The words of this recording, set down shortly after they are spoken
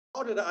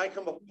how did I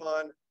come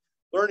upon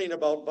learning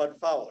about Bud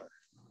Fowler?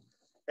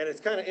 And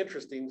it's kind of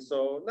interesting.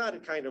 So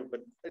not kind of,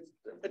 but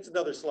it's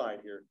another slide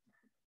here.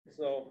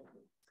 So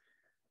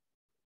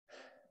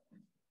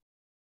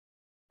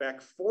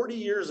back 40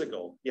 years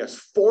ago, yes,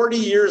 40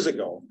 years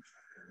ago,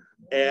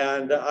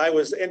 and I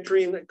was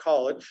entering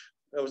college.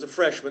 I was a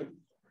freshman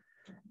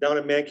down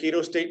at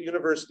Mankato State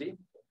University.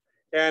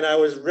 And I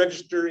was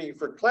registering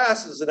for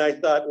classes, and I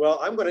thought, well,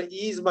 I'm going to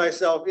ease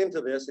myself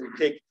into this and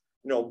take,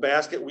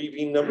 basket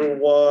weaving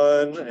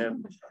 #1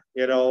 and,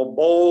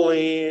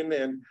 bowling.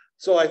 And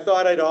so I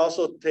thought I'd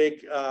also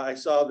take, I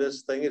saw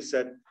this thing, it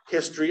said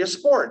history of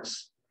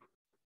sports.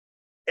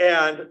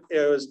 And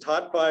it was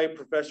taught by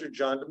Professor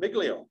John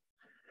DeMiglio.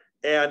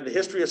 And the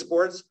history of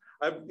sports,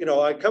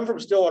 I come from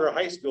Stillwater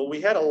High School. We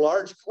had a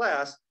large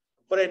class,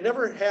 but I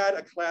never had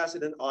a class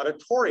in an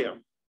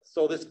auditorium.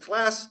 So this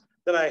class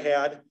that I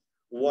had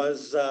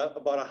was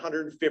about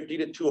 150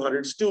 to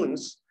 200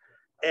 students,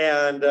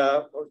 and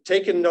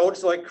taking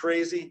notes like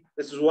crazy.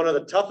 This was one of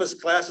the toughest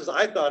classes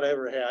I thought I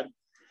ever had,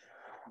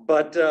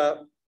 but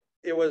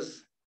it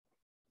was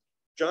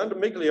John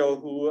DeMiglio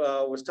who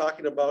was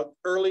talking about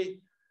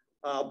early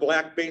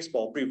black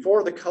baseball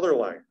before the color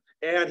line,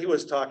 and he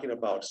was talking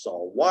about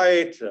Saul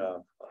White,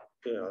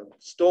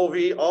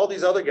 Stovey, all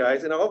these other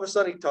guys, and all of a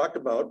sudden he talked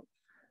about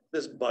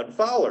this Bud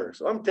Fowler.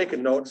 So I'm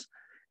taking notes.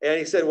 And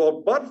he said,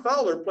 well, Bud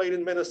Fowler played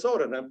in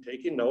Minnesota, and I'm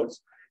taking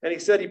notes. And he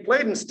said he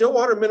played in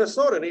Stillwater,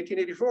 Minnesota in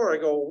 1884. I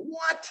go,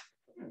 what?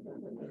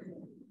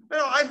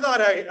 I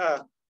thought I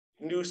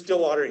knew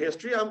Stillwater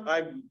history.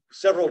 I'm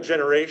several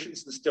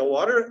generations in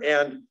Stillwater,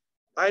 and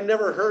I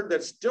never heard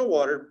that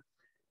Stillwater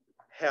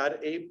had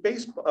a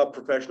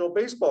professional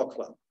baseball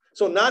club.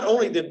 So not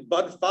only did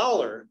Bud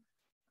Fowler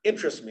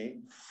interest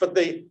me, but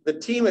the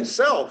team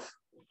itself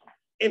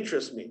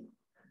interests me.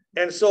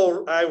 And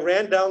so I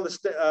ran down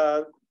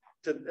to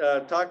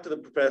talk to the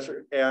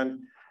professor, and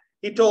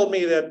he told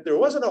me that there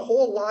wasn't a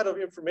whole lot of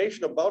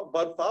information about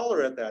Bud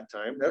Fowler at that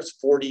time. That's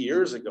 40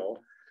 years ago.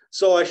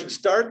 So I should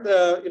start,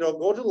 go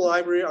to the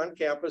library on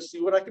campus,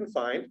 see what I can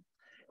find,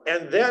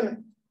 and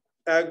then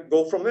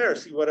go from there,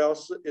 see what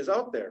else is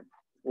out there.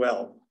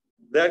 Well,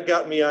 that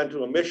got me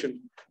onto a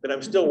mission that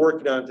I'm still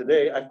working on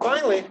today. I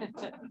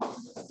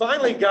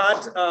finally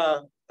got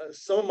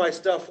some of my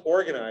stuff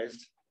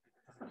organized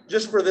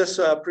just for this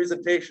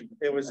presentation.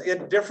 It was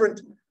in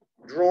different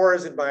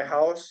drawers in my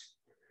house.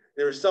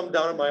 There was some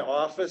down in my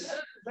office.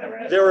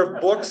 There were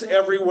books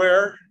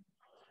everywhere.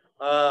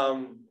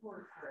 I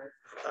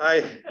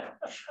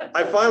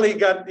finally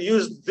got to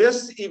use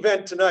this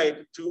event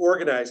tonight to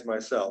organize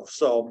myself.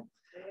 So,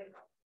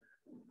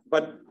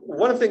 but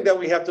one thing that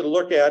we have to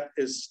look at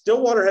is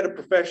Stillwater had a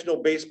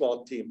professional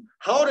baseball team.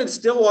 How did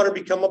Stillwater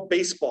become a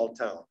baseball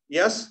town?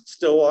 Yes,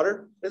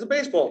 Stillwater is a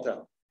baseball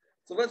town.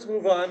 So let's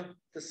move on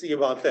to see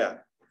about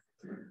that.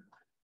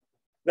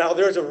 Now,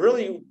 there's a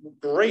really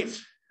great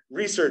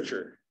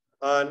researcher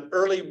on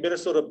early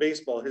Minnesota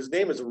baseball. His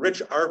name is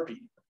Rich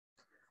Arpey.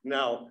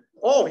 Now,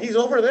 oh, he's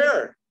over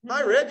there.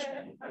 Hi, Rich.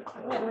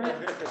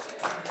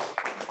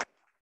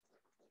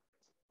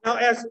 Now,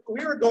 as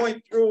we were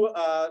going through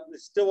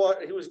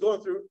Stillwater, he was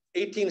going through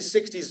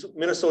 1860s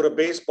Minnesota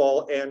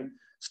baseball, and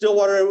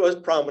Stillwater was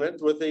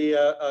prominent with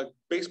a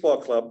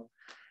baseball club.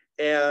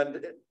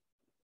 And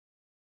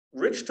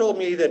Rich told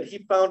me that he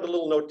found a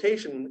little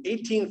notation in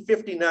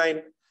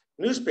 1859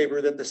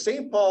 newspaper that the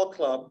St. Paul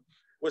Club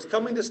was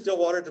coming to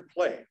Stillwater to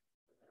play.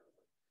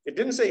 It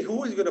didn't say who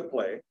was going to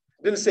play.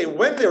 It didn't say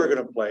when they were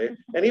going to play.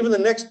 And even the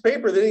next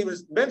paper didn't even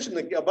mention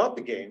about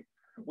the game.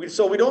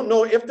 So we don't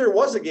know if there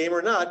was a game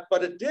or not,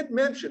 but it did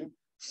mention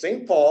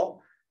St.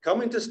 Paul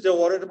coming to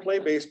Stillwater to play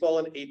baseball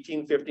in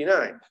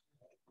 1859.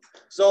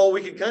 So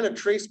we can kind of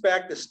trace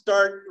back the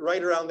start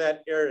right around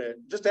that area,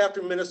 just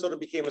after Minnesota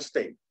became a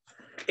state.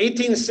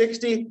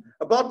 1860,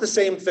 about the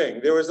same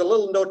thing. There was a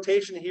little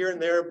notation here and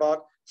there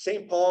about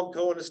St. Paul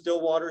going to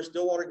Stillwater,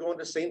 Stillwater going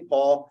to St.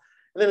 Paul.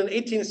 And then in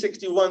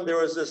 1861, there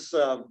was this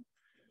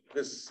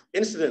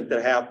incident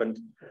that happened,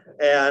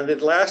 and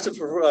it lasted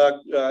for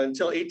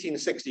until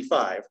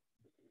 1865.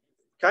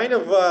 Kind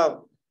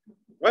of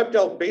wiped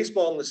out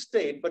baseball in the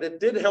state, but it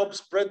did help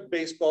spread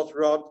baseball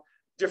throughout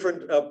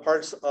different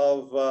parts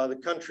of the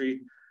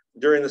country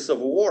during the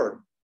Civil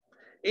War.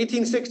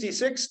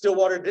 1866,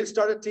 Stillwater did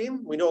start a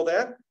team. We know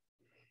that.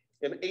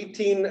 In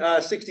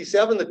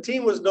 1867, the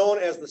team was known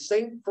as the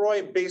St.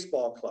 Croix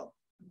Baseball Club.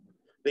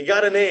 They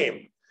got a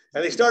name,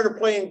 and they started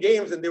playing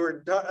games, and they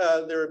were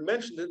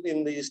mentioned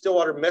in the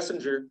Stillwater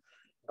Messenger.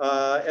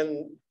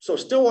 And so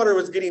Stillwater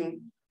was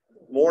getting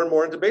more and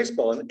more into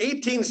baseball. In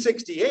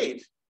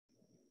 1868,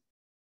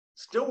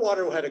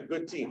 Stillwater had a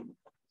good team.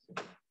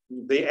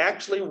 They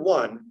actually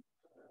won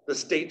the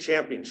state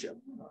championship.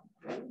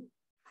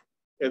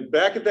 And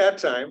back at that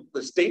time,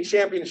 the state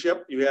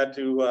championship, you had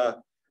to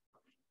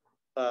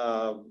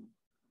go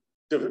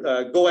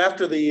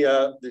after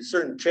the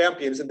certain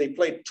champions, and they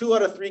played 2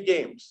 out of 3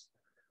 games.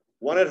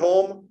 1 at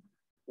home,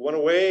 1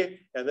 away,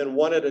 and then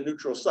 1 at a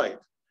neutral site.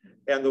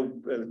 And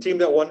the team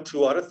that won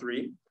 2 out of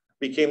 3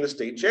 became the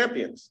state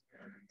champions.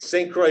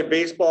 St. Croix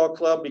Baseball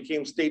Club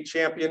became state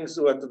champions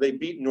after they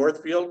beat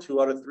Northfield 2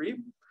 out of 3,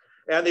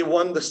 and they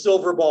won the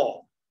silver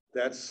ball.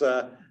 That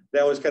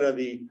was kind of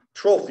the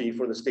trophy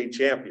for the state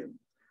champion.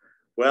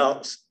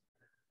 Well,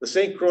 the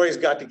St. Croix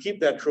got to keep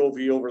that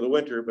trophy over the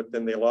winter, but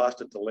then they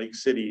lost it to Lake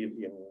City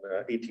in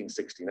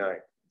 1869.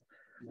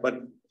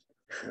 But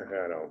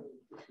I know.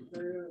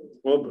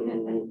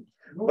 Well,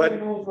 nobody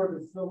knows where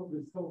the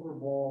silver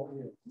ball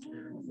is.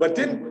 But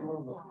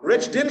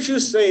Rich, didn't you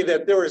say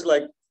that there was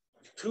like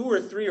 2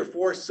 or 3 or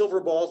 4 silver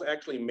balls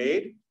actually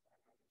made?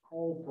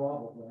 Oh,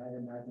 probably. I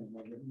imagine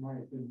that it might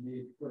have been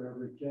made for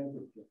every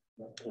championship.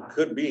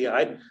 Could be.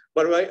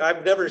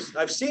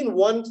 I've seen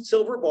one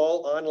silver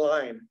ball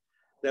online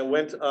that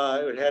went.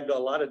 It had a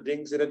lot of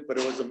dings in it, but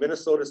it was a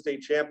Minnesota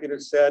state champion.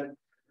 It said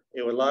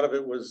a lot of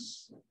it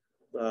was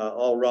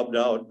all rubbed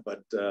out,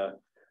 but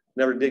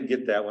never did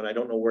get that one. I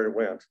don't know where it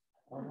went.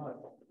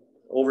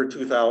 Over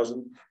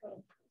 2,000.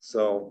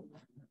 So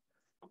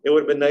it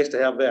would have been nice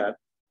to have that.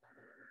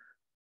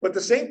 But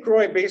the St.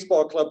 Croix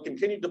Baseball Club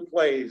continued to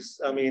play.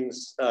 I mean,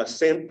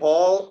 St.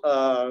 Paul,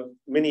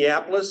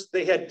 Minneapolis,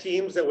 they had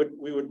teams that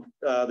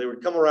they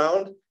would come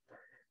around.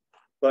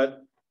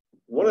 But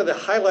one of the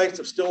highlights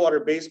of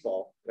Stillwater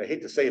baseball, I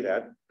hate to say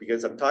that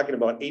because I'm talking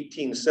about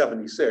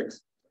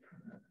 1876,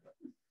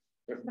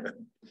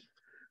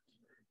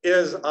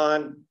 is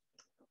on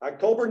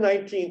October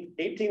 19th,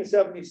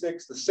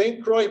 1876, the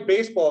St. Croix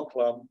Baseball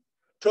Club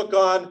took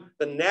on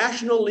the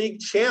National League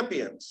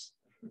champions,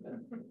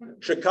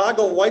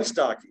 Chicago White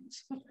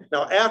Stockings.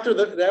 Now, after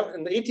that,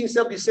 in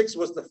 1876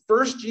 was the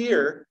first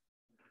year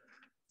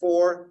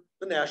for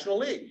the National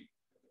League.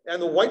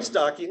 And the White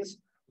Stockings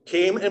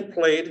came and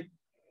played.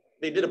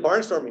 They did a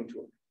barnstorming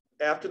tour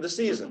after the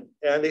season,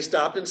 and they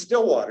stopped in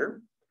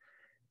Stillwater.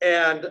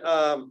 And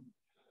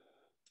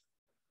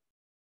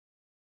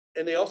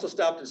they also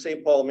stopped in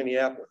St. Paul,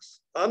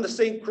 Minneapolis. On the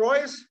St.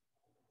 Croix,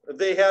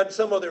 they had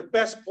some of their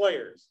best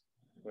players.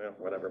 Well,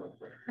 whatever.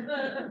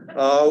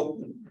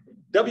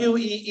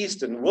 W.E.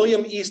 Easton,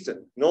 William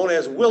Easton, known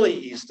as Willie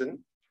Easton.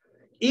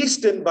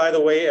 Easton, by the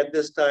way, at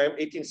this time,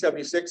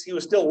 1876, he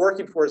was still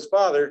working for his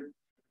father,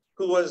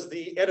 who was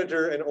the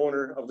editor and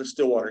owner of the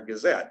Stillwater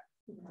Gazette.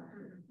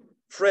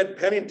 Fred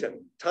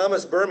Pennington,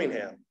 Thomas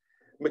Birmingham,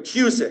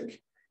 McCusick,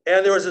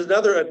 and there was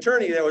another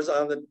attorney that was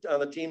on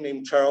the team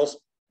named Charles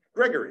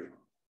Gregory.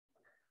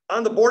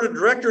 On the board of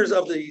directors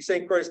of the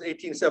St. Croix in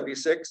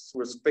 1876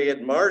 was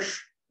Fayette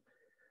Marsh,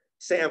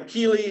 Sam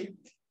Keeley,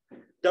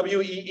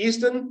 W.E.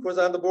 Easton was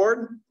on the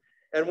board,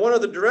 and one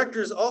of the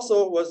directors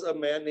also was a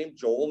man named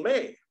Joel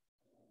May,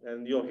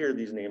 and you'll hear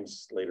these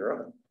names later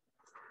on.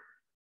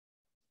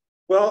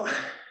 Well,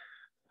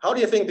 how do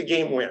you think the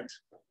game went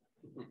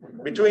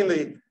between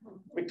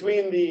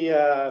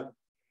the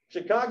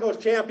Chicago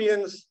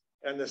champions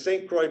and the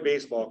St. Croix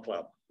Baseball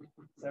Club?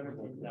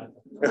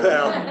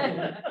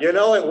 Well, you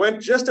know, it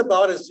went just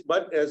about as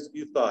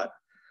you thought.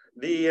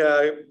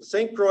 The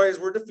St. Croix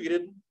were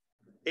defeated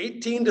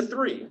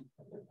 18-3.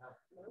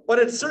 But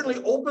it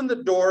certainly opened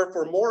the door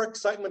for more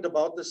excitement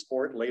about the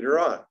sport later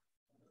on.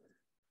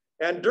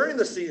 And during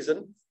the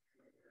season,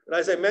 and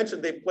as I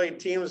mentioned, they played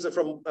teams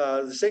from,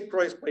 the St.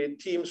 Croix played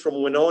teams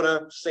from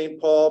Winona,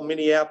 St. Paul,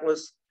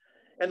 Minneapolis.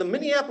 And the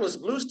Minneapolis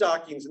Blue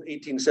Stockings in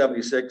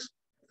 1876,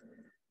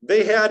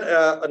 they had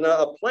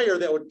a player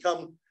that would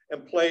come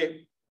and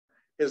play.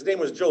 His name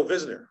was Joe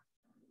Visner.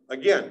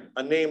 Again,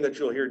 a name that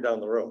you'll hear down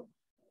the road.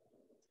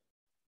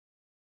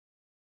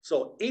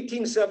 So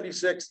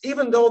 1876,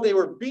 even though they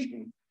were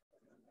beaten,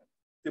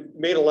 it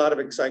made a lot of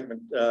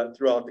excitement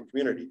throughout the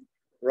community.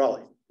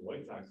 Raleigh. The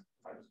White Sox,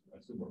 I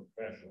assume, were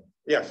professional.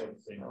 Yes.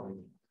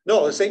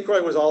 No, the St.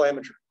 Croix was all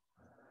amateur.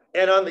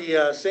 And on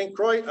the St.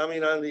 Croix, I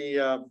mean, on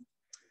the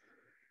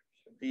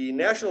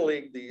National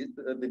League,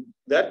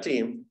 that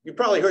team, you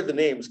probably heard the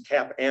names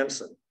Cap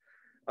Anson.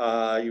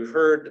 You've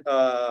heard,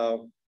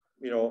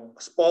 you know,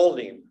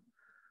 Spalding,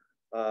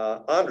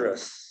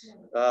 Andres.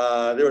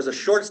 There was a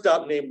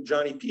shortstop named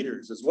Johnny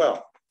Peters as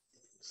well.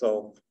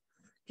 So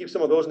keep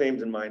some of those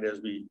names in mind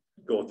as we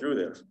go through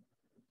this.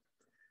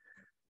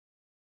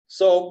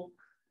 So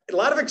a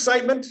lot of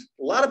excitement.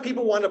 A lot of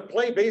people wanted to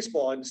play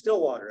baseball in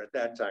Stillwater at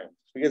that time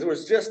because it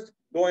was just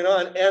going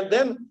on. And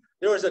then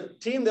there was a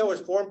team that was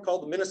formed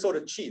called the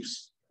Minnesota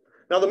Chiefs.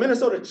 Now the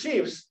Minnesota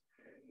Chiefs,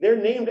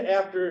 they're named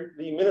after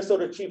the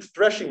Minnesota Chiefs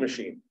threshing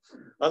machine.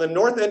 On the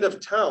north end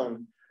of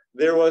town,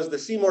 there was the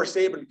Seymour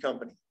Sabin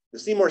Company. The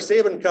Seymour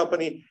Sabin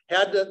Company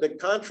had the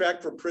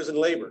contract for prison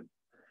labor.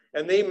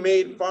 And they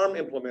made farm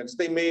implements,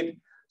 they made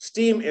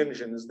steam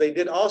engines, they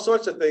did all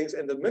sorts of things.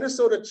 And the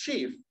Minnesota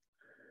Chief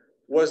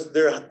was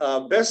their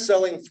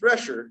best-selling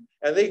thresher,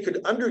 and they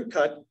could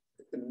undercut,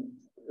 it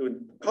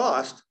would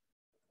cost,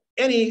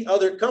 any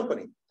other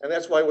company. And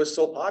that's why it was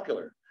so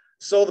popular.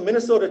 So the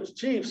Minnesota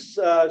Chiefs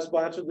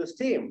sponsored this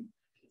team,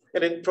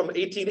 and then from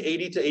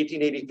 1880 to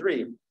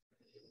 1883.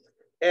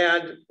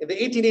 And in the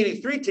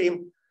 1883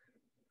 team,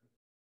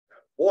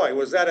 boy,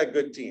 was that a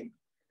good team,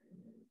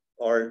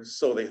 or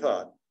so they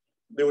thought.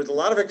 There was a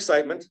lot of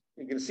excitement.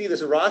 You can see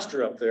this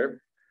roster up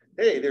there.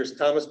 Hey, there's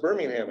Thomas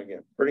Birmingham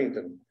again,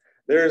 Burnington.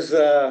 There's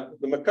the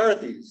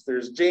McCarthys.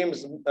 There's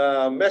James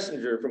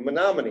Messenger from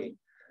Menominee.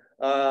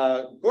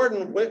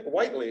 Gordon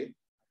Whiteley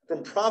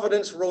from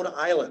Providence, Rhode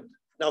Island.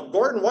 Now,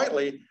 Gordon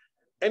Whiteley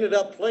ended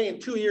up playing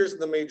 2 years in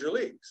the major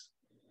leagues.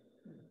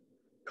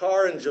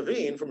 Carr and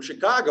Javine from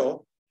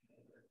Chicago,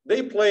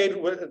 they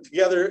played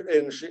together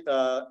in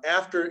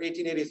after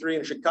 1883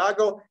 in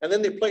Chicago, and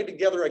then they played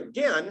together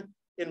again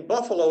in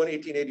Buffalo in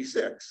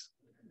 1886.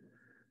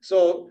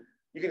 So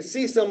you can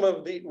see some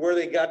of where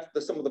they got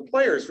some of the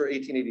players for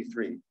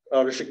 1883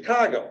 out of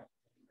Chicago,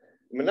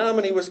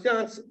 Menominee,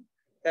 Wisconsin,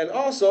 and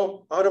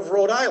also out of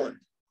Rhode Island.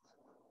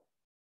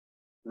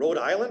 Rhode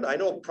Island, I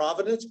know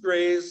Providence,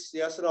 Grays,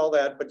 yes, and all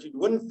that, but you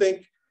wouldn't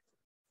think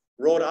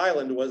Rhode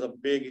Island was a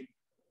big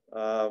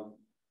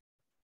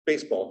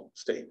baseball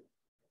state,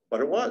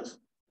 but it was.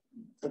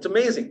 It's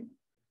amazing.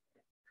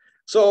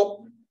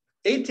 So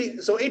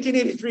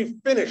 1883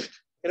 finished,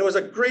 and it was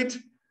a great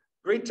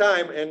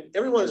time, and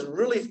everyone is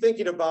really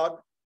thinking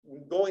about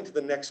going to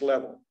the next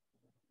level.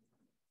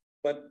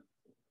 But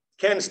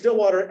can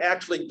Stillwater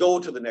actually go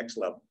to the next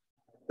level?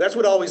 That's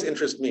what always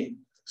interests me.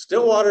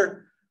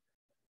 Stillwater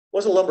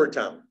was a lumber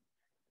town.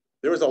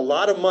 There was a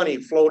lot of money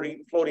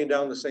floating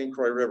down the St.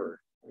 Croix River.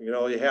 You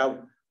know, you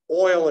have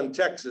oil in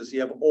Texas,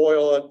 you have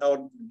oil out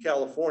in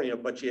California,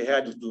 but you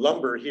had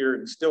lumber here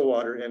in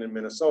Stillwater and in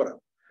Minnesota.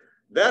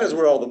 That is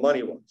where all the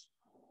money was.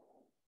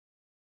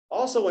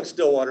 Also in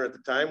Stillwater at the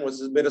time was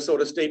the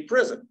Minnesota State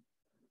Prison.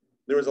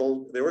 There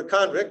were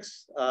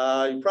convicts.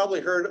 You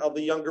probably heard of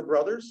the Younger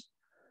Brothers.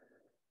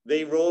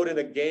 They rode in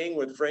a gang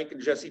with Frank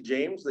and Jesse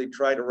James. They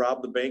tried to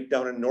rob the bank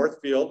down in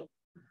Northfield,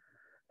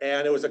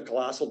 and it was a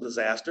colossal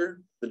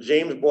disaster. The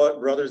James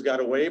brothers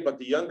got away, but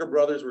the Younger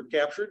Brothers were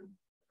captured,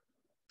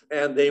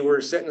 and they were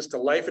sentenced to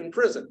life in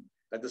prison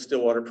at the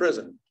Stillwater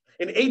prison.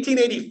 In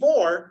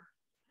 1884,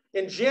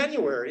 in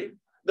January,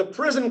 the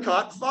prison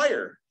caught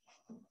fire.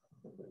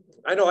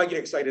 I know I get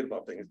excited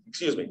about things,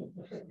 excuse me.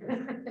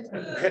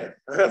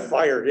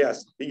 Fire,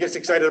 yes, he gets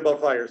excited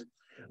about fires.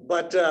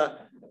 But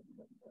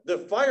the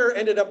fire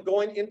ended up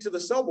going into the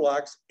cell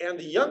blocks, and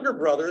the Younger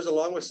Brothers,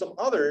 along with some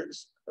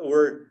others,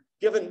 were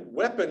given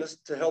weapons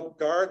to help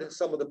guard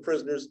some of the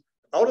prisoners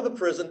out of the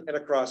prison and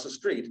across the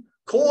street.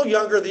 Cole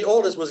Younger, the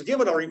oldest, was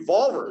given a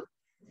revolver.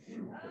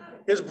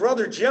 His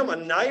brother Jim, a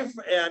knife,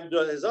 and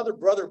his other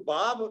brother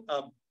Bob,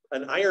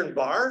 an iron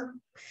bar.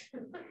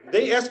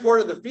 They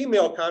escorted the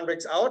female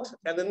convicts out,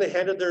 and then they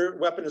handed their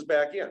weapons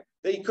back in.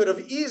 They could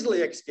have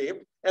easily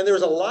escaped, and there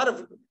was a lot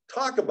of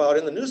talk about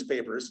in the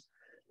newspapers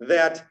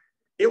that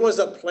it was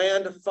a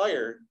planned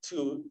fire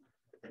to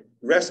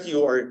rescue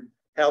or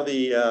have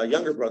the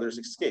Younger Brothers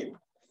escape,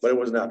 but it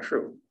was not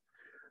true.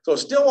 So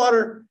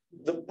Stillwater,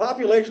 the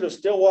population of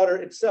Stillwater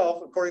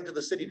itself, according to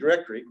the city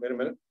directory, wait a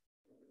minute.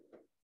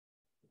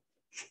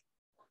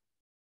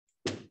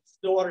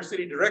 Stillwater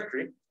City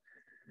Directory,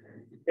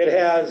 it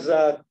has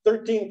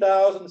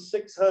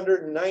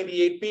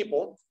 13,698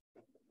 people.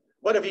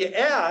 But if you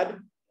add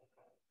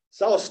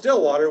South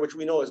Stillwater, which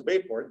we know is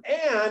Bayport,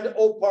 and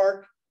Oak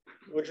Park,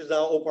 which is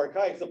now Oak Park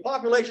Heights, the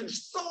population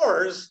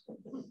soars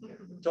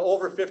to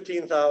over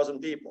 15,000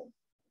 people.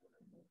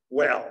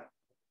 Well,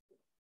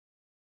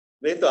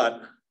 they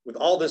thought, with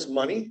all this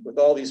money, with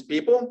all these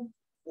people,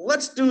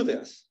 let's do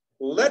this.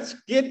 Let's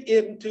get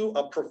into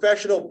a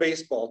professional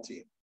baseball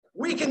team.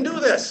 We can do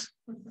this.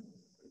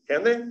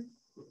 Can they?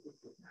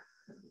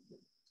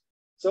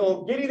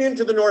 So getting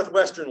into the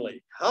Northwestern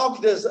League, how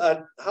does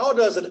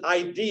an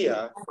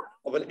idea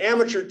of an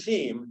amateur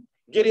team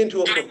get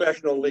into a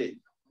professional league?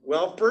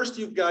 Well, first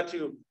you've got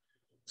to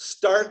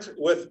start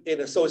with an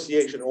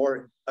association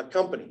or a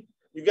company.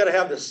 You've got to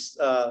have this,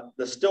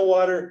 the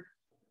Stillwater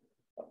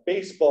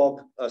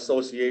Baseball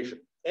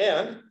Association.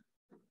 And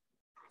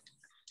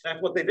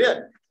that's what they did.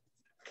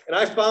 And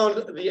I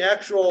found the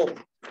actual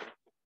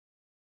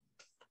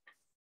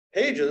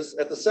pages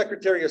at the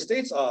Secretary of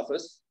State's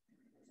office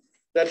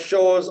that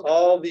shows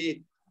all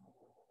the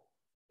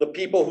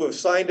people who have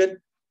signed it,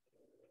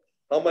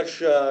 how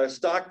much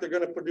stock they're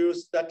going to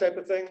produce, that type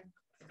of thing.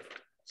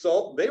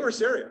 So they were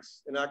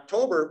serious. On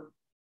October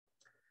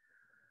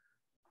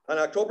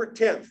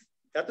 10th,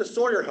 at the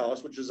Sawyer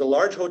House, which is a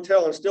large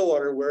hotel in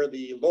Stillwater where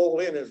the Lowell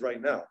Inn is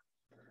right now,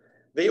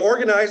 they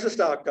organized a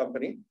stock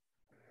company,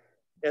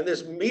 and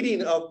this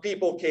meeting of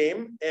people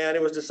came, and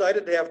it was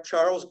decided to have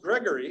Charles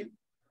Gregory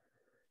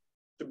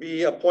to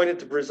be appointed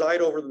to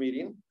preside over the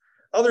meeting.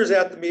 Others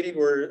at the meeting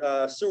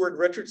were Seward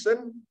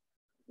Richardson,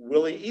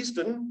 Willie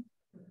Easton,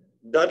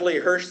 Dudley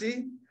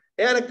Hershey,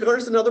 and of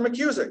course another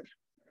McCusick.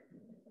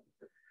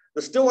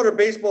 The Stillwater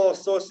Baseball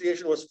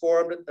Association was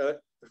formed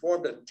at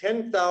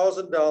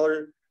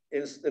 $10,000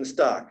 in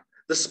stock.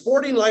 The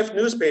Sporting Life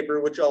newspaper,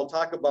 which I'll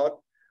talk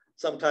about,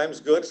 sometimes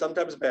good,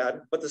 sometimes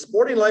bad, but the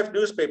Sporting Life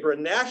newspaper, a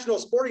national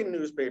sporting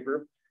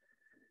newspaper,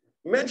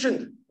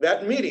 mentioned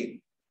that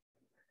meeting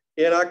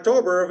in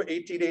October of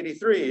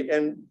 1883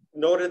 and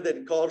noted that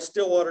it called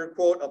Stillwater,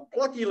 quote, a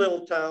plucky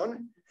little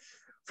town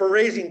for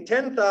raising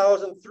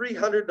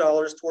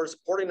 $10,300 towards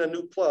supporting a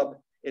new club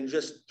in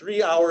just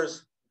 3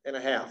 hours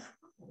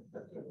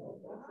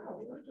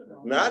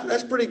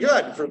That's pretty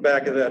good for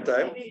back at that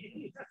time.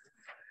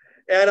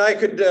 And I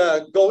could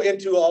go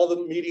into all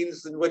the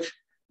meetings in which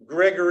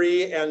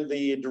Gregory and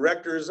the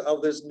directors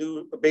of this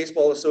new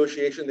baseball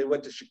association, they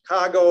went to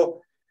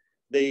Chicago.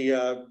 They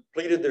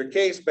pleaded their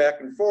case back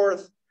and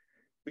forth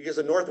because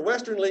the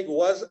Northwestern League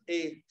was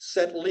a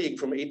set league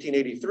from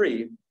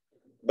 1883,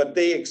 but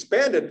they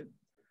expanded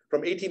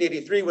from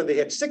 1883 when they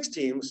had 6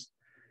 teams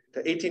to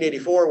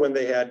 1884 when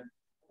they had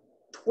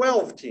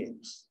 12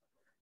 teams.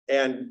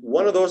 And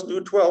one of those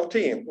new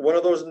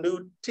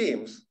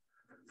teams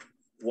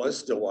was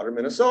Stillwater,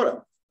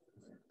 Minnesota.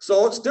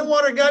 So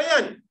Stillwater got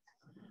in.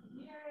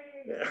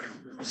 Yeah.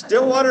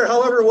 Stillwater,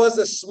 however, was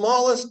the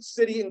smallest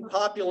city in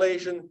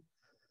population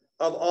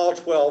of all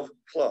 12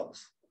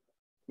 clubs.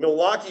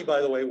 Milwaukee,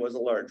 by the way, was the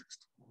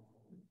largest.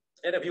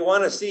 And if you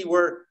want to see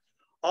where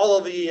all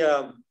of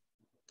the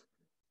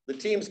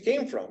teams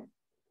came from,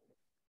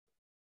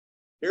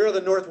 here are the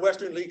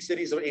Northwestern League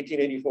cities of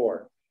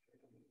 1884.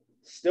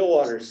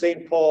 Stillwater,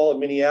 St. Paul, and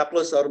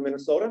Minneapolis out of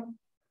Minnesota.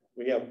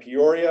 We have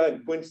Peoria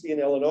and Quincy in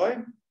Illinois,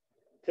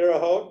 Terre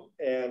Haute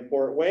and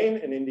Fort Wayne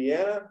in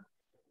Indiana,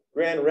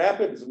 Grand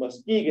Rapids,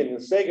 Muskegon,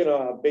 and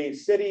Saginaw Bay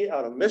City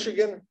out of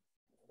Michigan,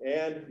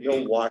 and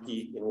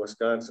Milwaukee in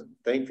Wisconsin.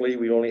 Thankfully,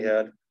 we only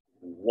had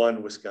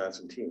one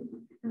Wisconsin team.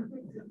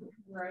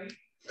 Right.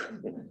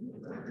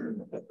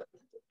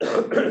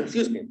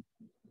 Excuse me.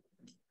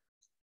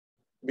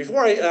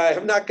 Before I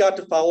have not got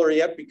to Fowler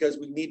yet because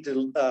we need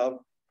to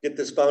get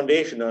this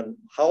foundation on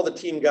how the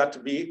team got to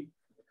be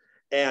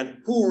and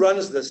who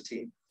runs this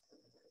team.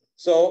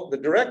 So the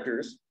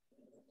directors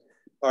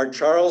are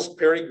Charles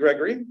Perry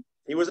Gregory.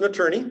 He was an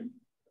attorney.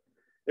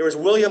 There was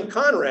William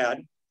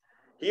Conrad.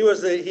 He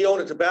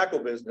owned a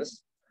tobacco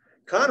business.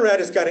 Conrad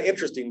is kind of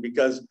interesting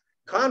because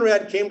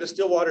Conrad came to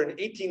Stillwater in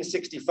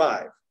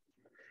 1865.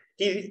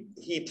 He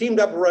teamed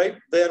up right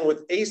then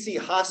with AC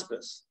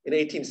Hospice in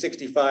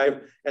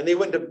 1865, and they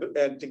went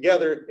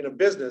together in a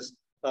business,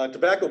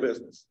 tobacco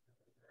business.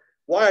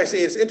 Why I say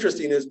it's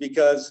interesting is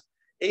because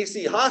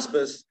AC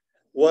Hospice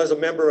was a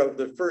member of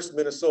the 1st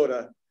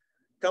Minnesota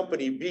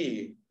Company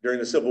B during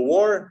the Civil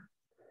War,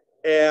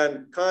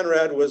 and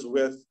Conrad was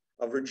with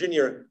a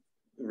Virginia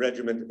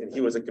regiment, and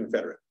he was a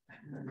Confederate.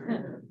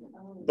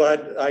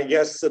 But I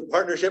guess the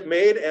partnership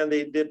made, and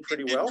they did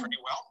pretty well.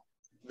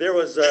 There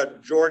was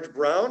George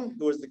Brown,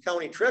 who was the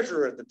county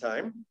treasurer at the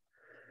time.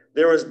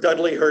 There was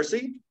Dudley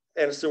Hersey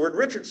and Seward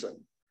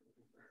Richardson.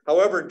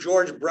 However,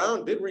 George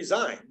Brown did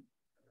resign,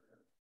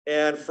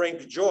 and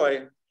Frank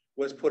Joy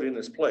was put in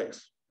his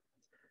place.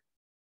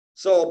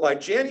 So by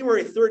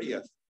January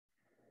 30th,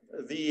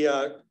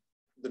 the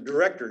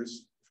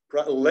directors,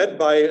 led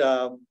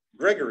by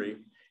Gregory,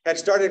 had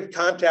started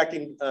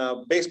contacting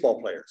baseball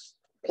players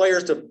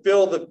to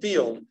fill the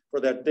field for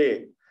that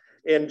day.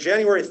 In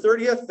January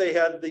 30th, they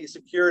had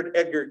secured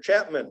Edgar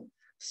Chapman,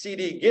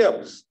 C.D.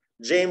 Gibbs,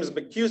 James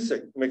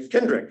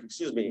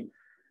McKendrick,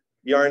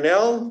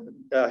 Yarnell,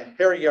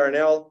 Harry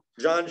Yarnell,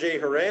 John J.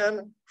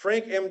 Horan,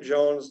 Frank M.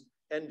 Jones,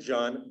 and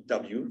John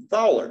W.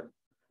 Fowler.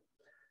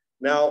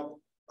 Now,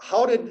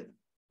 how did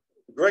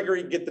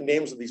Gregory get the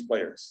names of these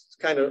players? It's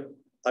kind of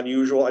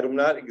unusual. I'm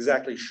not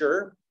exactly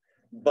sure,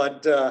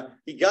 but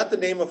he got the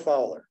name of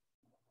Fowler.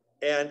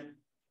 And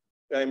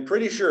I'm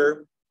pretty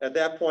sure at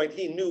that point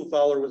he knew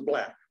Fowler was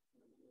black.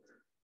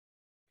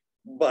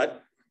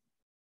 But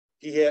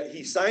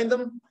he signed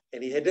them,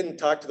 and he didn't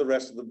talk to the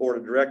rest of the board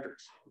of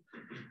directors.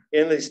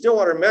 In the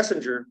Stillwater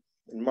Messenger,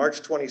 in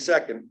March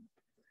 22nd,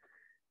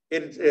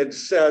 it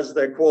says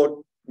that,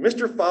 quote,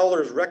 Mr.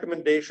 Fowler's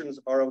recommendations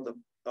are of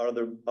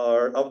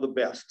the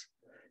best.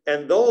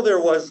 And though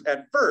there was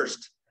at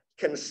first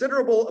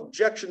considerable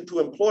objection to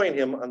employing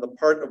him on the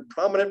part of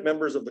prominent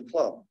members of the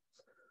club,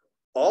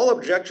 all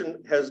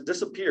objection has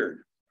disappeared,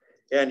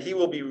 and he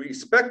will be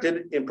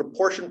respected in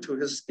proportion to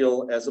his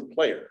skill as a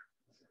player.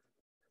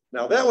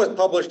 Now that was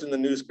published in the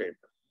newspaper.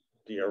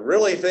 Do you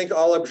really think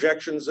all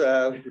objections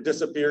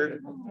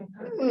disappeared?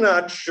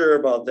 Not sure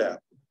about that.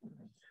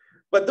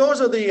 But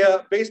those are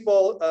the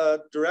baseball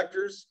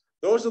directors.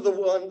 Those are the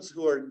ones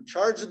who are in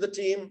charge of the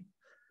team.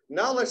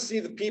 Now let's see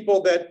the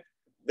people that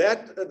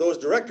those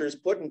directors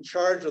put in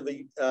charge of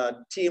the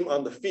team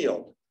on the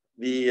field,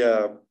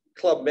 the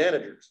club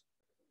managers.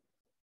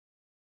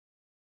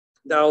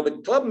 Now the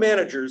club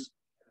managers,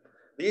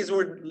 these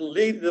would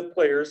lead the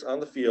players on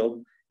the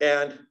field.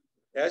 And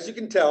as you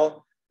can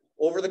tell,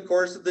 over the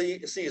course of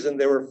the season,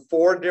 there were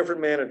 4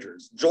 different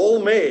managers.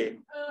 Joel May,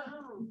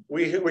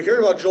 we heard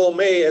about Joel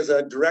May as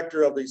a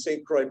director of the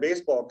St. Croix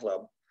Baseball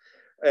Club.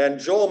 And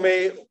Joel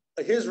May,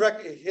 his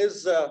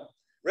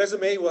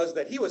resume was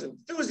that he was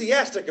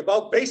enthusiastic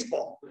about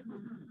baseball.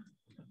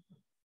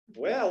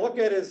 Well, look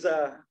at his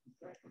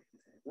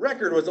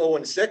record was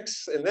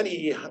 0-6, and then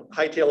he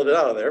hightailed it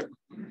out of there.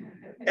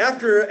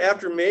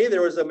 After May,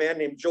 there was a man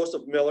named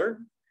Joseph Miller.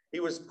 He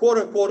was, quote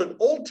unquote, an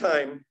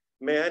old-time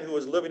man who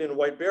was living in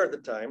White Bear at the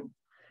time.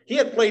 He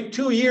had played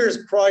 2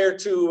 years prior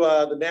to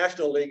the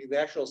National League,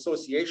 National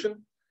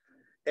Association.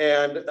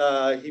 And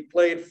he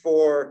played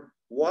for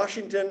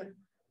Washington,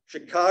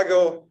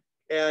 Chicago,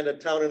 and a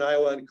town in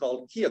Iowa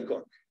called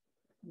Keokuk,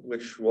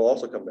 which will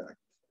also come back.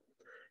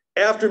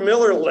 After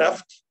Miller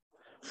left,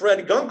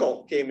 Fred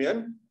Gunkel came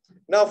in.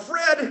 Now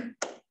Fred,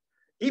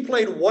 he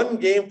played one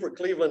game for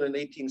Cleveland in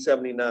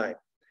 1879,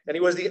 and he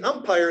was the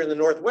umpire in the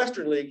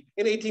Northwestern League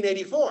in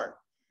 1884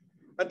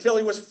 until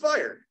he was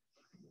fired.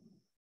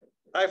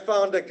 I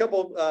found a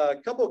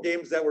couple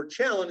games that were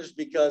challenged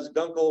because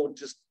Gunkel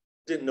just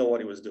didn't know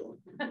what he was doing.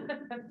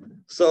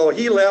 So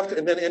he left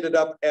and then ended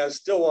up as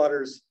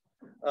Stillwater's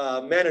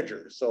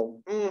manager.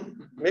 So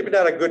maybe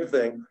not a good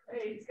thing.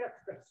 Hey, he's got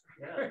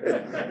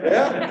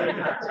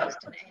Yeah,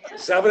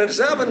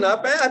 7-7,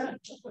 not bad.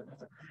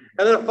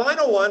 And then the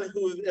final one,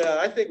 who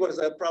I think was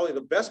probably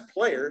the best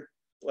player,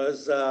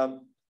 was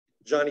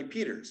Johnny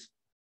Peters.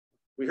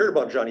 We heard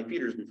about Johnny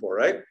Peters before,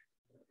 right?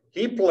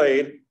 He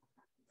played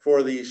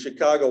for the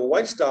Chicago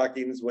White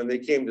Stockings when they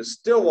came to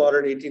Stillwater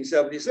in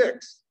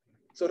 1876.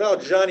 So now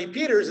Johnny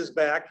Peters is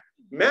back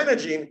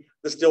managing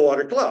the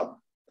Stillwater club.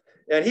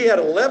 And he had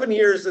 11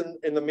 years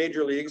in the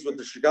major leagues with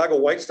the Chicago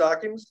White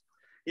Stockings.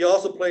 He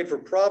also played for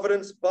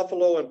Providence,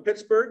 Buffalo, and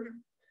Pittsburgh.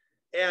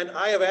 And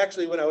I have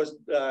actually, when I was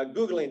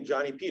Googling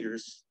Johnny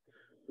Peters,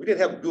 we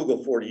didn't have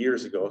Google 40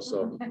 years ago,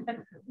 so.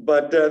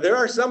 But there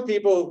are some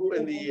people who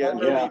in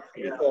the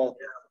baseball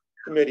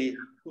committee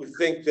who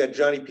think that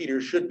Johnny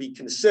Peters should be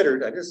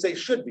considered, I didn't say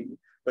should be,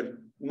 but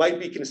might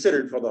be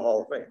considered for the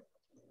Hall of Fame.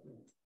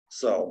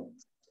 So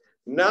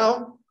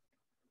now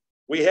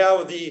we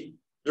have the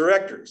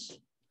directors.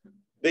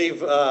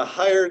 They've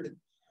hired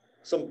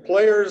some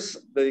players,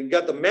 they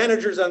got the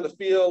managers on the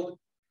field.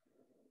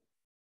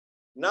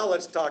 Now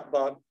let's talk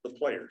about the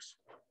players.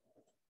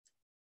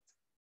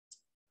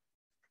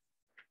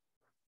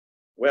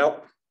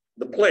 Well,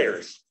 the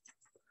players.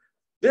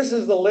 This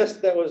is the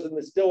list that was in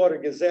the Stillwater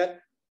Gazette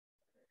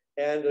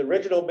and the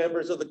original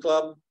members of the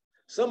club.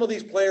 Some of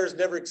these players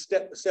never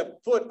stepped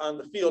foot on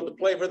the field to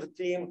play for the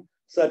team,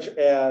 such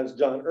as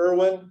John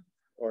Irwin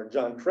or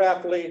John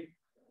Trafley.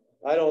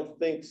 I don't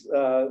think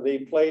they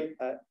played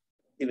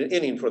in an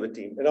inning for the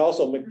team. And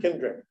also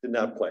McKendrick did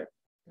not play.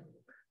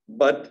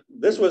 But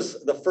this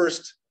was the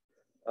first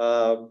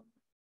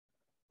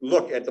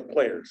look at the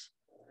players.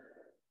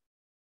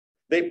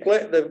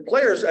 The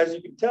players, as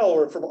you can tell,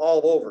 were from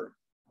all over.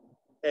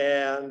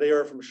 And they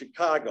were from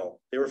Chicago.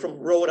 They were from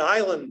Rhode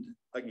Island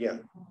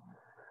again.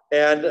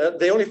 And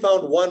they only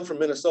found one from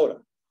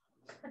Minnesota.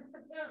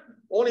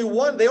 Only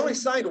one, they only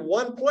signed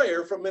one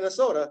player from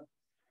Minnesota,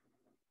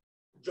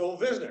 Joe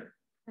Visner.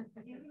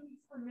 He's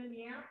from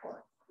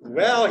Minneapolis.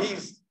 Well,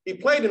 he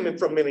played him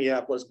from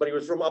Minneapolis, but he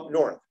was from up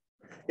north.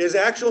 His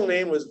actual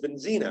name was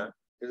Vinzina.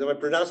 Am I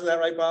pronouncing that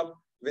right, Bob?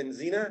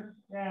 Vinzina?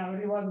 Yeah,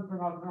 but he wasn't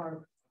from up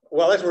north.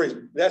 Well, that's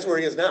where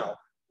he is now.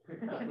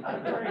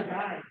 That's where he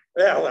died.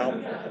 Yeah, well.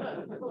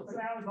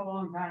 That was a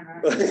long time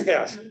after.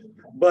 Yes,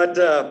 but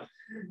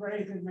He was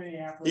raised in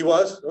Minneapolis. he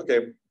was?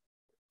 Okay.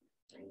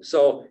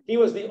 So he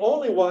was the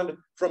only one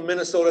from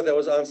Minnesota that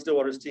was on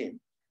Stillwater's team.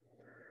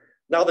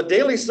 Now the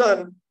Daily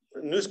Sun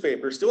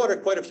newspaper, Stillwater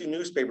had quite a few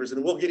newspapers,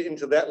 and we'll get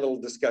into that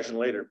little discussion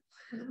later.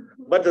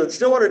 But the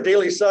Stillwater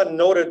Daily Sun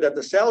noted that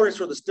the salaries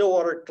for the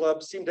Stillwater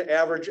club seemed to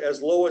average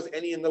as low as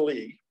any in the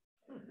league.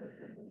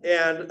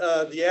 And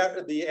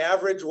the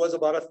average was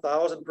about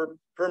 $1,000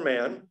 per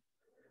man.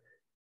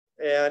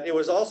 And it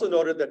was also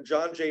noted that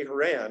John J.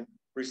 Horan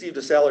received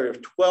a salary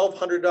of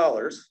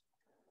 $1,200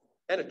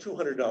 and a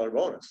 $200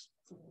 bonus.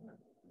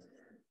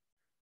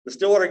 The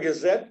Stillwater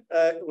Gazette,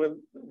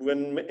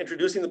 when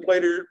introducing the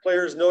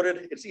players,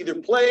 noted it's either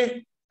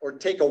play or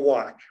take a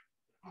walk.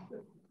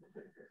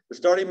 The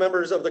starting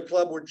members of the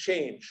club would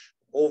change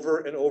over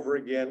and over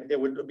again. It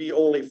would be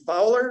only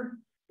Fowler,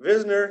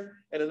 Visner,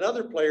 and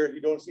another player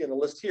you don't see on the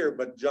list here,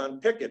 but John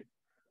Pickett,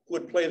 who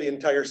would play the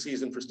entire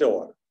season for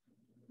Stillwater.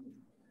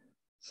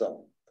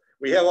 So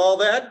we have all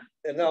that,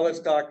 and now let's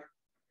talk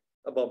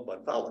about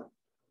Bud Fowler.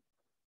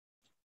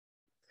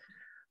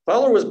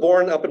 Fowler was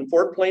born up in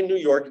Fort Plain, New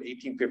York in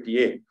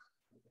 1858.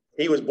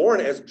 He was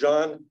born as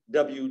John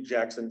W.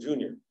 Jackson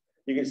Jr.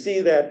 You can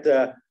see that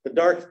the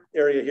dark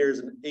area here is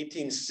an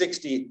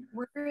 1860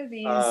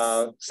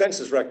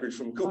 census records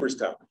from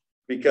Cooperstown,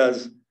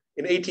 because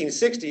in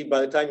 1860,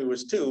 by the time he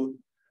was 2,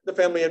 the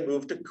family had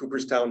moved to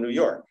Cooperstown, New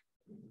York.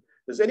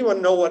 Does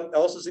anyone know what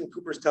else is in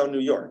Cooperstown, New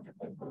York?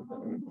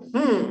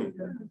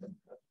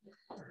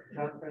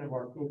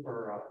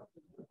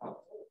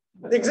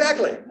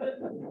 Exactly.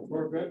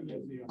 Corvette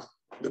Museum.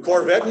 The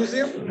Corvette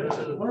Museum?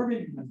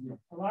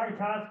 A large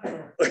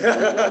hospital.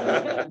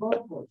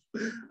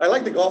 I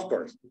like the golf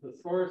course. The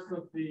source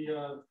of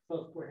the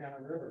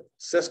Susquehanna River.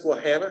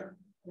 Susquehanna?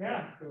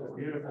 Yeah. It was a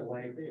beautiful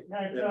lake.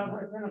 Yeah,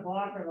 it's in a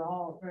block of the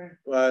Hall of Fame.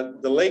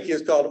 The lake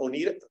is called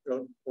Oneida.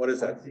 What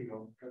is that?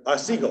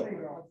 Otsego.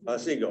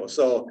 Otsego.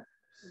 So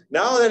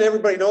now that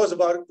everybody knows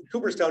about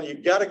Cooperstown, you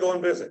got to go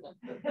and visit.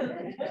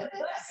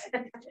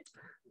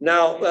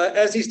 Now,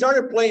 as he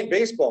started playing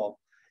baseball,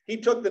 he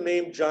took the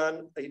name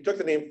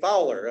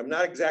Fowler. I'm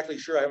not exactly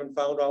sure. I haven't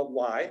found out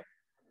why.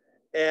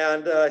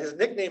 And his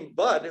nickname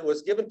Bud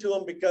was given to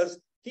him because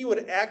he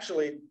would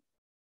actually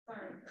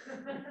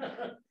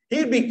Sorry.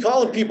 He'd be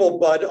calling people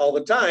Bud all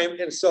the time,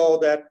 and so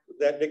that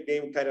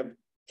nickname kind of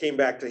came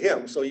back to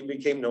him. So he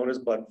became known as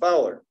Bud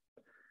Fowler.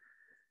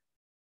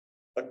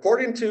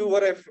 According to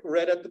what I've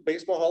read at the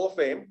Baseball Hall of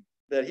Fame,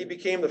 that he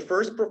became the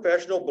first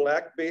professional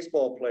black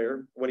baseball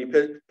player when he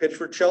pitched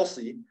for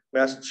Chelsea,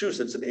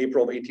 Massachusetts in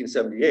April of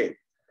 1878.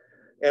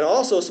 And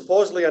also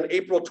supposedly on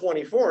April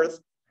 24th,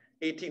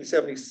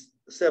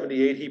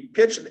 1878, he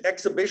pitched an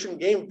exhibition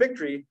game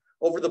victory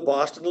over the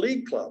Boston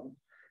League Club.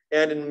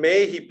 And in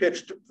May, he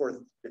pitched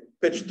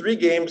 3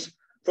 games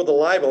for the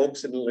Live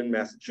Oaks in Lynn,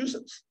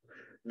 Massachusetts.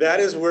 That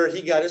is where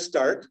he got his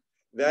start.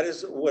 That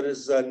is what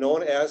is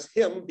known as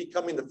him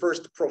becoming the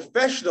first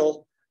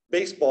professional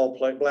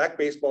black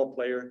baseball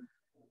player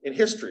in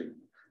history.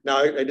 Now,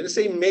 I didn't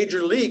say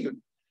major league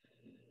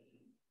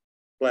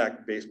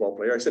black baseball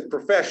player. I said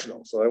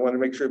professional. So I want to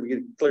make sure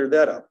we cleared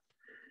that up.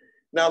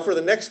 Now, for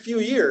the next few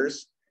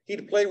years,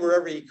 he'd play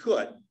wherever he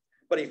could,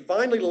 but he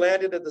finally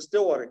landed at the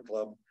Stillwater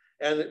Club.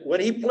 And when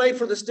he played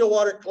for the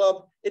Stillwater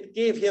Club, it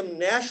gave him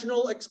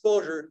national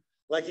exposure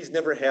like he's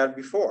never had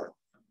before.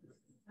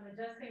 I'm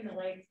adjusting the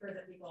legs for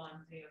the people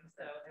on Zoom,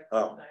 so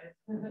Oh.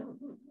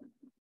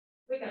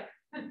 Wake up.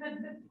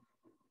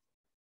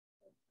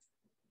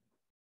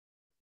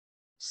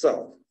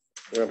 So,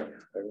 where am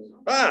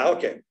I?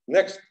 Okay.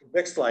 Next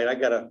slide. I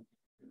gotta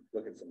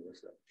look at some of this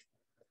stuff.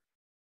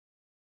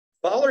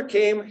 Fowler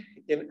came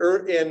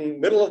in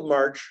middle of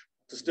March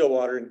to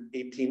Stillwater in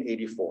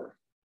 1884.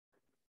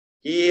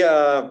 He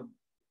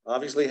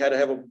obviously had to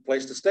have a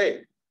place to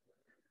stay.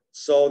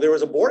 So there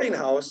was a boarding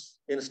house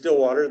in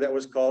Stillwater that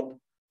was called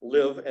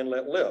Live and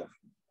Let Live.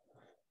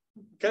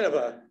 Kind of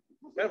a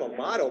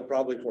motto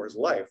probably for his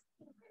life.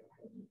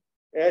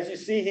 As you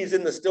see, he's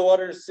in the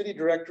Stillwater City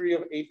Directory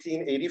of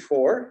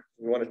 1884.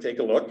 You want to take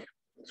a look,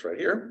 it's right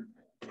here.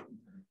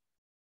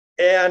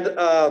 And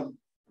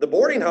the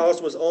boarding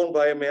house was owned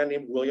by a man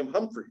named William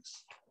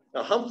Humphreys.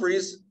 Now,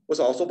 Humphreys was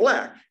also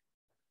black.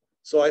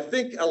 So I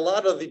think a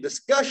lot of the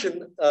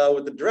discussion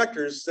with the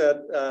directors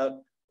said,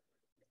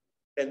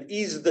 and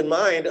eased the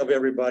mind of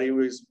everybody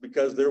was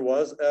because there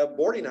was a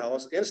boarding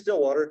house in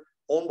Stillwater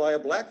owned by a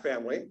black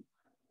family,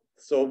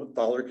 so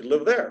Fowler could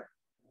live there.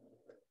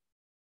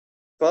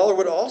 Fowler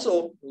would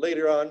also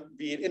later on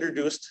be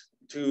introduced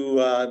to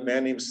a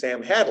man named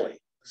Sam Hadley.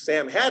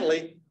 Sam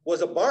Hadley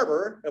was a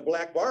barber, a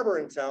black barber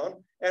in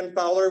town, and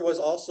Fowler was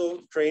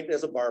also trained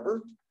as a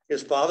barber.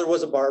 His father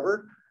was a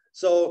barber,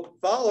 so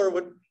Fowler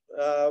would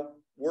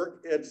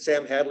work at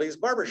Sam Hadley's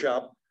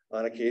barbershop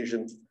on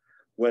occasion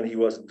when he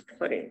wasn't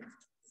playing.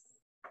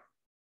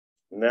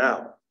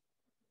 Now,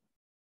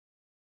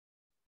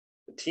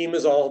 the team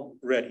is all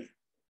ready.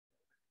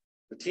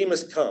 The team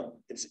has come.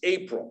 It's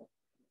April.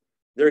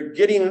 They're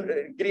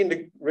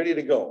getting ready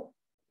to go.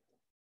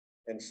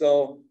 And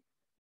so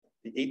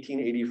the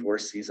 1884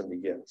 season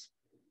begins.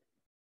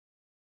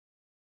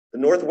 The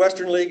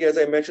Northwestern League, as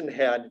I mentioned,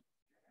 had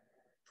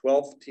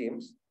 12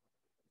 teams.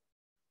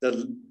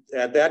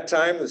 At that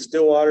time, the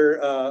Stillwater,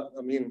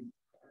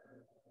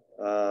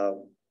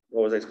 what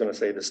was I going to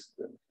say?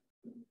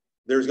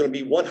 There's going to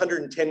be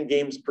 110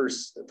 games for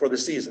the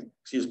season,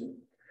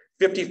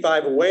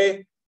 55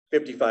 away,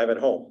 55 at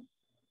home.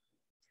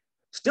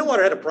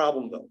 Stillwater had a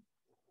problem though.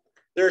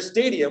 Their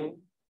stadium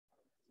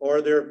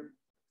or their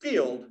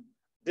field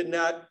did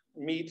not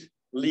meet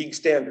league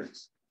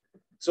standards.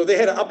 So they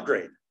had to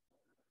upgrade,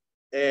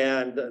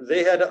 and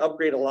they had to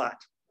upgrade a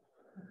lot.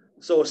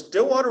 So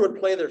Stillwater would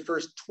play their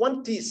first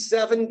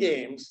 27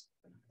 games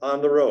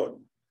on the road.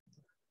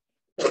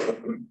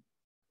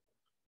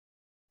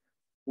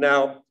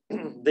 Now,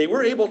 they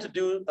were able to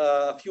do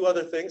a few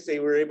other things. They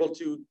were able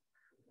to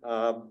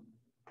have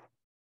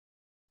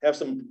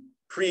some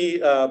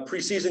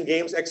preseason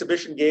games,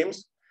 exhibition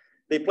games.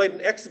 They played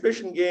an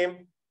exhibition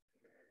game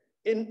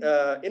in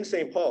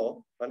St.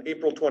 Paul on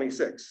April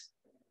 26th.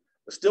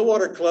 The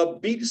Stillwater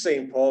Club beat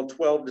St. Paul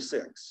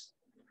 12-6.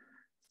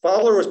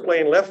 Fowler was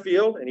playing left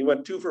field, and he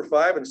went 2 for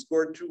 5 and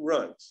scored 2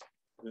 runs.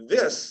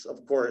 This,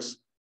 of course,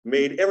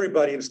 made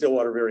everybody in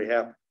Stillwater very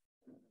happy.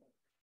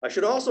 I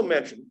should also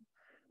mention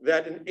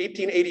that in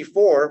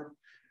 1884,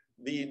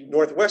 the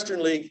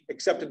Northwestern League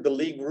accepted the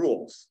league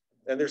rules.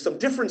 And there's some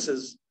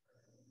differences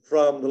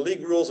from the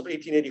league rules of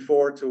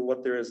 1884 to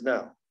what there is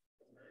now.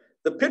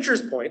 The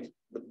pitcher's point,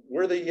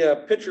 where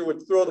the pitcher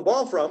would throw the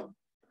ball from,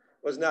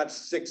 was not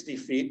 60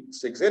 feet,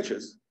 6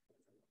 inches.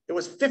 It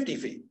was 50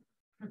 feet.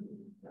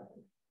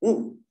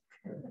 Ooh.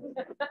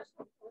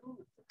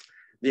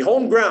 The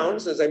home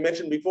grounds, as I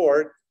mentioned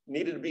before,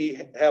 needed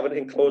to have an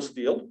enclosed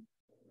field.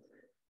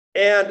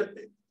 And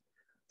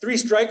 3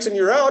 strikes and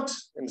you're out,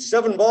 and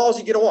 7 balls,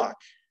 you get a walk.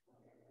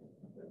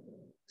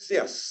 So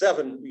yes,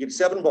 7, you get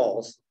 7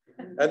 balls,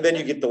 and then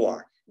you get the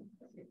walk.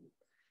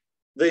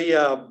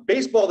 The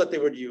baseball that they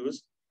would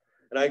use,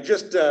 and I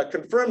just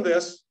confirmed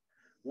this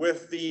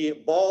with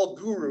the ball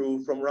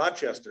guru from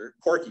Rochester,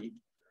 Corky.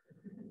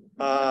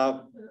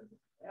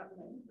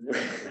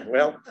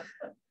 Well,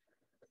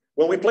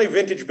 when we play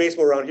vintage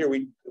baseball around here,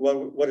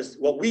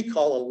 what we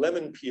call a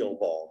lemon peel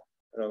ball.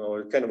 I don't know,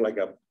 it's kind of like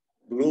a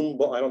bloom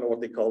ball. I don't know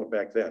what they called it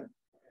back then.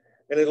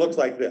 And it looks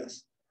like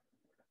this.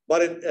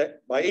 But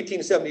by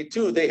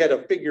 1872, they had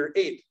a figure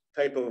 8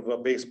 type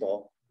of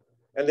baseball.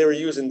 And they were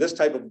using this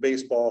type of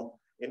baseball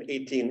in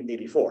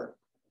 1884.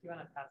 You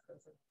want to pass those?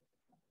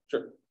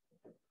 Sure.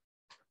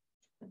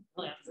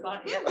 Really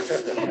on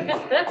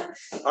the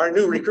spot. Our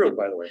new recruit,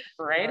 by the way.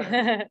 Right.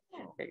 There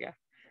you go.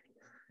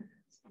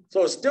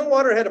 So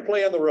Stillwater had to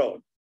play on the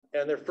road.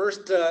 And their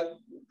first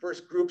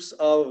groups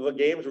of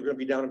games were going to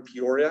be down in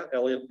Peoria,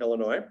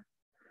 Illinois.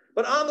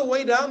 But on the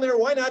way down there,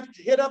 why not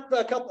hit up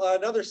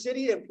another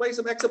city and play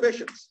some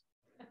exhibitions?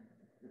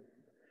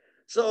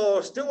 So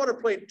Stillwater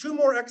played 2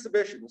 more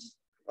exhibitions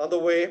on the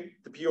way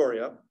to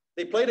Peoria.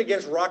 They played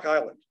against Rock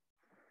Island.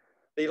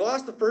 They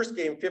lost the first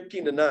game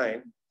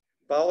 15-9.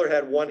 Fowler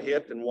had 1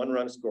 hit and 1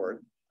 run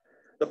scored.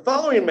 The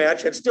following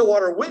match had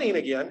Stillwater winning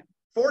again,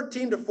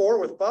 14-4,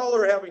 with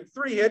Fowler having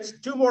 3 hits,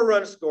 2 more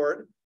runs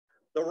scored.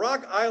 The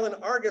Rock Island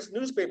Argus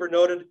newspaper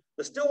noted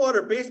the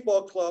Stillwater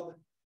Baseball Club,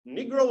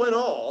 Negro and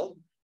all,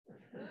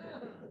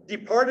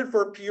 departed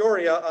for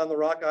Peoria on the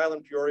Rock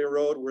Island Peoria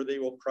Road, where they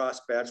will cross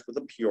paths with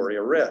the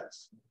Peoria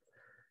Reds.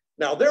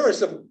 Now there was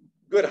some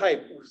good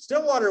hype.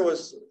 Stillwater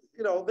was,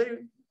 you know, they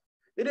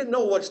didn't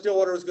know what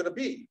Stillwater was going to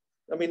be.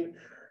 I mean,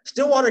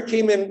 Stillwater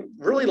came in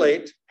really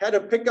late, had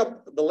to pick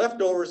up the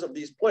leftovers of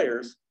these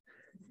players,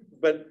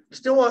 but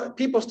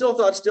people still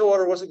thought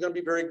Stillwater wasn't going to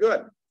be very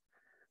good.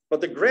 But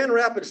the Grand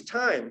Rapids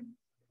Times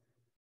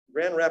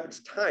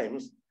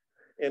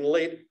in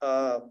late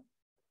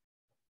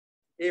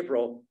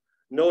April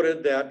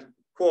noted that,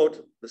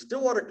 quote, the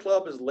Stillwater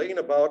Club is laying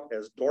about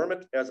as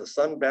dormant as a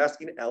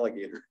sun-basking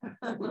alligator.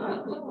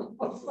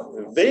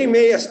 They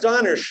may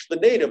astonish the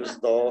natives,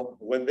 though,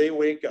 when they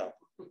wake up.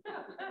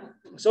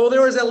 So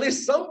there was at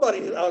least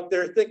somebody out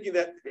there thinking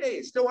that,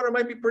 hey, Stillwater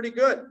might be pretty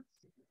good.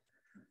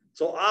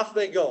 So off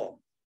they go.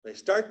 They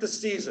start the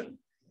season,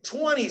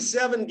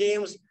 27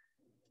 games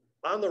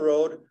on the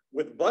road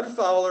with Bud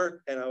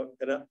Fowler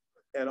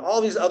and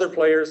all these other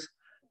players.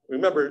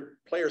 Remember,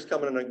 players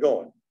coming and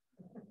going.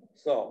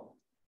 So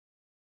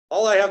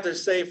all I have to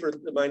say for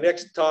my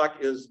next talk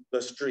is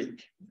the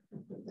streak.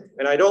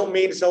 And I don't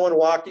mean someone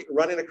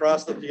running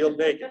across the field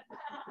naked.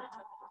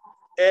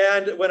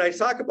 And when I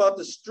talk about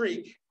the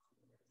streak,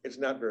 it's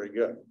not very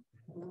good.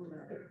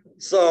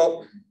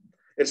 So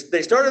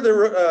they started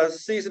their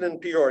season in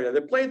Peoria.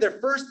 They played their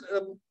first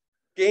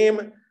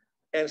game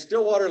and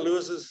Stillwater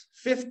loses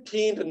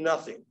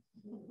 15-0.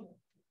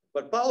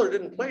 But Fowler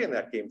didn't play in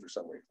that game for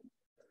some reason.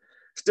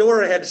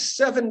 Stillwater had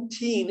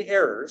 17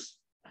 errors.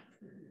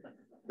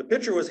 The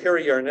pitcher was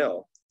Harry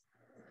Yarnell.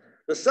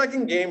 The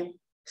second game,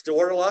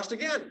 Stillwater lost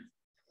again,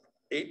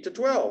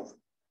 8-12.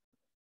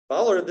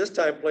 Fowler this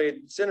time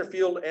played center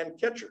field and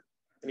catcher,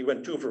 and he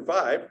went 2 for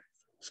 5,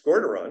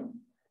 scored a run,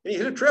 and he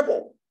hit a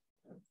triple.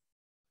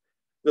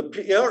 The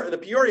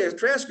Peoria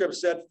transcript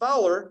said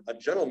Fowler, a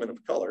gentleman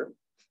of color,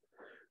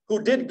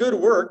 who did good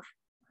work,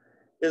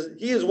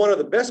 he is one of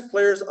the best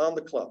players on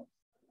the club.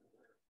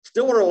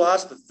 Stillwater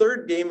lost the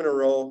 3rd game in a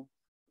row,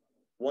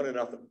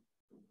 1-0.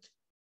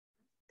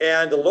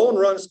 And the lone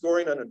run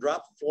scoring on a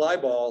dropped fly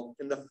ball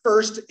in the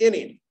 1st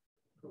inning.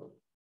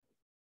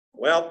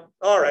 Well,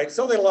 all right,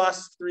 so they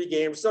lost 3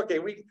 games. Okay,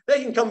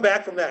 they can come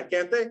back from that,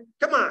 can't they?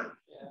 Come on.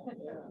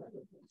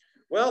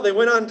 Well, they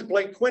went on to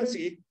play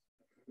Quincy,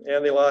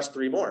 and they lost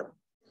 3 more.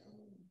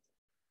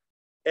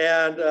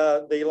 And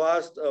they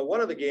lost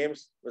one of the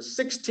games was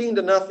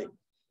 16-0.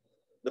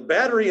 The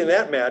battery in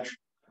that match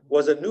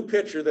was a new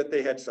pitcher that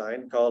they had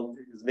signed called,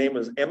 his name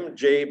was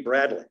M.J.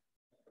 Bradley,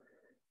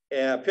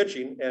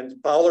 pitching, and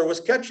Fowler was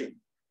catching.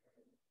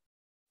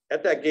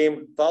 At that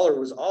game, Fowler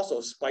was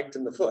also spiked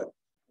in the foot.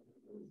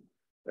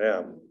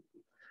 Yeah.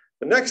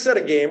 The next set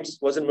of games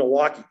was in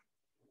Milwaukee.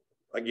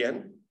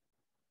 Again,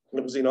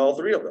 losing all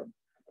 3 of them.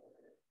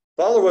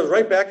 Fowler was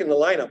right back in the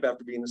lineup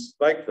after being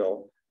spiked,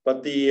 though.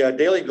 But the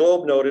Daily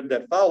Globe noted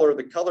that Fowler,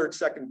 the colored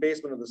second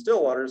baseman of the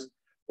Stillwaters,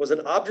 was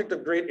an object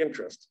of great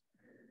interest.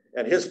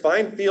 And his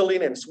fine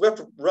fielding and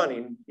swift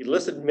running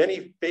elicited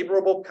many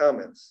favorable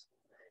comments.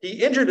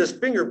 He injured his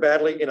finger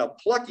badly in a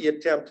plucky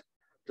attempt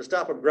to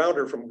stop a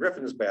grounder from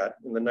Griffin's bat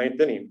in the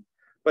 9th inning,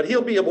 but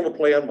he'll be able to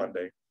play on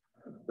Monday.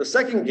 The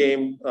second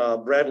game,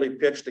 Bradley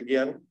pitched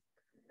again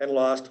and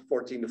lost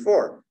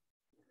 14-4.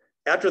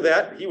 After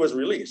that, he was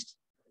released.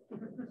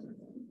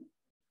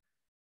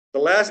 The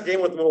last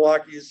game with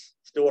Milwaukee's,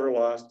 Stillwater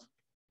lost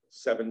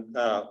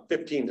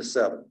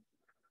 15-7.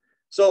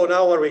 So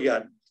now what do we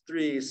got?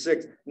 3,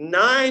 6,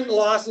 9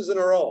 losses in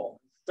a row.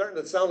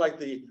 Starting to sound like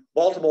the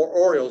Baltimore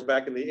Orioles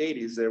back in the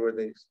 80s. They were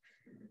these.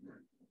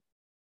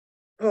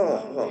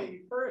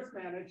 The first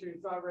manager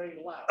is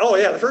already left. Oh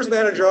yeah, the first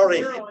manager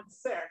already. 0-6.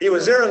 He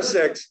was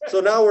 0-6. So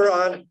now we're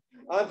on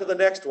to the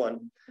next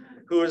one,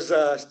 who is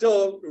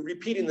still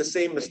repeating the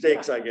same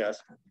mistakes, I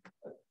guess.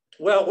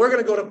 Well, we're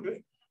going to go to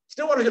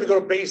Stillwater's going to go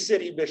to Bay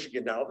City,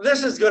 Michigan now.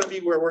 This is going to be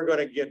where we're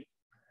going to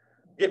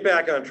get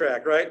back on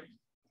track, right?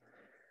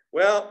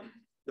 Well,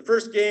 the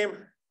first game,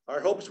 our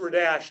hopes were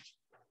dashed.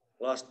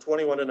 Lost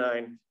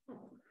 21-9.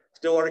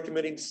 Stillwater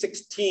committing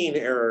 16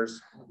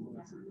 errors.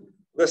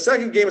 The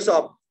second game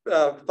saw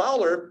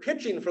Fowler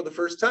pitching for the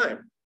first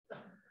time.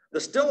 The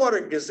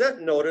Stillwater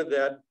Gazette noted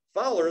that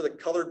Fowler, the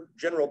colored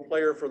general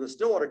player for the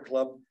Stillwater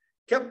club,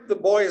 kept the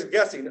boys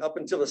guessing up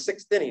until the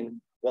 6th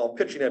inning while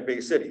pitching at Bay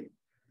City.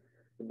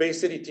 The Bay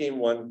City team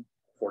won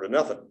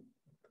 4-0.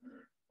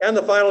 And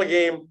the final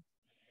game,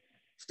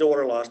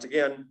 Stillwater lost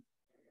again,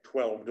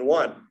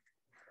 12-1.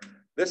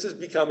 This is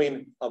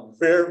becoming a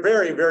very,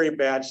 very, very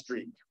bad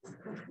streak.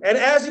 And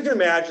as you can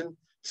imagine,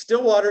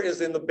 Stillwater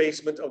is in the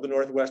basement of the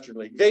Northwestern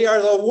League. They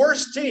are the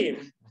worst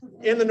team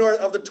in the North.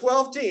 Of the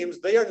 12 teams,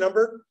 they are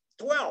number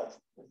 12.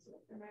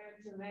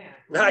 Imagine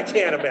that. I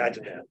can't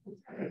imagine that.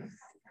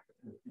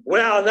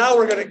 Well, now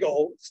we're going to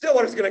go.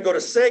 Stillwater's going to go to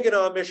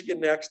Saginaw, Michigan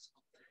next.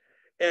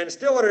 And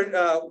Stillwater,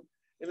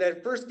 in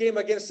that first game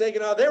against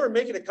Saginaw, they were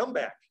making a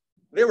comeback.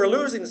 They were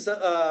losing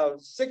 6-2,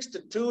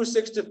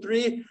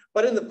 6-3,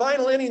 but in the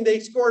final inning, they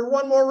scored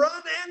one more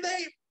run and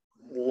they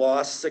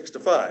lost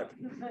 6-5.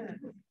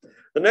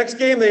 The next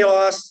game they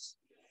lost,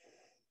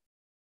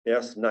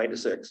 yes,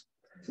 9-6.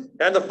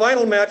 And the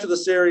final match of the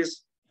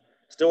series,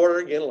 Stillwater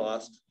again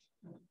lost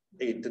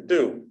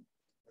 8-2.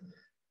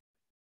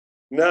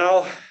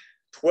 Now,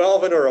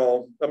 12 in a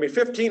row,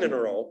 15 in a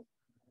row.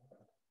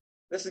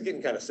 This is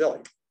getting kind of silly.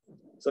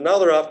 So now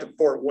they're off to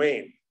Fort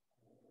Wayne.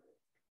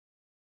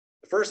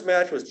 The first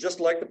match was just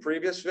like the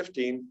previous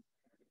 15.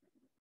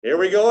 Here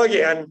we go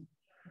again.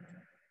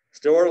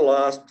 Stillwater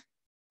lost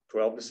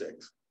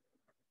 12-6.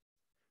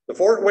 The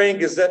Fort Wayne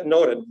Gazette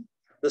noted,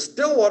 the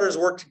Stillwaters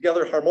work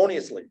together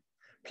harmoniously,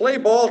 play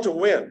ball to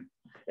win,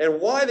 and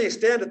why they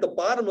stand at the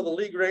bottom of the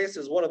league race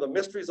is one of the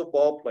mysteries of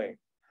ball playing.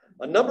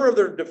 A number of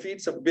their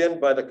defeats have been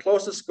by the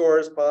closest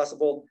scores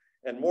possible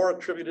and more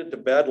attributed to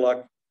bad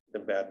luck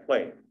than bad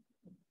playing.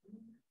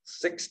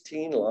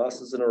 16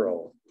 losses in a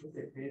row.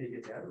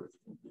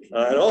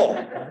 I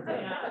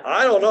know.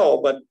 I don't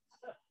know, but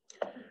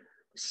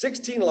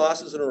 16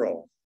 losses in a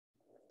row.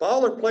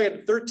 Fowler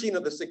played 13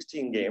 of the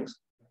 16 games.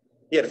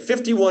 He had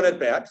 51 at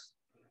bats.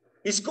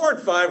 He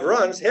scored 5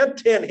 runs, had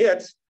 10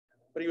 hits,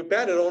 but he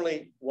batted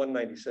only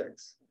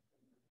 196.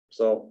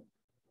 So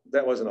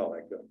that wasn't all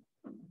that good.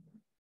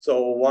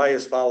 So why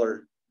is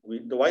Fowler?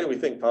 Why do we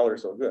think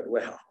Fowler's so good?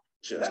 Well,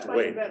 just that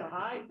wait. Might have been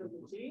high for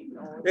the team.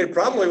 No? It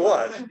probably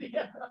was.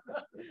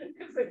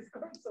 Because they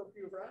scored so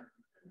few runs.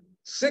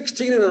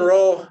 16 in a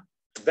row.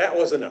 That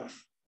was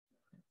enough.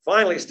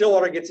 Finally,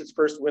 Stillwater gets its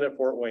first win at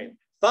Fort Wayne.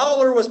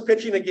 Fowler was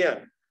pitching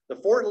again. The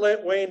Fort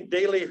Wayne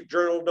Daily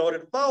Journal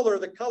noted Fowler,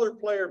 the colored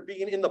player,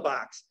 being in the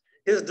box.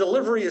 His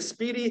delivery is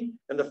speedy,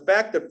 and the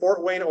fact that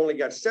Fort Wayne only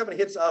got 7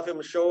 hits off him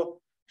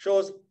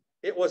shows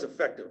it was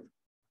effective.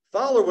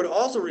 Fowler would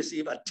also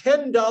receive a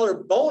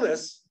 $10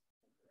 bonus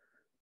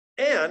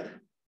and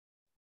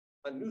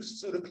a new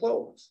suit of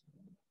clothes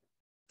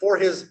for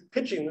his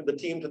pitching the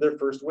team to their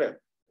first win.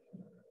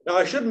 Now,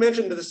 I should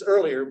mention this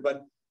earlier,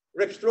 but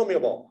Rich, throw me a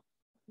ball.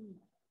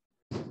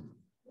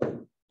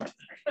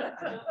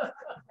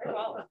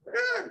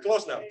 Yeah,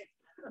 close enough.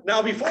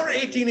 Now, before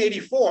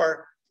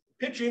 1884,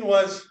 pitching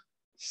was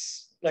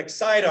like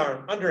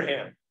sidearm,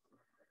 underhand.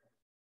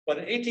 But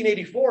in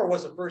 1884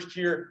 was the first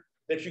year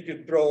that you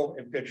could throw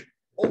and pitch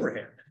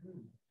overhand.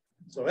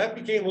 So that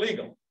became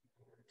legal.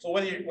 So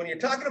when you're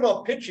talking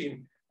about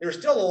pitching, there's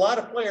still a lot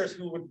of players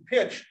who would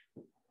pitch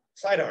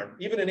sidearm,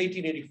 even in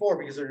 1884,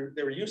 because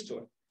they were used to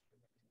it.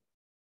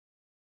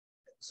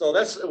 So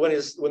that's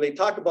when they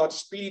talk about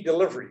speedy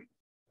delivery.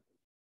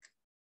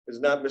 It's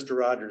not Mr.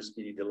 Rogers'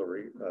 speedy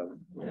delivery.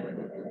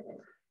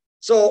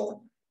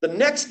 So the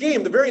next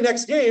game, the very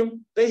next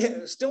game,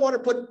 they still want to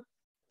put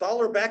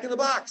Fowler back in the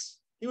box.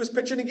 He was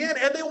pitching again,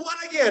 and they won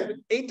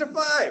again,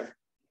 8-5,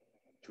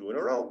 2 in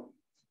a row.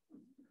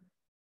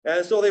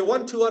 And so they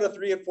won 2 out of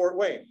 3 at Fort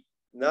Wayne.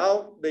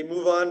 Now they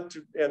move on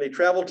to, and they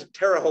travel to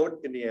Terre Haute,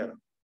 Indiana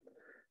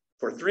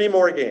for 3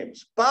 more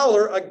games.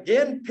 Fowler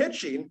again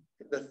pitching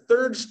the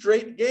 3rd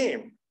straight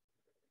game.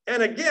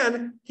 And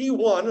again, he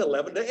won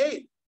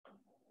 11-8.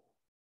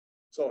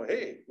 So,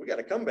 hey, we got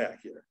to come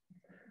back here.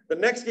 The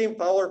next game,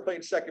 Fowler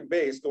played second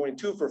base, going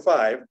 2 for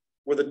 5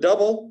 with a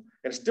double,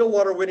 and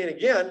Stillwater winning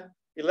again,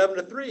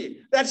 11-3.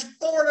 That's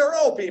 4 in a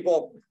row,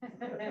 people.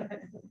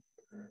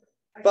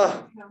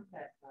 But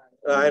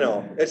I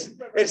know it's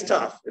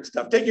tough. It's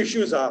tough. Take your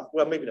shoes off.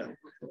 Well, maybe not.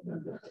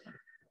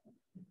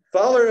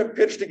 Fowler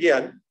pitched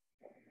again,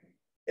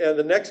 and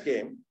the next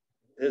game,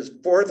 his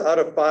 4th out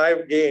of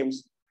 5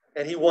 games,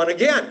 and he won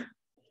again.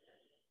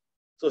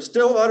 So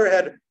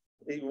Stillwater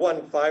he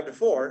won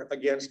 5-4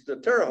 against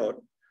Terre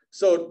Haute.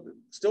 So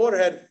Stillwater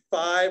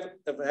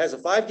has a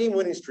 5-game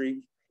winning streak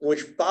in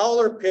which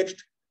Fowler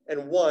pitched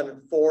and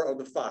won 4 of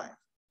the 5.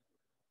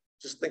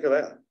 Just think of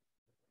that.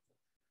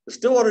 The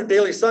Stillwater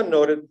Daily Sun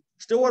noted,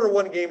 Stillwater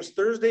won games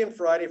Thursday and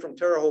Friday from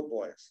Terre Haute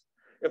boys.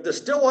 If the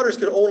Stillwaters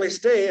could only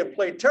stay and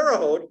play Terre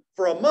Haute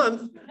for a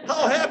month,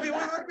 how happy we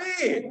would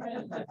be.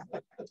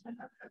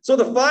 So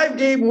the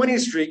 5-game winning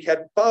streak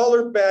had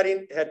Fowler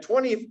batting, had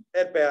 20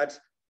 at-bats,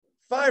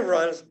 5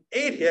 runs,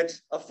 8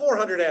 hits, a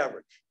 400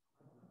 average.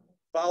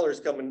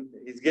 Fowler's coming,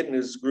 he's getting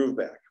his groove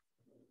back.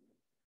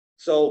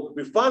 So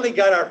we finally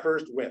got our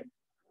first win.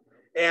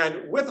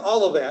 And with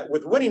all of that,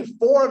 with winning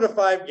 4 out of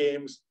 5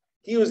 games,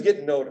 he was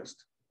getting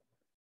noticed.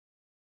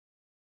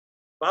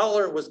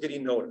 Fowler was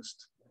getting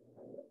noticed.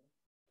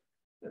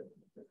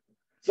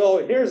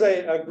 So here's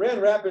a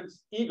Grand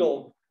Rapids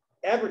Eagle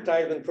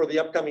advertisement for the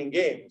upcoming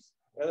games.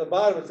 At the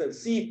bottom it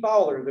says, "See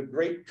Fowler, the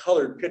great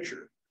colored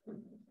pitcher."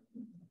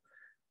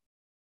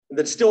 And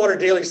the Stillwater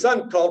Daily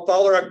Sun called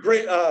Fowler a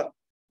great,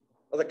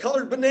 the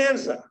colored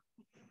bonanza.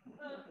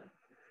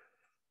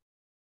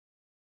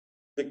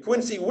 The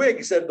Quincy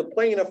Whig said the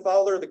playing of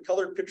Fowler, the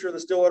colored pitcher of the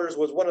Stillwaters,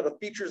 was one of the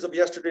features of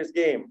yesterday's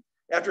game.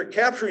 After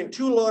capturing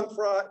 2 long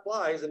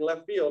flies in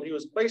left field, he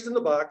was placed in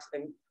the box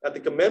and at the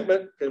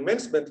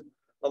commencement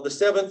of the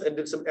 7th and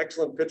did some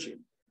excellent pitching.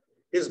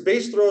 His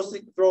base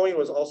throwing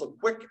was also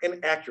quick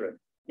and accurate.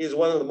 He is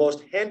one of the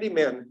most handy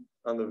men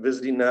on the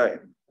visiting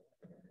 9.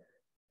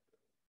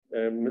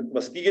 And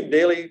Muskegon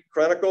Daily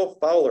Chronicle,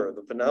 Fowler,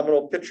 the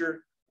phenomenal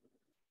pitcher.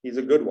 He's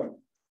a good one.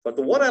 But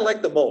the one I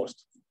liked the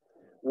most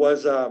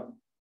was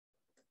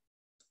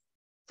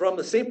from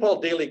the St.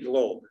 Paul Daily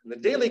Globe. And the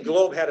Daily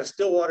Globe had a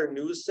Stillwater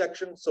news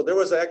section. So there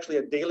was actually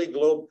a Daily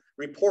Globe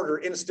reporter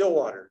in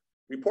Stillwater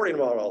reporting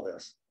about all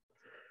this.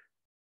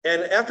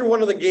 And after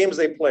one of the games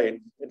they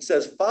played, it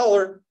says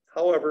Fowler,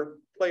 however,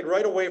 played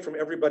right away from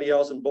everybody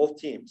else in both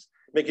teams,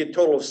 making a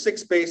total of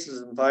 6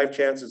 bases and 5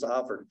 chances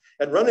offered,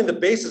 and running the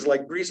bases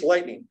like greased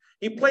lightning.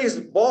 He plays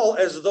the ball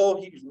as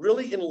though he's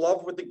really in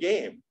love with the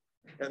game.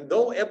 And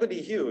though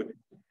ebony-hued,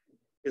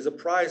 is a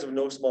prize of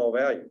no small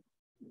value.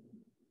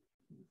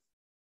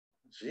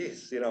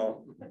 Jeez, you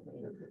know,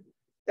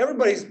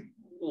 everybody's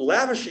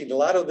lavishing a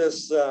lot of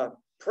this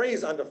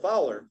praise onto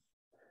Fowler,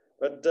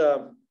 but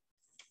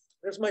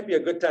this might be a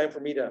good time for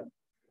me to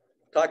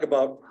talk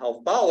about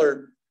how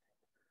Fowler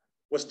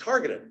was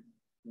targeted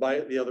by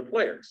the other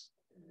players.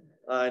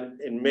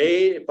 In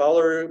May,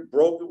 Fowler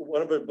broke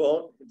one of his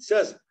bones. It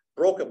says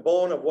broke a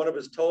bone of one of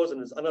his toes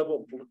and is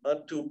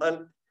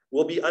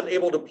will be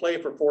unable to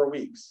play for 4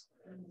 weeks.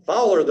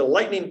 Fowler, the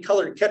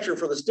lightning-colored catcher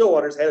for the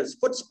Stillwaters, had his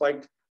foot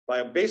spiked by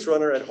a base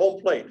runner at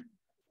home plate,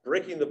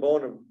 breaking the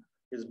bone of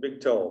his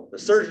big toe. The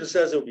surgeon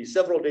says it will be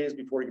several days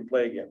before he can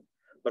play again.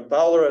 But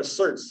Fowler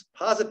asserts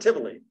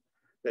positively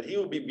that he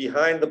will be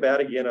behind the bat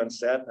again on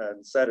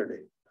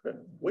Saturday,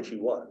 which he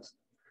was.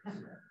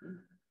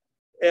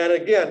 And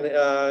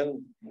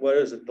again, what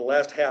is it? The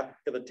last half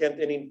of the 10th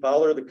inning,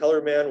 Fowler, the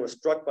color man, was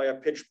struck by a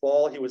pitched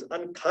ball. He was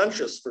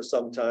unconscious for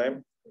some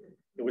time.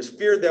 It was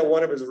feared that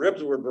one of his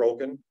ribs were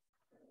broken,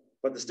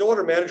 but the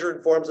Stillwater manager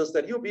informs us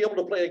that he'll be able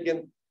to play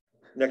again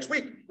next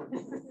week.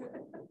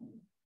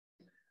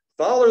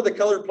 Fowler, the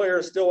colored player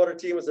of Stillwater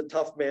team, was a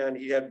tough man.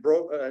 He had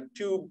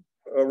 2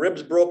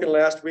 ribs broken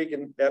last week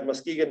at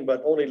Muskegon,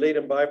 but only laid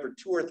him by for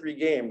 2 or 3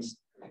 games.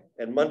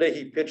 And Monday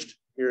he pitched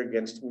here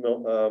against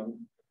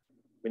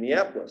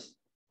Minneapolis.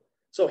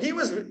 So he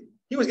was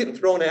getting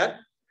thrown at.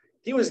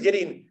 He was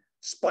getting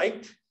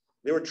spiked.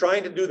 They were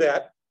trying to do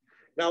that.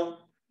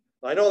 Now,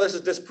 I know this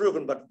is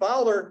disproven, but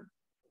Fowler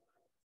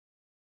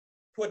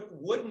put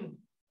wooden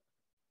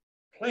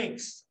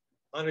planks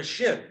on his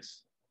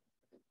shins.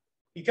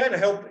 He kind of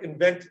helped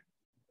invent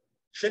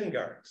shin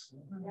guards.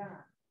 Yeah.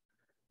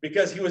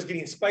 Because he was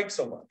getting spiked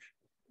so much.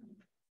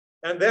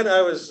 And then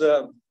I was,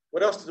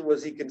 what else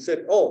was he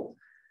considered? Oh,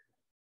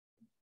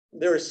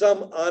 there is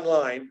some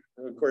online,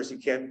 of course you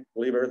can't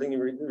believe everything you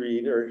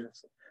read, or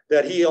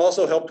that he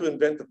also helped to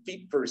invent the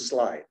feet first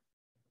slide.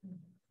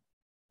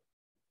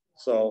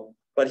 So,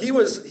 but he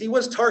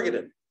was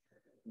targeted.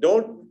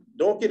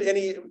 Don't get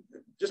any,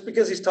 just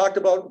because he's talked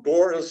about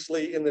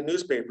gloriously in the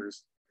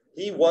newspapers,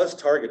 he was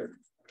targeted.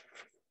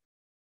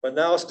 But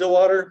now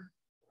Stillwater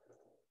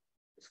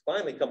is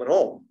finally coming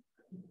home.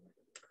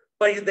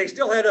 But they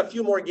still had a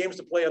few more games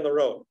to play on the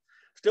road.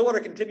 Stillwater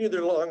continued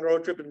their long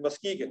road trip in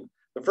Muskegon.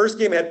 The first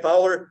game had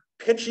Fowler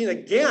pitching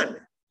again.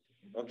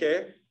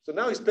 Okay, so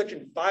now he's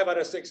pitching 5 out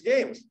of 6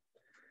 games.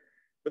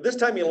 But this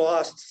time he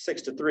lost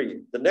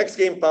 6-3. The next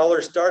game,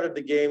 Fowler started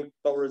the game,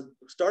 but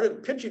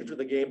started pitching for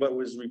the game, but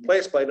was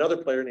replaced by another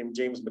player named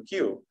James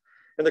McHugh.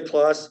 And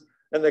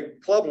the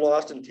club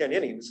lost in 10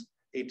 innings,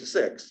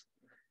 8-6.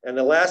 And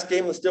the last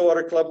game, the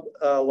Stillwater club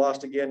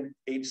lost again,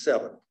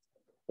 8-7.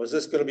 Was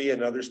this going to be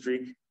another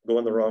streak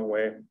going the wrong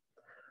way?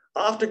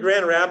 Off to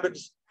Grand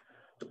Rapids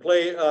to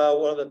play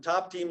one of the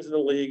top teams in the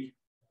league.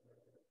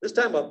 This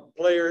time a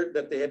player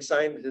that they had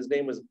signed, his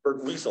name was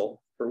Bert Whistle,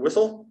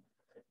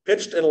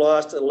 pitched and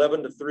lost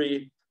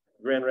 11-3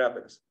 Grand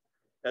Rapids.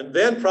 And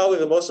then probably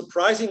the most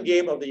surprising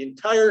game of the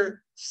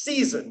entire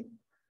season,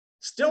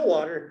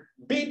 Stillwater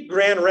beat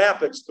Grand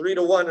Rapids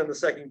 3-1 in the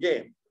second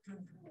game.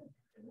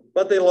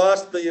 But they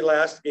lost the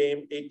last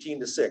game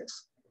 18-6.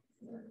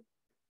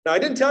 Now I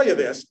didn't tell you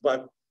this,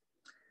 but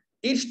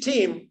each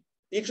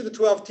of the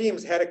 12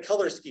 teams had a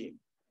color scheme.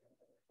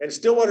 And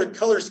Stillwater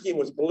color scheme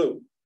was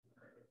blue.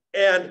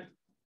 And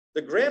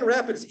the Grand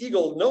Rapids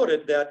Eagle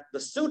noted that the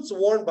suits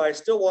worn by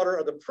Stillwater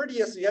are the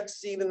prettiest yet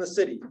seen in the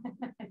city.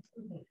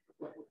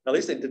 At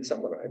least they did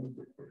something right.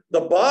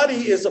 The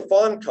body is a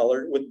fawn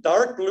color with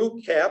dark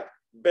blue cap,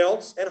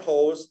 belts, and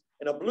hose,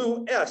 and a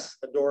blue S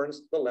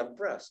adorns the left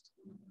breast.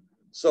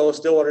 So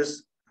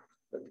Stillwater's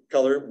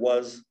color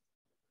was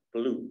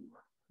blue.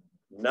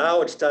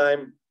 Now it's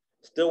time.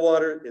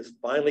 Stillwater is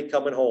finally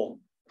coming home.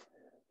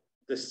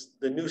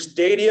 The new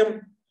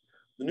stadium,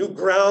 the new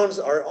grounds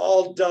are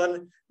all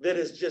done. That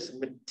is just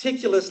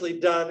meticulously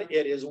done.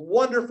 It is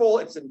wonderful.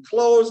 It's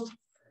enclosed.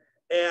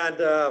 And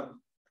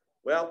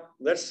well,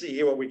 let's see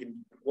here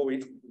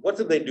what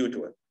did they do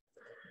to it?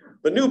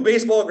 The new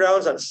baseball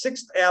grounds on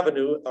 6th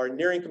Avenue are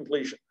nearing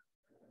completion.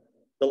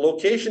 The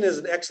location is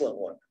an excellent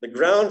one. The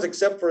grounds,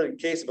 except for in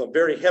case of a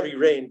very heavy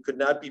rain, could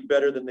not be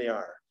better than they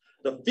are.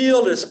 The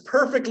field is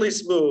perfectly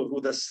smooth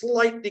with a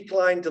slight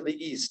decline to the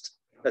east.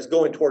 That's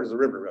going towards the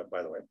river,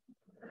 by the way.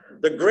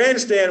 The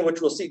grandstand, which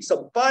will seat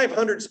some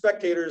 500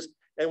 spectators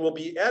and will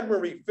be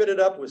admirably fitted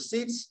up with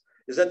seats,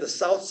 is at the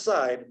south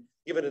side,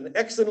 giving an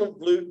excellent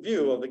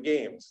view of the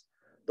games.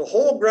 The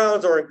whole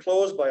grounds are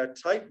enclosed by a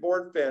tight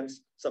board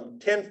fence, some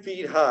 10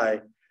 feet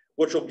high,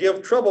 which will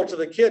give trouble to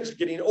the kids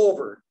getting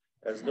over,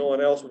 as no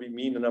one else would be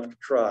mean enough to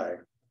try.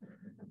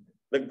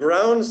 The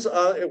grounds,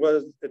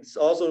 it's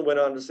also went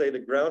on to say the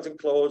grounds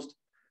enclosed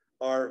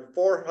are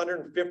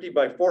 450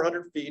 by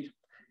 400 feet,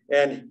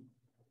 and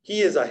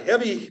he is a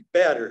heavy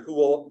batter who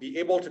will be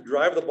able to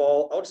drive the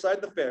ball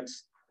outside the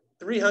fence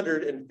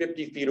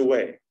 350 feet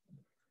away.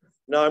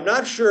 Now, I'm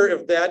not sure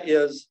if that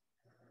is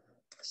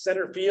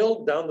center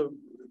field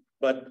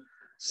but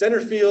center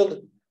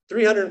field,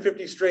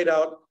 350 straight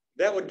out,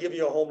 that would give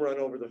you a home run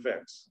over the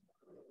fence.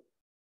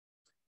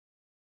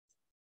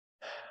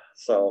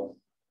 So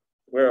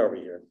where are we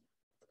here?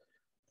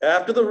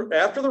 After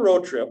the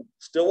road trip,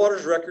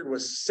 Stillwater's record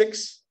was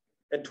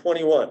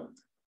 6-21.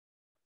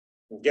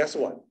 And guess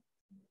what?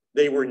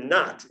 They were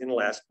not in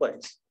last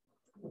place.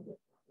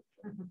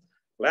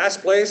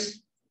 Last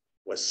place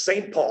was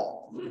St.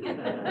 Paul.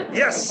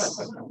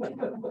 Yes.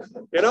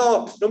 You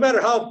know, no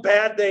matter how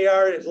bad they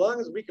are, as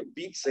long as we can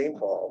beat St.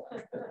 Paul.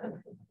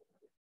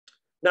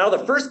 Now,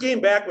 the first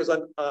game back was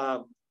on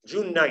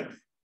June 9th.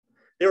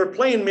 They were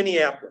playing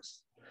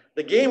Minneapolis.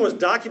 The game was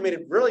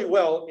documented really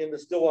well in the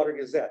Stillwater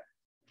Gazette.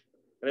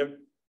 And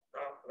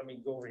let me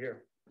go over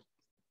here.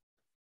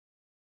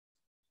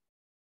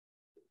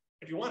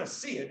 If you want to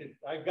see it,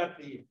 I've got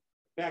the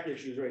back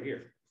issues right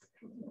here.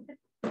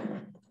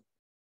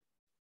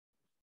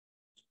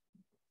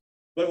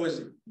 But it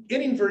was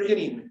inning for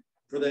inning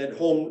for that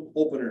home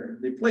opener.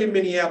 They played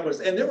Minneapolis,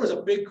 and there was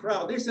a big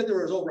crowd. They said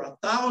there was over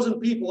 1,000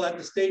 people at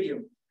the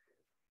stadium.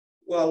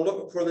 Well,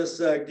 look for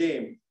this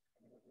game.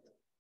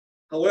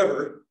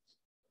 However,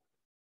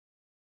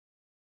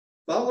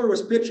 Fowler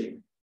was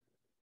pitching,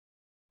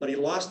 but he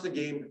lost the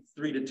game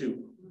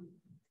 3-2.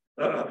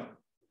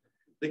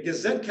 The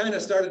Gazette kind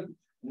of started,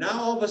 now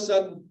all of a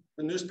sudden,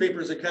 the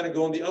newspapers are kind of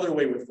going the other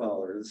way with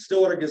Fowler. The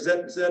Stillwater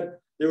Gazette said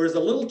there was a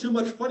little too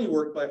much funny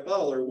work by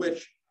Fowler,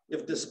 which,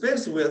 if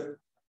dispensed with,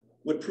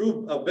 would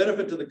prove a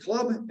benefit to the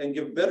club and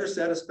give better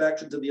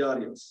satisfaction to the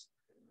audience.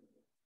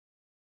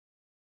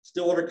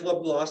 Stillwater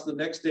Club lost the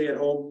next day at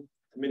home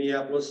to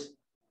Minneapolis,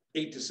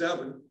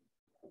 8-7.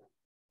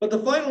 But the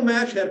final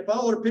match had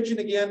Fowler pitching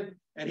again,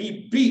 and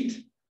he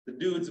beat the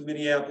dudes of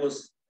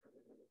Minneapolis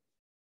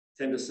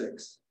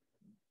 10-6.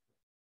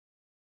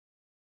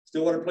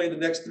 Stillwater played the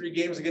next 3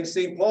 games against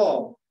St.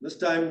 Paul, this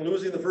time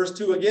losing the first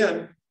 2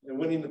 again and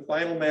winning the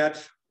final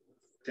match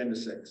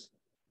 10-6.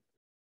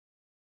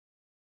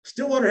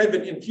 Stillwater had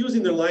been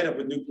infusing their lineup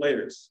with new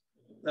players.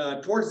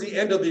 Towards the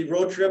end of the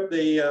road trip,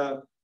 they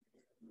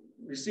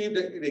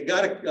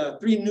got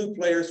 3 new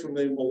players from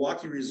the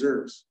Milwaukee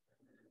reserves.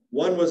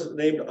 One was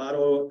named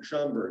Otto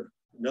Schomburg.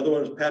 Another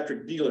one was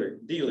Patrick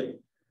Dealey.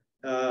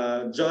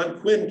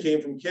 John Quinn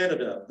came from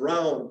Canada.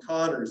 Brown,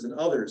 Connors, and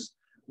others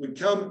would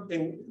come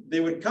and they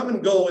would come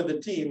and go with the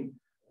team,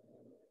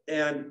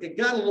 and it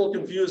got a little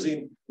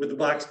confusing with the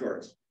box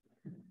scores.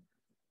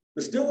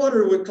 The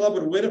Stillwater Club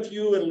would win a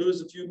few and lose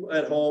a few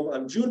at home.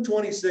 On June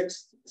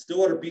 26th,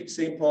 Stillwater beat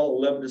St.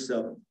 Paul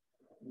 11-7.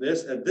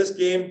 At this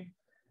game,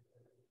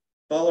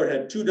 Fowler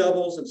had 2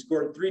 doubles and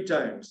scored 3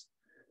 times.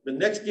 The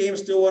next game,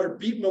 Stillwater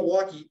beat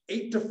Milwaukee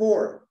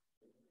 8-4.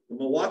 The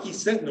Milwaukee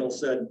Sentinel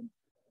said,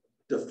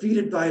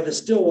 "Defeated by the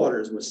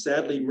Stillwaters," was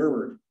sadly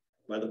murmured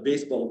by the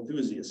baseball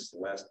enthusiasts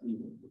last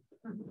evening.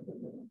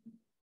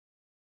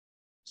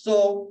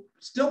 So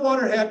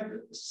Stillwater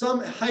had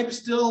some hype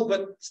still,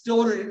 but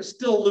Stillwater is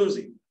still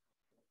losing.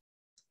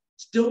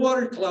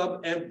 Stillwater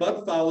Club and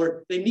Bud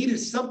Fowler, they needed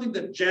something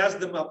that jazzed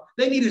them up.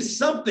 They needed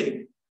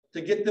something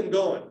to get them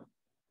going.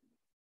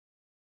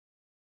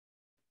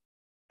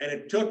 And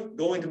it took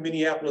going to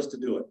Minneapolis to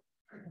do it.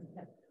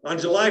 On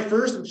July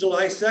 1st and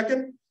July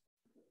 2nd,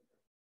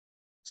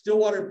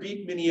 Stillwater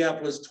beat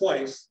Minneapolis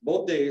twice,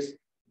 both days,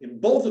 and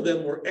both of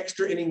them were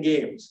extra inning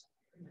games.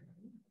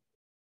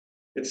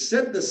 It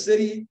sent the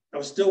city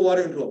of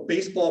Stillwater into a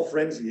baseball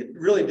frenzy. It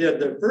really did.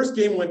 The first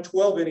game went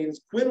 12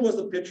 innings. Quinn was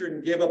the pitcher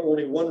and gave up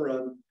only 1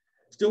 run.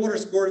 Stillwater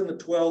scored in the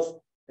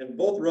 12th, and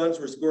both runs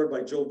were scored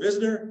by Joe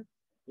Visner,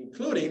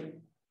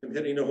 including him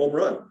hitting a home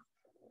run.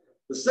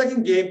 The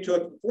second game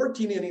took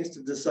 14 innings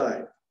to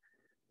decide,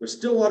 with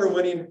Stillwater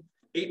winning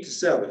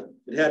 8-7.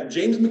 It had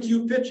James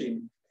McHugh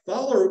pitching,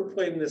 Fowler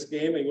played in this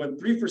game and he went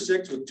 3 for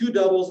 6 with 2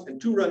 doubles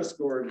and 2 runs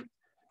scored.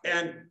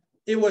 And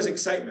it was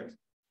excitement,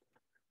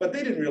 but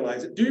they didn't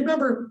realize it. Do you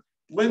remember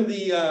when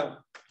the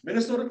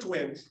Minnesota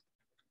Twins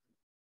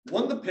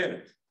won the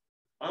pennant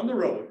on the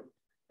road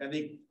and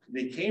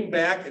they came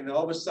back and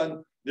all of a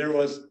sudden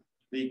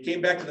they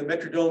came back to the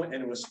Metrodome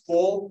and it was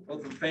full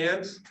of the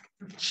fans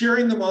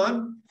cheering them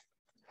on?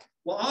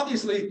 Well,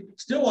 obviously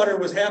Stillwater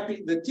was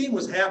happy. The team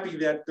was happy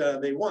that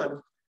they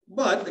won,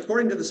 but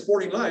according to the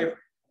Sporting Life,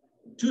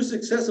 2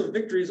 successive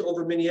victories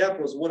over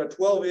Minneapolis, one a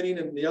 12-inning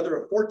and the other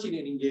a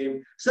 14-inning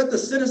game, set the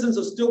citizens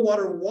of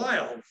Stillwater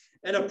wild,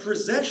 and a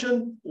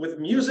procession with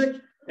music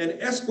and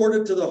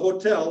escorted to the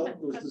hotel,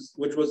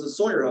 which was the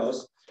Sawyer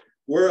House,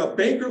 where a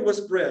banquet was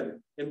spread.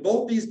 In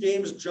both these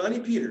games, Johnny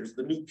Peters,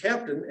 the new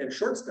captain and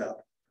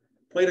shortstop,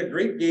 played a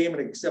great game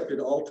and accepted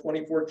all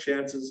 24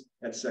 chances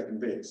at second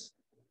base.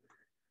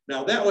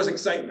 Now that was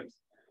excitement.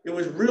 It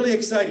was really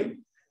exciting.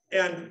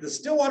 And the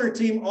Stillwater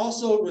team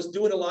also was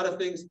doing a lot of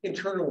things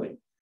internally,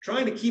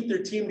 trying to keep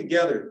their team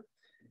together.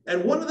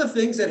 And one of the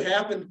things that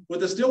happened with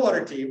the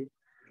Stillwater team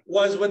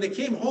was when they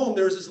came home,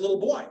 there was this little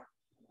boy.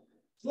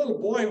 This little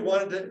boy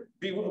wanted to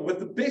be with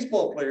the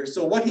baseball players.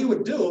 So what he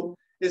would do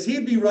is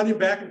he'd be running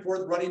back and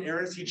forth, running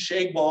errands. He'd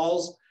shake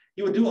balls.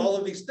 He would do all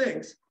of these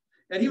things.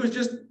 And he was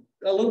just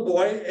a little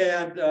boy,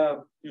 and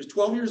he was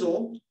 12 years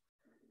old.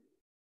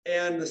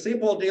 And the St.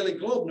 Paul Daily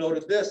Globe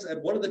noted this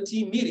at one of the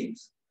team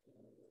meetings.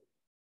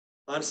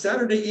 On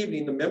Saturday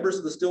evening, the members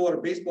of the Stillwater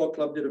Baseball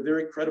Club did a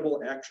very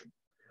credible action.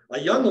 A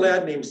young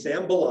lad named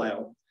Sam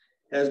Belisle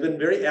has been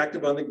very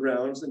active on the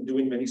grounds and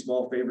doing many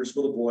small favors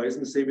for the boys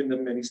and saving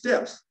them many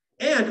steps.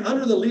 And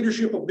under the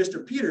leadership of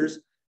Mr. Peters,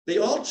 they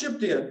all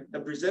chipped in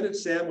and presented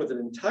Sam with an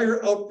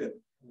entire outfit,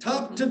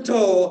 top to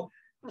toe,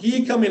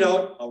 he coming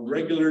out a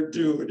regular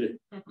dude.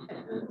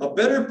 A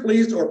better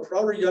pleased or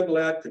prouder young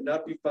lad could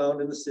not be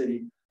found in the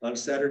city on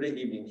Saturday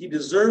evening. He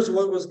deserves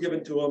what was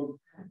given to him,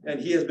 and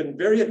he has been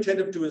very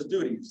attentive to his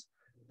duties.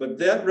 But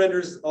that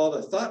renders all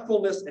the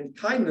thoughtfulness and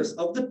kindness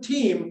of the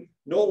team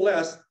no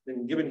less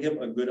than giving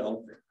him a good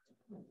outfit.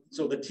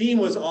 So the team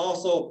was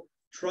also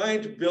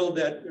trying to build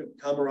that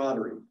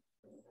camaraderie.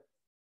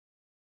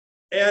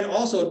 And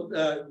also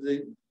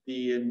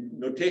the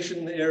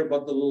notation there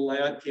about the little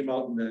lad came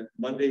out in the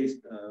Monday's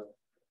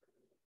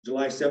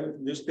July 7th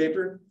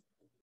newspaper.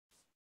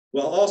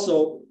 Well,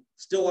 also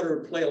Stillwater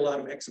would play a lot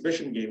of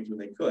exhibition games when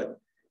they could.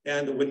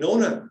 And the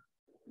Winona,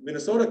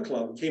 Minnesota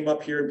club came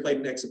up here and played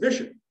an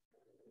exhibition.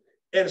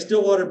 And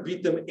Stillwater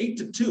beat them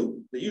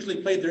 8-2. They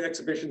usually played their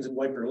exhibitions in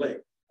White Bear Lake.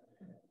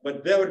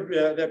 But that would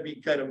that'd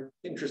be kind of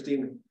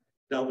interesting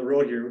down the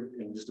road here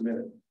in just a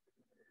minute.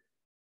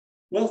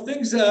 Well,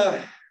 things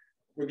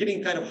were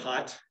getting kind of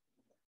hot.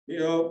 You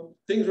know,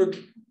 things were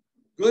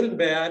good and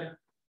bad.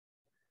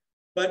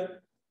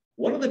 But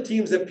one of the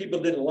teams that people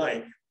didn't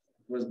like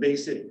was Bay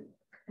City.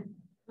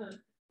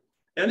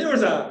 And there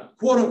was a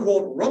quote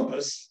unquote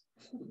rumpus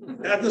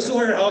at the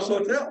Sawyer House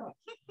Hotel.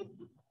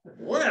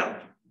 Well,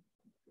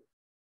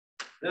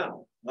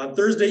 now on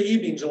Thursday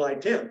evening, July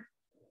 10th,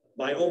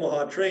 by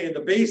Omaha train, the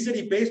Bay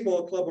City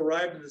Baseball Club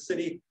arrived in the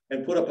city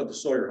and put up at the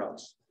Sawyer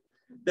House.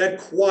 That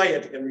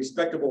quiet and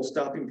respectable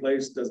stopping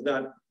place does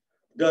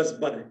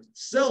but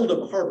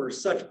seldom harbor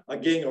such a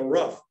gang of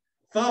rough,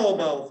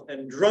 foul-mouthed,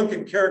 and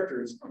drunken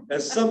characters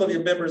as some of the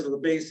members of the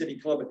Bay City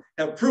Club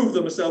have proved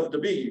themselves to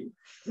be.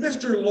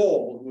 Mr.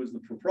 Lowell, who is the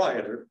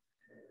proprietor,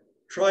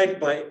 tried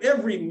by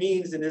every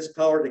means in his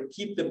power to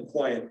keep them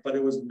quiet, but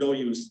it was no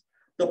use.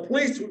 The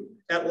police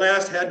at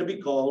last had to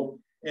be called,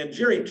 and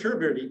Jerry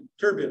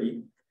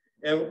Turbiddy,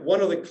 and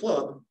one of the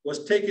club,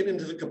 was taken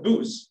into the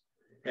caboose,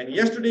 and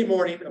yesterday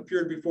morning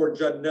appeared before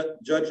Judge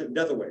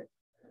Nethaway.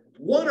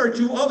 One or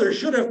two others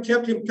should have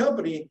kept him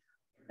company.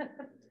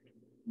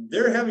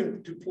 They're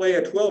having to play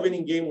a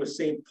 12-inning game with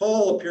St.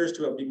 Paul appears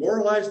to have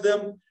demoralized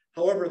them.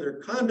 However,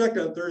 their conduct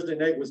on Thursday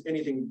night was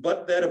anything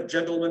but that of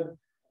gentlemen.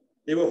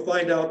 They will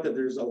find out that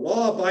there's a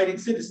law-abiding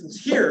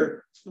citizens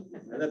here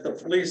and that the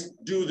police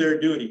do their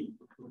duty.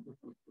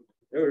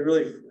 They were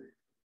really,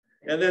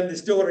 and then the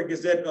Stillwater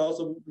Gazette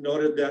also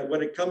noted that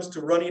when it comes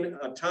to running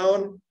a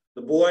town,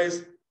 the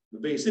boys, the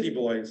Bay City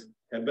boys,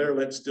 had better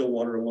let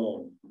Stillwater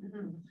alone.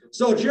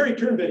 So Jerry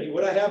Turnbitty,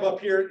 what I have up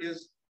here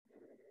is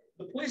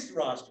the police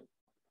roster.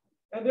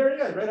 And there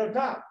he is, right on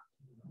top.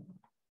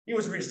 He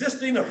was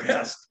resisting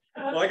arrest.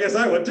 Well, I guess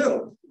I would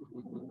too.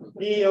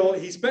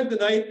 He spent the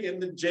night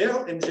in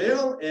jail,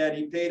 and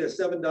he paid a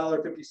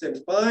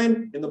 $7.50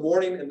 fine in the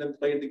morning and then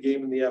played the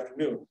game in the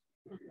afternoon.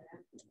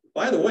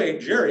 By the way,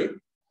 Jerry,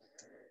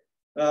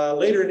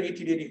 later in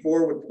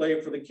 1884, would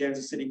play for the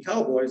Kansas City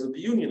Cowboys of the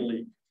Union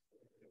League,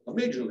 a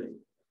major league.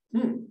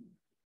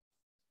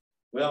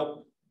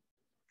 Well,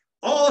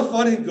 all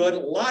fun and good,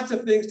 lots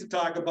of things to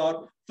talk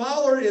about.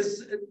 Fowler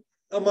is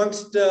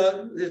amongst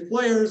his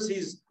players,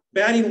 he's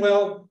batting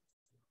well,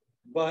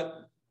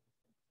 but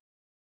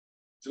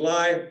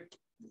July,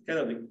 kind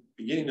of the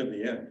beginning of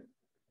the end.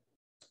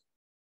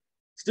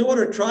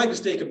 Stillwater tried to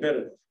stay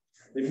competitive.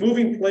 They're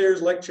moving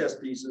players like chess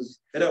pieces.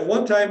 And at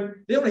one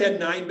time, they only had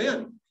 9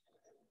 men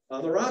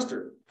on the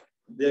roster.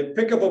 The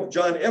pickup of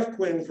John F.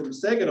 Quinn from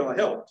Saginaw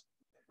helped.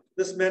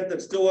 This meant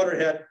that Stillwater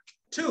had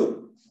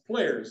 2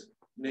 players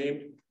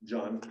named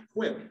John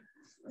Quinn.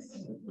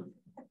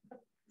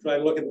 Try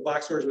to look at the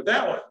box scores with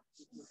that one.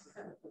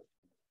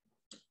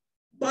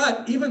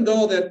 But even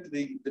though that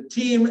the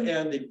team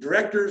and the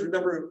directors,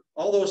 remember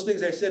all those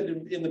things I said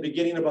in the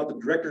beginning about the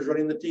directors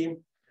running the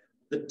team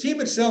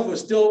itself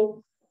was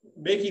still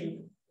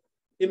making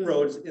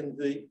inroads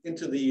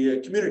into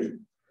the community.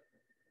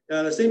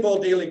 The St. Paul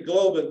Daily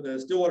Globe and the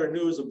Stillwater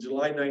News of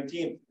July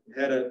 19th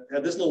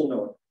had this little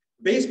note.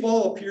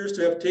 Baseball appears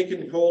to have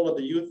taken hold of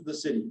the youth of the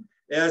city.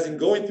 As in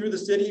going through the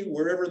city,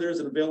 wherever there's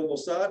an available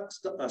spot,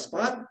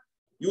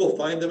 you will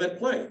find them at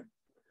play.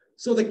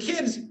 So the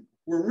kids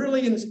were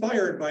really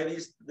inspired by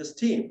this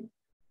team.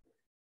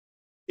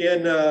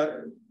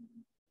 On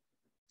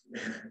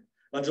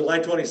July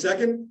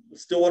 22nd,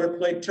 Stillwater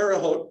played Terre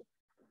Haute,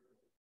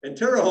 and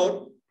Terre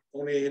Haute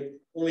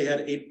only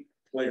had 8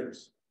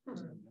 players.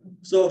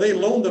 So they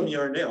loaned them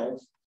Yarnell,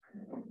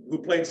 who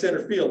played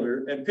center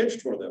fielder and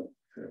pitched for them.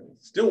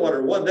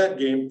 Stillwater won that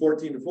game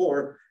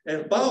 14-4,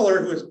 and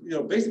Fowler, who was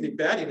basically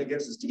batting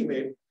against his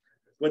teammate,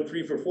 went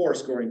 3 for 4,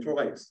 scoring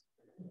twice.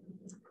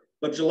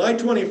 But July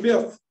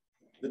 25th,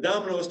 the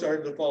dominoes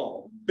started to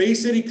fall. Bay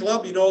City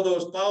Club,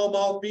 those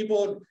foul-mouthed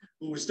people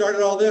who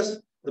started all this,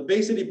 the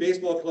Bay City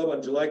Baseball Club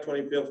on July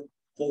 25th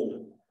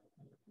folded.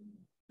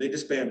 They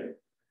disbanded.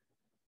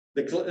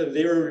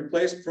 They were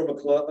replaced from a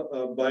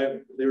club by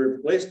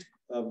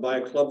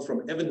a club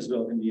from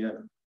Evansville,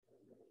 Indiana.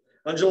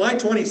 On July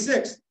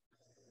 26th,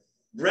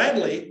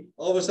 Bradley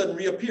all of a sudden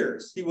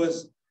reappears. He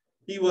was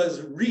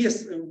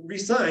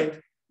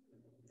re-signed,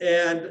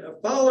 and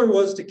Fowler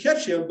was to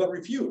catch him but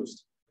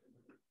refused.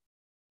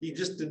 He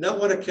just did not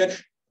want to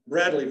catch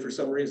Bradley for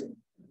some reason.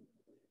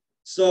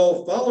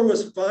 So Fowler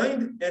was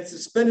fined and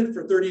suspended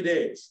for 30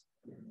 days.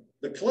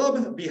 The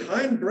club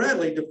behind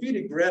Bradley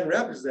defeated Grand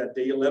Rapids that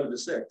day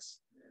 11-6.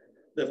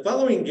 The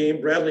following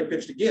game, Bradley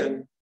pitched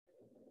again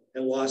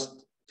and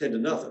lost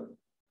 10-0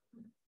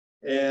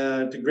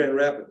 to Grand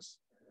Rapids.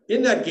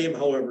 In that game,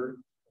 however,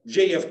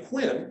 J.F.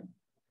 Quinn,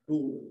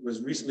 who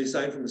was recently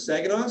signed from the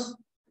Saginaws,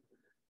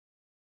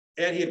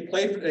 and he had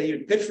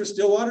pitched for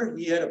Stillwater.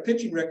 He had a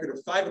pitching record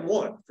of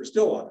 5-1 for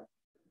Stillwater.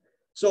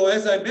 So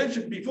as I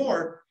mentioned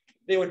before,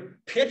 they would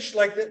pitch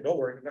like this. Don't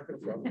worry, I'm not going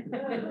to throw.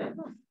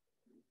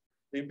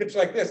 They pitch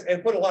like this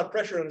and put a lot of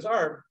pressure on his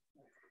arm.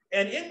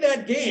 And in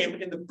that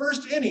game, in the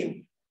first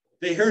inning,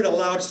 they heard a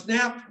loud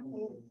snap,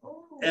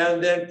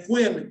 and then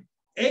Quinn,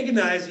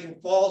 agonizing,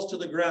 falls to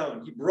the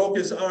ground. He broke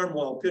his arm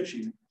while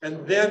pitching,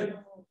 and then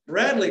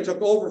Bradley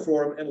took over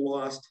for him and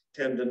lost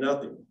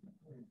 10-0.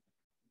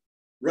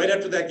 Right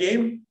after that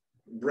game,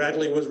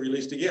 Bradley was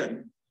released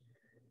again.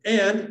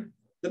 And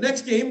the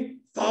next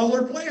game,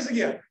 Fowler plays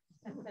again.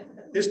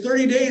 His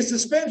 30-day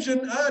suspension,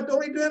 it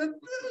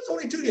was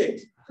only 2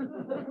 days.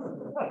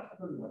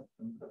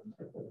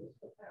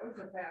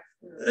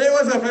 It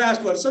was a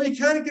fast one. So you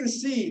kind of can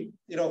see,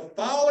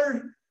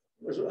 Fowler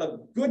was a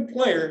good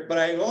player, but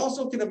I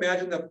also can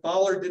imagine that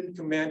Fowler didn't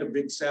command a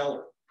big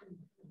salary.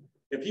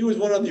 If he was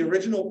one of the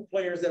original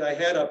players that I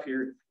had up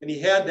here and he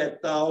had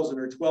that $1,000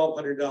 or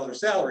 $1,200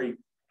 salary,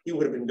 he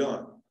would have been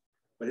gone.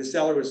 But his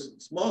salary was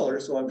smaller,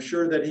 so I'm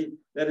sure that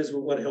is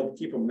what helped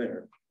keep him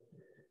there.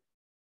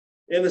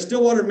 And the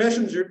Stillwater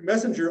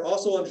Messenger,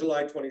 also on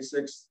July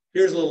 26th,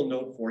 here's a little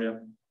note for you.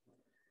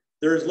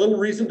 There is little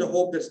reason to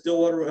hope that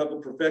Stillwater will have a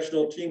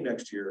professional team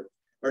next year.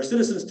 Our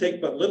citizens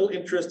take but little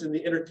interest in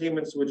the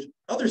entertainments which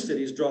other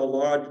cities draw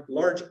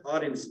large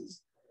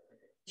audiences.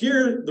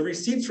 Here, the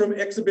receipts from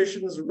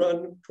exhibitions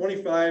run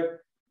 $25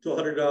 to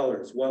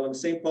 $100, while in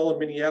St. Paul and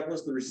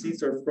Minneapolis, the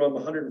receipts are from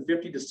 $150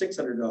 to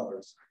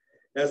 $600.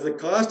 As the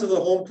cost of the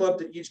home club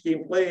to each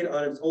game played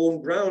on its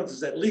own grounds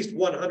is at least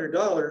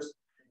 $100,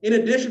 in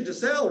addition to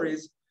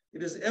salaries,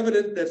 it is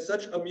evident that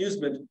such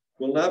amusement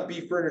will not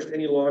be furnished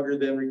any longer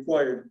than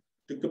required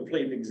to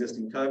complete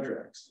existing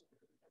contracts.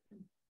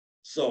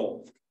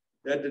 So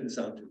that didn't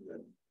sound too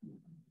good.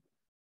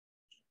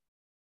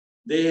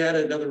 They had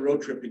another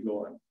road trip to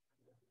go on.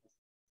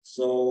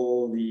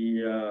 So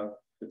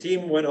the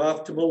team went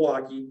off to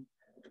Milwaukee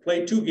to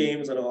play 2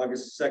 games on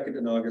August 2nd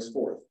and August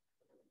 4th.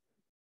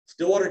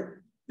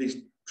 Stillwater, they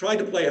tried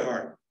to play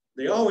hard.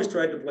 They always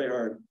tried to play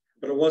hard,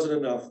 but it wasn't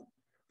enough.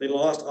 They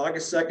lost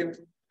August 2nd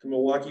to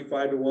Milwaukee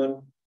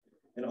 5-1,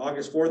 and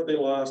August 4th they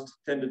lost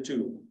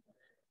 10-2.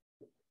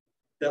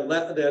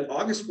 That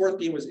August 4th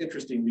game was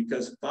interesting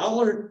because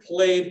Fowler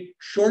played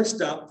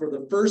shortstop for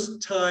the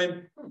first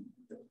time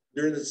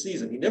during the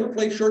season. He never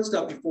played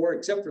shortstop before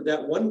except for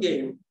that one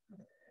game.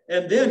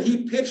 And then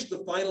he pitched the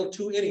final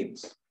 2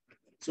 innings.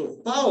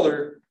 So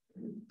Fowler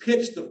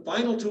pitched the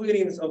final 2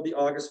 innings of the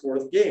August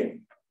 4th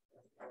game.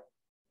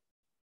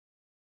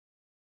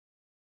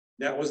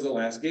 That was the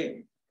last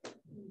game.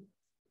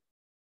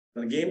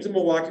 The games in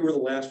Milwaukee were the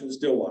last for the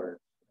Stillwater.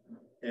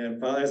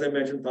 And as I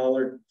mentioned,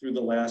 Fowler threw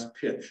the last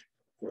pitch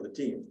for the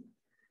team.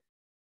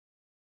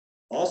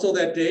 Also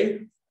that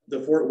day, the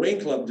Fort Wayne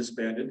Club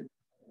disbanded,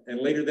 and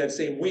later that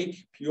same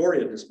week,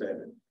 Peoria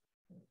disbanded.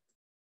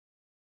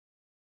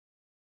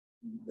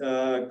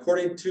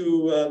 According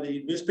to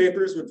the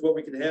newspapers, which what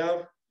we can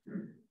have,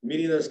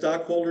 meeting of the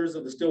stockholders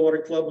of the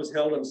Stillwater Club was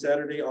held on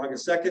Saturday,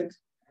 August 2nd.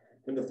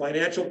 When the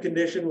financial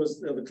condition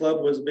of the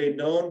club was made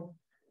known,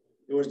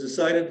 it was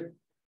decided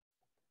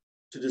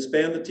to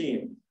disband the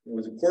team. It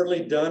was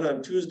accordingly done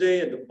on Tuesday,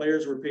 and the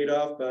players were paid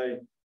off by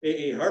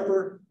A.A.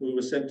 Harper, who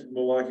was sent to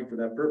Milwaukee for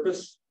that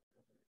purpose.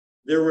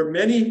 There were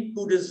many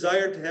who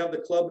desired to have the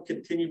club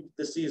continue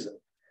the season,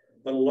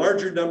 but a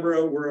larger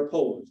number were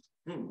opposed.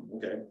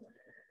 Okay.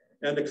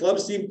 And the club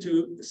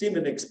seemed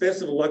an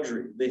expensive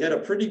luxury. They had a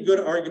pretty good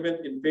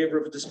argument in favor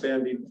of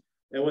disbanding,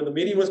 and when the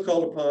meeting was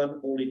called upon,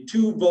 only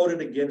 2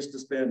 voted against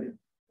disbanding.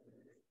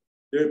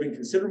 There had been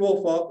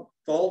considerable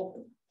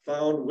fault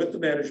found with the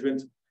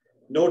management,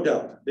 no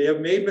doubt. They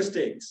have made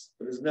mistakes,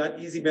 but it's not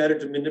an easy matter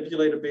to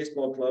manipulate a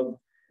baseball club,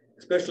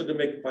 especially to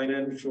make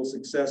financial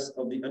success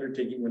of the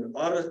undertaking when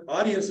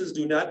audiences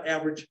do not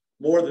average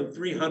more than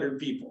 300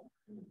 people.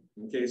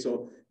 Okay,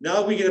 so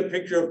now we get a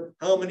picture of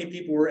how many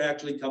people were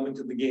actually coming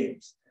to the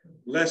games,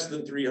 less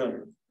than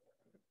 300.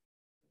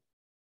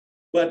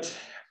 But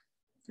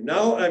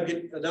now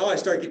I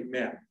start getting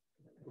mad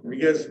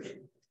because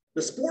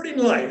the Sporting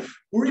Life,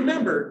 who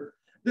remember,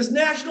 this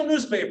national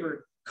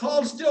newspaper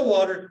called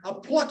Stillwater a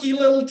plucky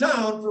little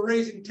town for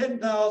raising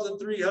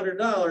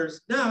 $10,300,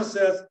 now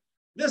says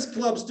this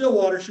club,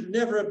 Stillwater, should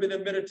never have been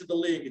admitted to the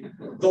league.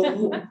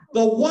 The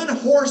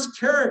one-horse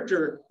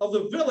character of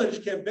the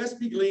village can best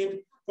be gleaned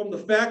from the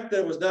fact that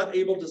it was not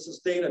able to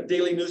sustain a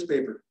daily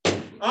newspaper.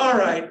 All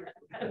right.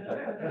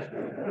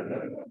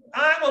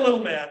 I'm a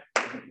little mad.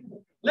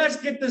 Let's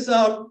get this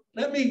out.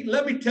 Let me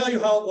tell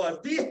you how it was.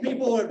 These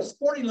people are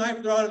Sporting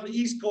Life, they're out on the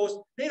East Coast.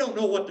 They don't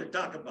know what they're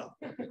talking about.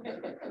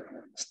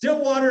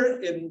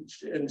 Stillwater in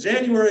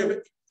January of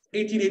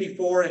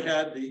 1884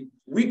 had the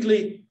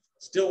weekly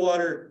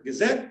Stillwater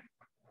Gazette,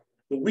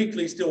 the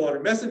weekly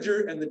Stillwater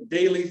Messenger, and the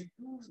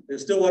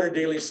Stillwater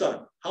Daily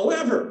Sun.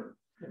 However,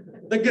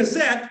 the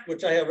Gazette,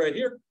 which I have right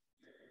here,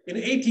 in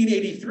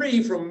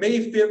 1883, from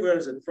May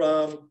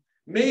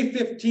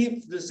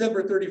 15th to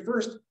December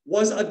 31st,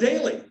 was a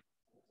daily.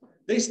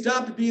 They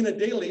stopped being a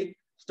daily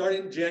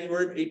starting in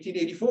January of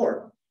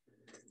 1884.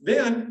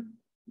 Then,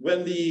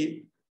 when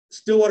the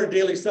Stillwater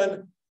Daily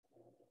Sun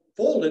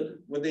folded,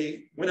 when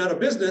they went out of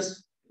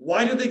business,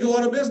 why did they go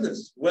out of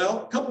business?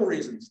 Well, a couple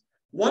reasons.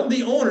 One,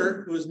 the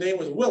owner, whose name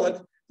was Willett,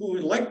 who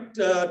liked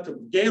to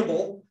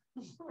gamble,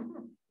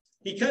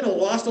 he kind of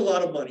lost a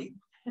lot of money,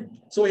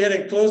 so he had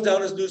to close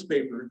down his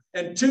newspaper.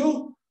 And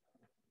 2,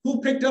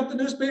 who picked up the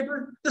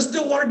newspaper? The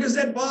Stillwater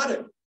Gazette bought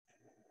it.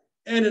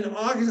 And on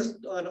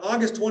August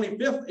 25th,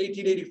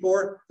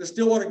 1884, the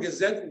Stillwater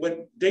Gazette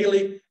went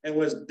daily and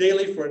was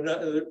daily for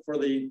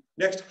the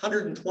next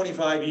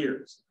 125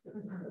 years.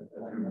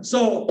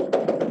 So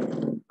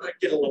I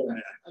get a little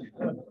mad.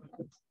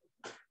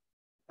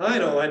 I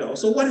know.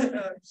 So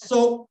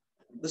so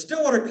the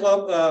Stillwater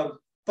Club,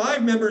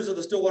 5 members of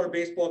the Stillwater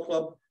Baseball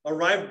Club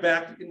arrived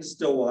back in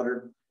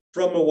Stillwater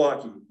from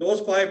Milwaukee.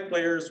 Those 5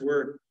 players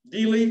were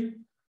Dealey,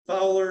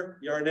 Fowler,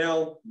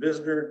 Yarnell,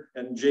 Visner,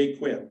 and Jay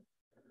Quinn.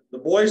 The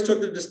boys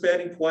took the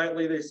disbanding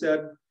quietly, they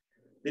said.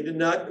 They did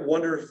not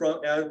wonder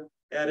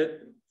at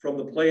it from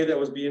the play that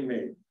was being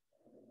made.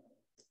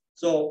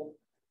 So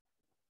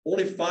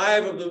only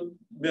 5 of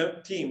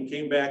the team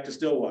came back to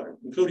Stillwater,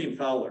 including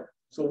Fowler.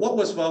 So what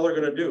was Fowler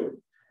going to do?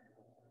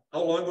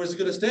 How long was he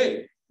going to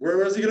stay? Where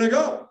was he going to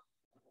go?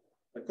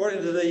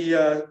 According to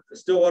the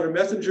Stillwater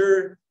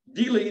Messenger,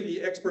 Dealey,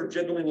 the expert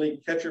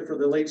gentlemanly catcher for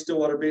the late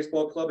Stillwater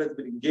Baseball Club, has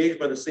been engaged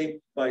by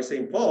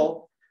St.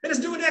 Paul and is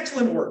doing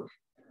excellent work.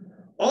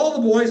 All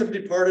the boys have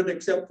departed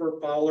except for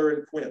Fowler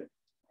and Quinn.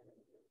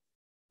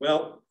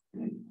 Well,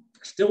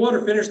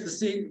 Stillwater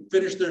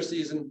finished their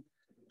season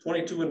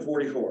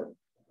 22-44.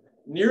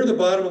 Near the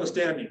bottom of the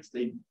standings,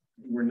 they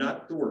were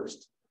not the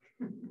worst.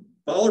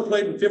 Fowler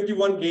played in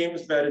 51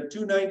 games, batted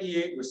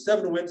 .298 with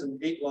 7 wins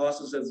and 8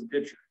 losses as a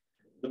pitcher.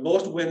 The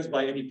most wins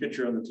by any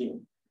pitcher on the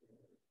team.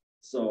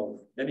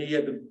 So, and he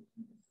had the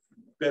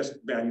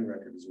best batting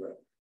record as well.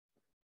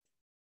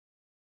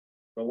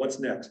 But what's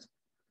next?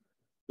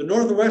 The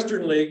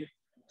Northwestern League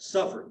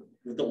suffered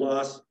with the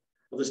loss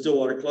of the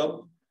Stillwater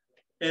Club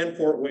and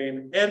Fort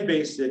Wayne and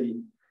Bay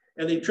City,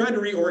 and they tried to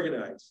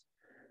reorganize.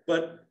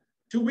 But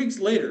 2 weeks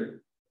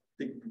later,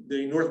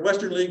 the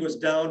Northwestern League was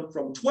down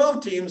from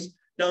 12 teams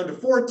down to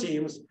 4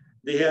 teams.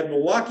 They had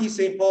Milwaukee,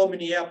 St. Paul,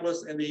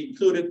 Minneapolis, and they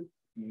included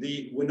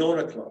the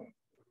Winona Club.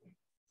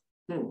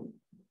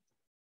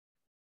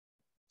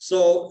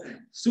 So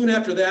soon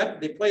after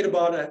that, they played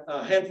about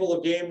a handful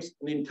of games,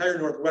 and the entire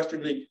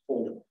Northwestern League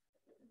folded.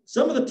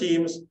 Some of the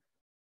teams,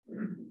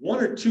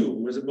 1 or 2,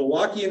 was it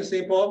Milwaukee and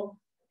St. Paul,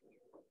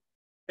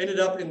 ended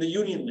up in the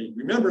Union League.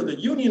 Remember, the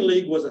Union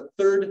League was a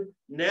 3rd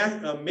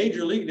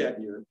major league that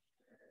year.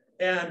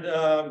 And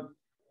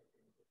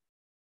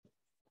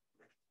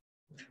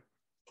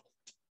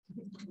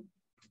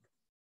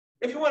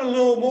if you want to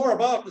know more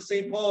about the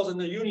St. Paul's and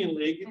the Union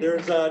League,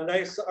 there's a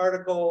nice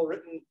article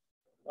written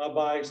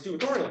by Stu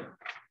Thornley.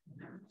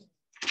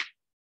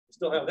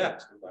 Still have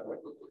that, by the way.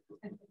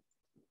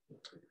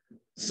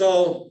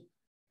 So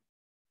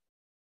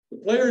the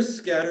players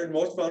scattered,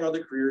 most found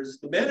other careers.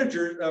 The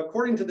manager,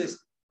 according to the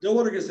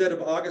Stillwater Gazette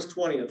of August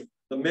 20th,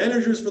 the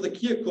managers for the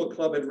Keokuk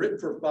Club had written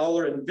for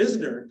Fowler and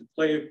Visner to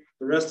play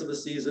the rest of the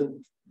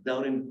season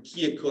down in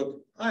Keokuk,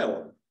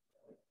 Iowa.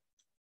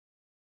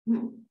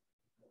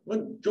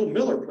 When Joe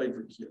Miller played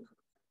for Keokuk.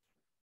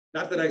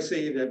 Not that I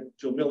say that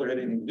Joe Miller had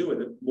anything to do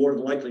with it. More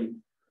than likely,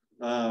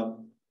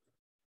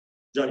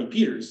 Johnny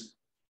Peters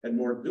had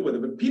more to do with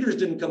it. But Peters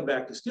didn't come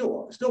back to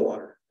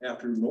Stillwater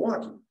after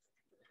Milwaukee.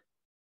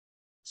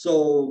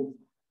 So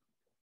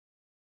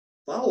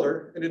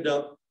Fowler ended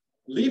up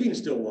leaving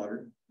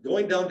Stillwater,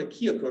 going down to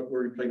Keokuk,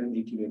 where he played in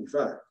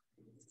 1885.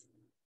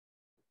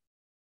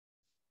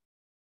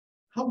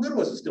 How good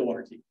was the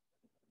Stillwater team?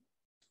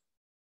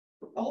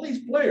 All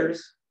these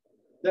players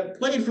that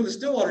played for the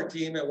Stillwater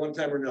team at one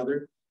time or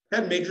another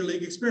had major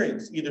league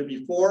experience, either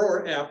before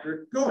or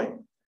after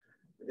going.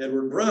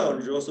 Edward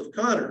Brown, Joseph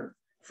Connor,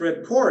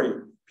 Fred Corey,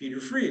 Peter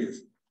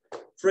Freeze,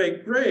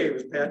 Frank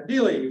Graves, Pat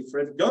Dealey,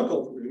 Fred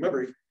Gunkel.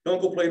 Remember,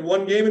 Gunkel played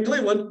one game in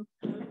Cleveland,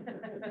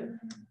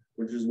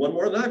 which is one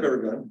more than I've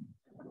ever done.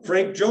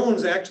 Frank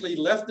Jones actually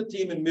left the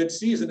team in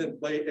mid-season and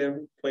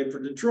played for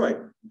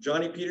Detroit.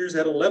 Johnny Peters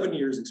had 11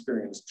 years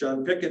experience.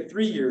 John Pickett,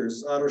 3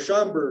 years. Otto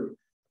Schomburg,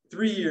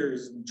 3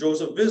 years.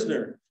 Joseph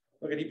Visner.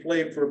 Look at, he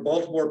played for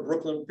Baltimore,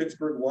 Brooklyn,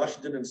 Pittsburgh,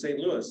 Washington, and St.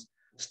 Louis.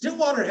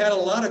 Stillwater had a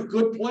lot of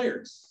good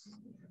players.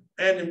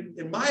 And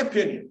in my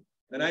opinion,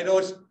 and I know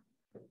it's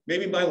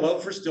maybe my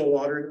love for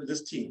Stillwater and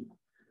this team,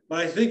 but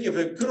I think if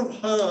it could have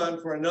hung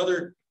on for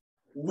another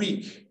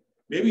week,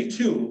 maybe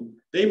 2,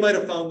 they might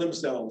have found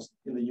themselves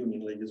in the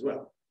Union League as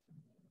well.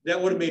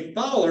 That would have made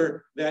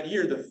Fowler that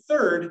year the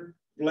 3rd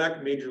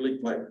black major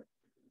league player.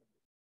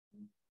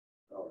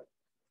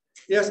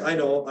 Yes, I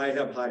know, I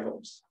have high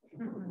hopes.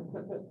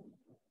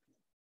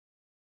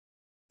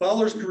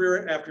 Fowler's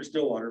career after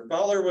Stillwater.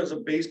 Fowler was a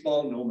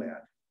baseball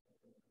nomad.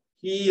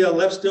 He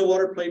left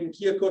Stillwater, played in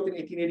Keokuk in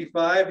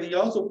 1885. He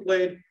also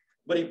played,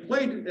 but he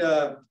played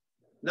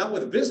not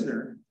with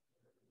Visner,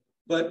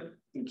 but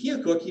in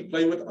Keokuk, he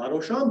played with Otto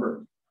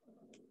Schomburg.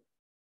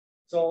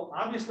 So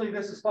obviously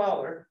this is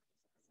Fowler.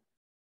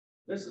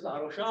 This is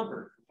Otto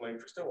Schomburg playing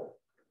for Stillwater.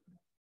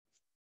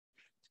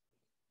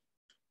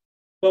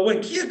 But when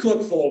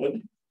Keokuk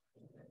folded,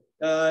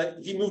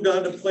 he moved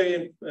on to play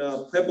in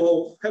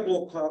Pueblo,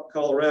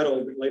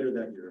 Colorado later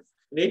that year.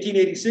 In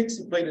 1886,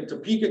 he played in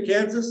Topeka,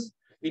 Kansas.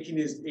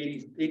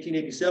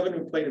 1887, he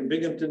played in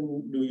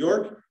Binghamton, New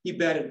York. He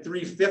batted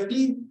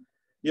 .350.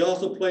 He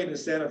also played in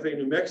Santa Fe,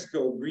 New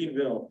Mexico,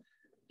 Greenville,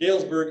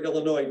 Galesburg,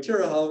 Illinois,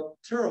 Terre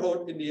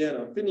Haute,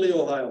 Indiana, Findlay,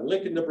 Ohio,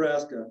 Lincoln,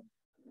 Nebraska,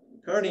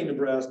 Kearney,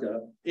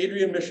 Nebraska,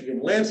 Adrian, Michigan,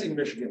 Lansing,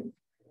 Michigan.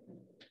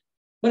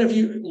 But if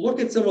you look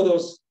at some of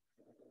those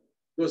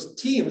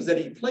teams that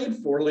he played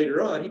for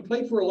later on, he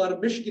played for a lot of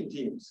Michigan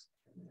teams.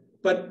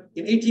 But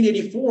in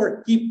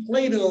 1884, he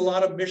played in a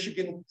lot of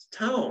Michigan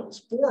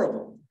towns, 4 of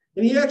them.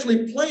 And he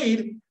actually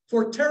played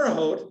for Terre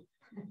Haute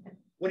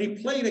when he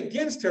played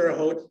against Terre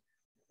Haute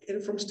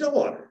from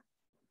Stillwater.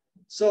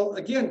 So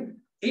again,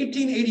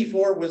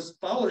 1884 was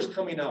Fowler's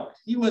coming out.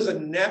 He was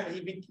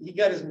he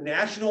got his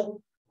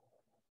national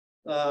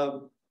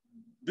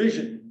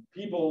vision.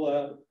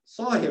 People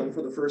saw him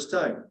for the first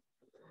time.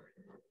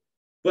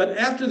 But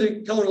after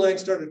the color line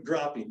started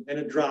dropping, and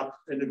it dropped,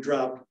 and it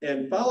dropped,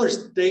 and Fowler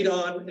stayed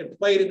on and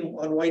played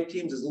on white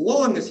teams as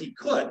long as he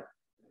could.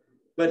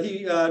 But he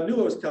knew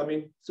it was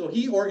coming, so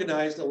he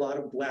organized a lot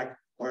of black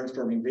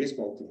barnstorming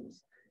baseball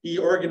teams. He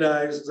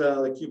organized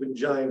the Cuban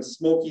Giants,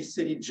 Smokey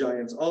City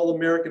Giants,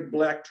 All-American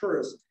Black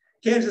Tourists,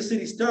 Kansas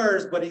City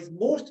Stars, but he's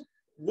most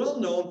well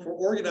known for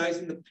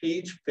organizing the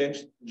Page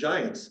Fence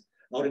Giants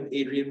out in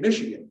Adrian,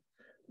 Michigan.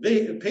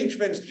 The Page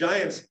Fence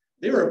Giants,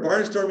 they were a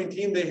barnstorming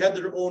team. They had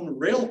their own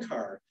rail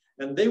car,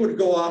 and they would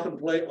go off and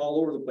play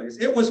all over the place.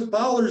 It was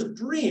Fowler's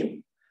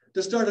dream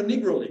to start a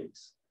Negro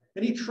Leagues.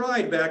 And he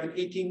tried back in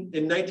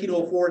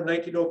 1904 and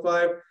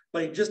 1905,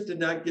 but he just did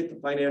not get the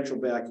financial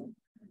backing.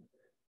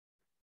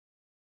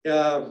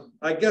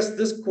 I guess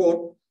this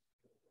quote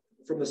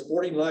from the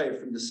Sporting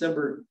Life in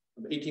December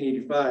of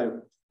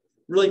 1885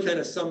 really kind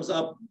of sums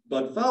up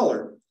Bud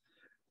Fowler.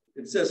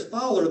 It says,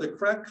 Fowler, the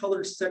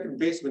crack-colored second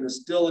baseman,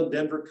 is still in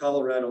Denver,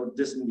 Colorado,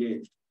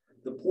 disengaged.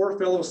 The poor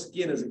fellow's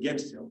skin is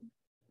against him.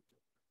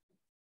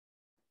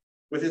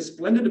 With his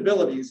splendid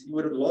abilities, he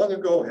would have long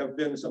ago have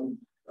been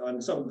on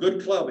some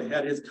good club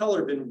had his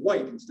color been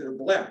white instead of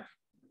black.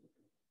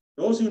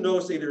 Those who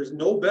know say there's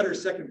no better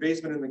second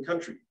baseman in the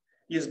country.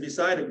 He is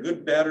beside a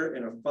good batter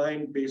and a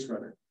fine base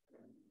runner.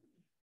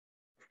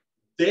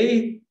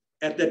 They,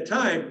 at that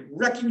time,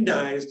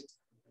 recognized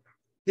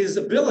his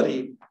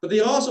ability, but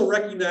they also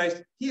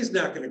recognized he is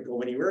not going to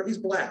go anywhere. He's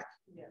black.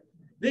 Yeah.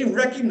 They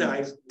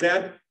recognized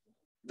that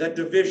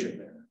division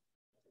there.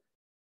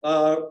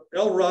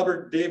 L.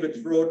 Robert Davids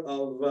wrote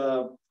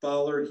of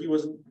Fowler.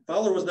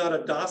 Fowler was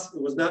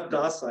not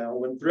docile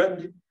when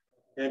threatened,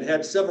 and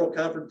had several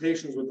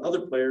confrontations with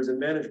other players and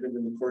management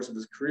in the course of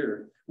his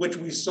career, which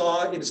we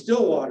saw in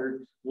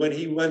Stillwater when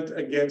he went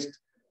against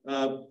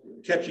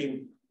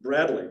catching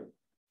Bradley.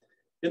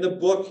 In the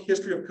book,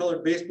 History of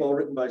Colored Baseball,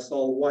 written by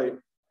Saul White,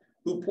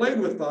 who played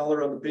with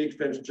Fowler on the Page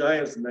Fence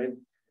Giants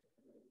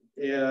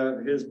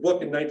his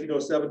book in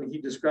 1907, he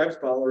describes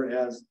Fowler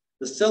as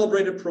the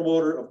celebrated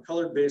promoter of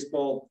colored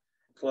baseball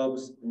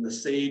clubs and the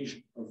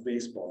sage of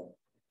baseball.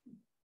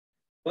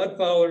 Bud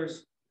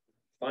Fowler's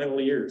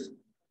final years.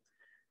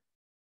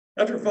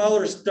 After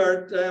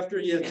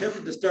he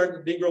attempted to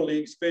start the Negro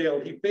Leagues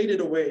failed, he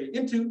faded away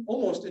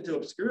almost into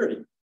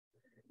obscurity.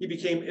 He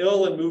became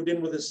ill and moved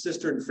in with his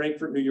sister in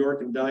Frankfort, New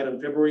York, and died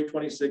on February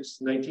 26,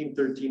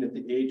 1913 at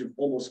the age of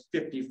almost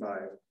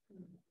 55.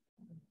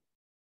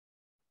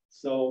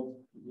 So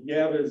you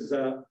have his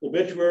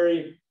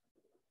obituary,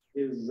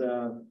 his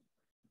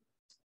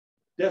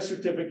death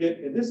certificate,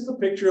 and this is a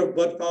picture of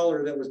Bud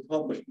Fowler that was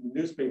published in the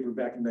newspaper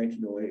back in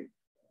 1908.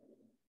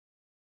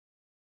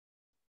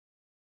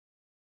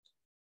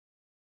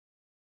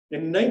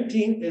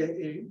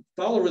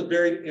 Fowler was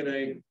buried in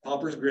a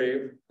pauper's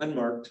grave,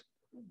 unmarked.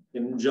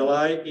 In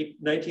July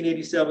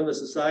 1987, the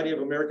Society of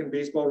American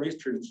Baseball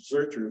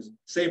Researchers,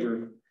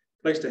 SABR,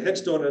 placed a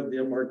headstone at the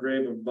unmarked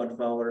grave of Bud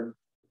Fowler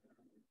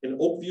in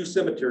Oakview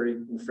Cemetery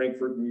in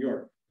Frankfort, New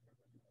York.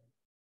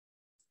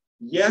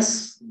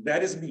 Yes,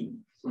 that is me.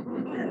 You're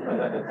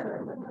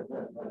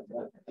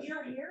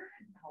here?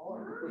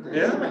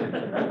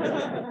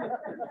 Yeah.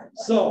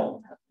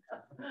 So,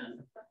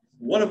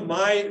 one of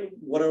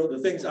the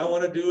things I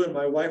want to do, and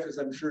my wife is,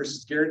 I'm sure,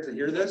 scared to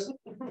hear this,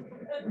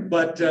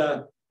 but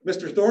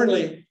Mr.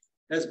 Thornley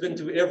has been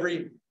to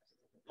every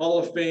Hall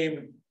of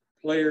Fame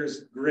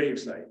player's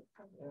gravesite.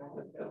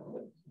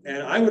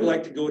 And I would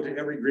like to go to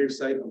every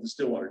gravesite of the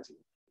Stillwater team.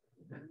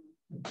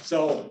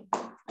 So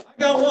I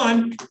got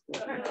one.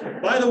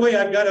 By the way,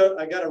 I got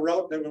a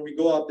route that when we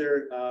go out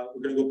there,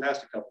 we're going to go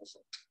past a couple. So.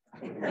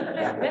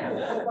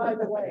 Oh, by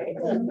the way.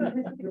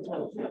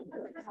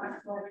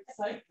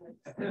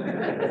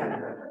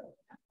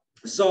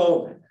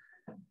 So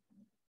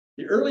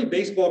the early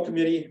baseball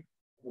committee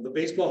of the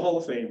Baseball Hall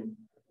of Fame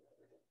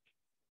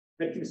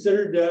had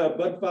considered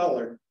Bud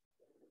Fowler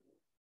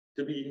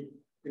to be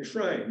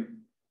enshrined,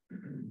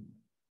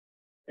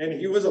 and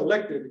he was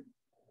elected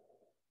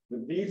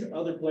with these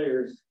other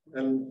players,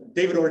 and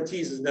David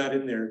Ortiz is not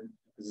in there.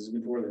 This is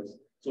before this.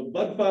 So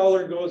Bud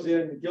Fowler goes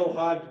in, Gil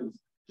Hodges,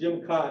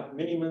 Jim Cott,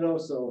 Minnie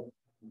Minoso,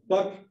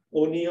 Buck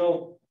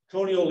O'Neill,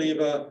 Tony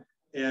Oliva,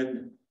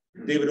 and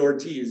David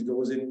Ortiz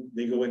goes in.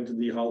 They go into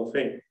the Hall of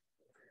Fame.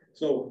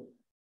 So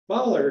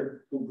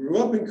Fowler, who grew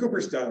up in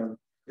Cooperstown,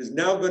 is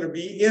now going to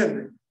be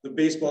in the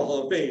Baseball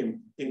Hall of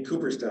Fame in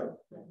Cooperstown.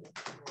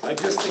 I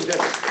just think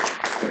that's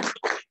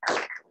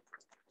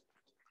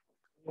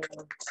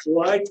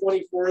July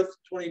 24th,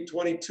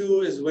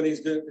 2022 is when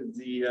he's going to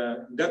the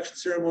induction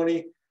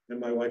ceremony, and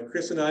my wife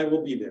Chris and I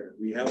will be there.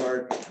 We have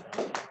our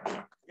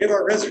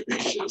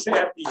reservations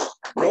at the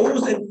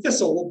Rose and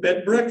Thistle bed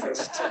and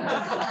breakfast.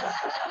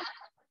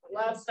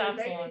 Last time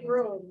making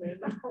room.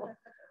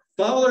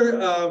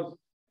 Fowler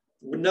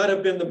would not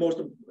have been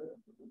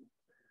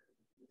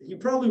he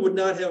probably would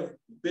not have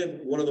been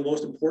one of the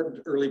most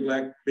important early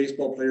black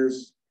baseball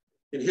players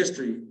in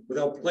history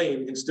without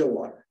playing in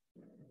Stillwater.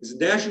 His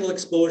national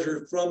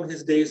exposure from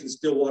his days in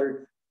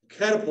Stillwater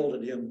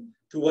catapulted him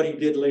to what he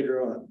did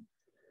later on.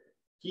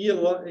 He,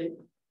 along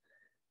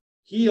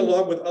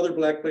with other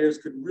black players,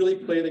 could really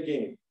play the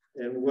game,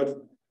 and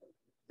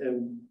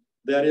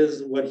that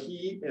is what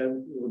he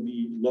will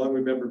be long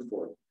remembered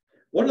for.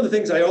 One of the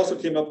things I also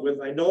came up with,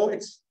 I know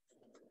it's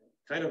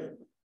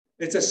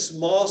a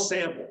small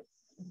sample,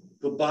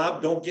 but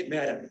Bob, don't get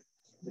mad at me.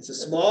 It's a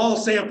small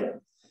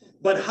sample,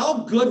 but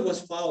how good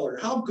was Fowler?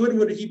 How good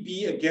would he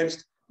be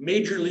against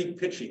major league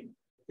pitching?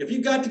 If he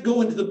got to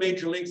go into the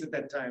major leagues at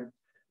that time,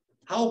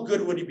 how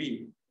good would he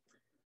be?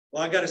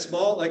 Well, I got a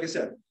small, like I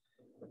said,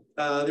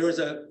 there was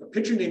a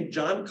pitcher named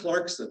John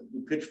Clarkson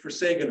who pitched for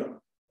Saginaw.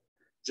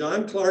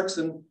 John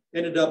Clarkson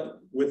ended up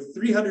with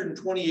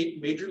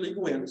 328 major league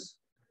wins,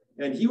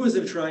 and he was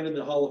enshrined in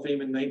the Hall of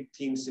Fame in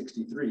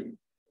 1963.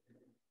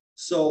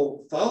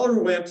 So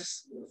Fowler went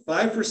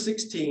 5 for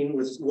 16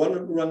 with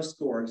 1 run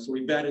scored. So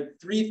he batted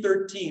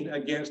 .313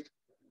 against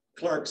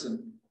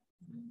Clarkson.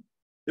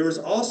 There was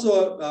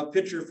also a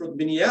pitcher from the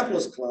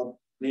Minneapolis club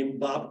named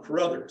Bob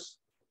Carruthers.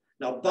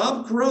 Now,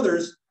 Bob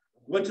Carruthers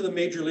went to the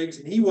major leagues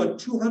and he won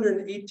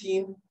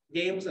 218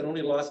 games and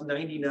only lost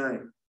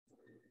 99.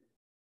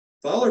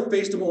 Fowler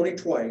faced him only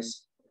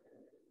twice,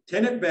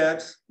 10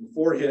 at-bats,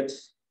 4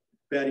 hits,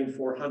 batting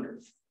 .400.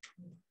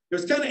 It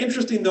was kind of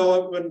interesting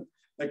though, when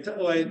I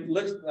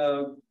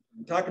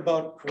talked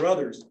about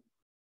Carruthers.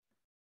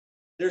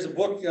 There's a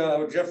book,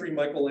 Jeffrey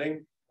Michael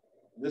Lang,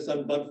 this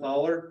on Bud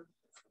Fowler.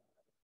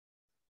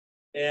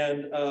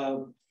 And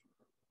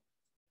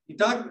they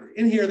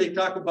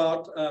talk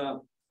about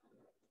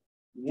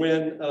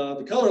when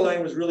the color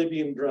line was really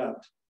being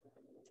dropped.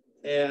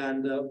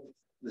 And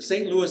the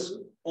St. Louis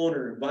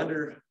owner,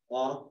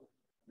 Vanderlaw,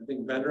 I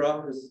think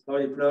Vanderlaw is how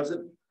you pronounce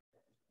it.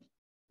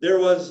 There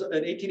was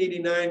in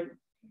 1889,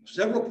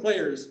 several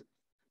players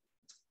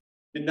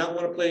did not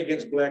want to play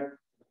against black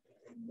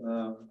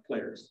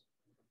players.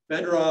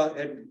 Vanderlaw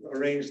had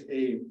arranged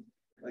a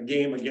a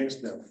game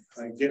against them,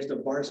 against a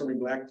barnstorming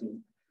black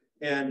team.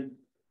 And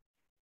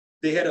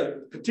they had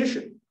a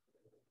petition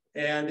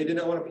and they did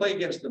not want to play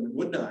against them and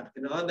would not.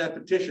 And on that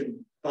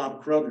petition,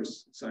 Bob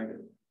Carruthers signed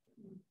it.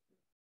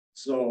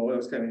 So that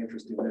was kind of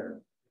interesting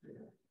there.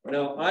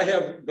 Now, I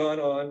have gone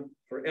on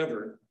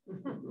forever,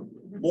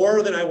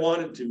 more than I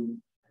wanted to,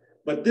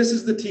 but this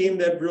is the team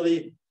that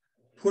really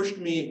pushed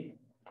me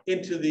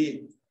into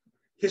the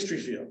history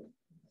field.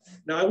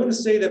 Now, I wouldn't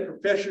say that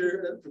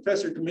Professor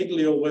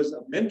Domiglio was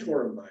a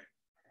mentor of mine.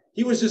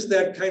 He was just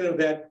that kind of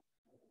that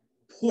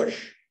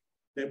push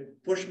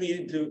that pushed me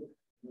into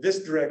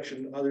this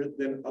direction other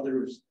than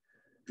others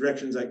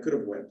directions I could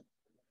have went.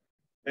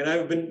 And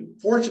I've been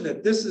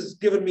fortunate. This has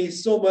given me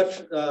so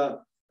much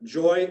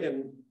joy,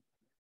 and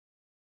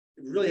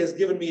it really has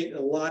given me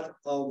a lot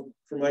for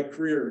my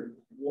career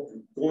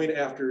going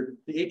after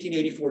the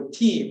 1884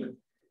 team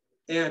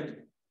and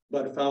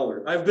Bud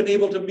Fowler. I've been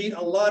able to meet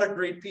a lot of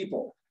great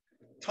people,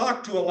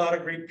 talk to a lot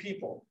of great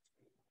people.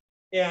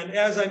 And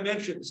as I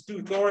mentioned,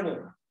 Stu Thornley,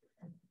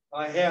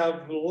 I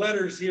have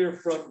letters here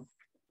from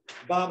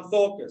Bob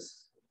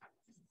Thokus.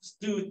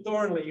 Stu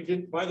Thornley, you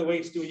didn't, by the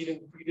way, Stu, you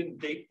didn't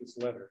date this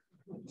letter.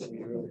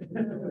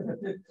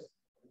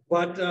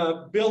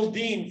 But Bill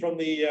Dean from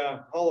the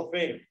Hall of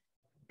Fame,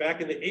 back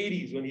in the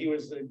 80s when he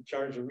was in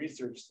charge of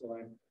research. So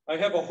I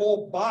have a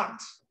whole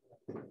box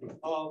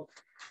of,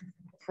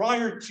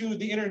 prior to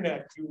the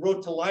internet, you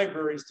wrote to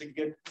libraries to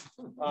get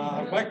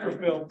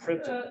microfilm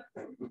printed.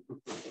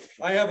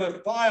 I have a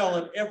file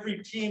on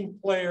every team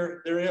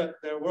player there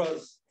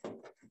was.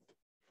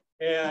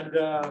 And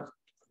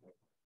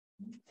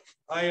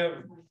I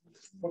have,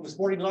 from the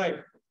Sporting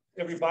Life,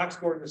 every box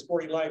score in the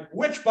Sporting Life,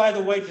 which, by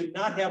the way, did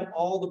not have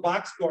all the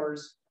box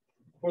scores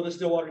for the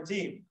Stillwater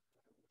team.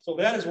 So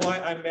that is why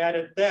I'm mad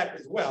at that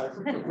as well.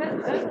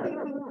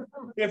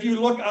 If you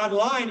look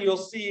online, you'll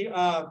see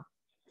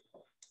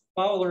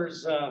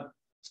Fowler's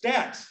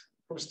stats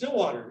from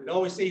Stillwater. You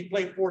always say he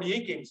played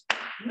 48 games.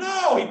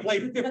 No, he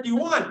played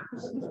 51.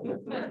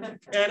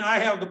 And I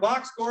have the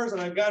box scores,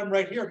 and I've got them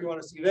right here if you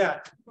want to see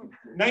that.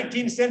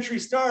 19th Century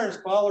Stars,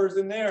 Fowler's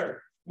in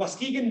there.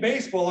 Muskegon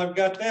Baseball, I've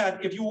got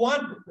that. If you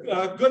want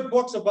good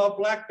books about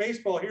black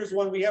baseball, here's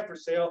one we have for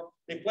sale.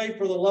 They Played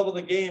for the Love of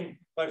the Game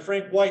by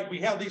Frank White. We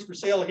have these for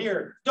sale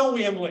here. Don't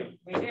we, Emily?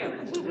 We do.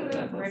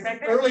 Right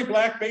back there. Early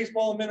Black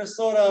Baseball in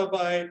Minnesota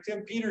by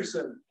Tim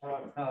Peterson.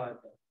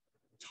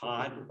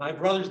 Todd. My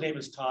brother's name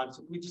is Todd,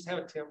 so we just have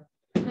it, Tim.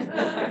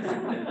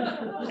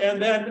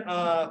 And then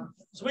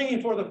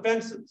Swinging for the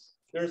Fences.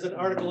 There's an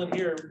article in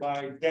here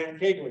by Dan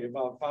Kegley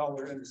about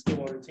Fowler and the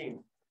Stillwater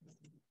team.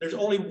 There's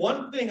only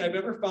one thing I've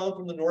ever found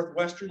from the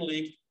Northwestern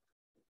League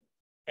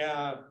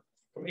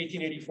from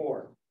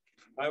 1884.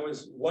 I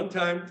was one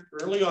time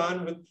early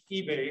on with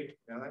eBay,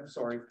 and I'm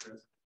sorry,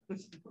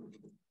 Chris,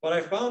 but I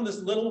found this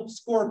little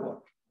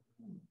scorebook.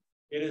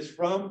 It is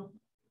from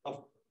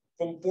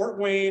Fort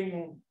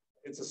Wayne.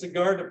 It's a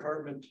cigar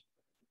department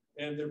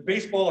and their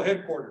baseball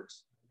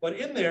headquarters. But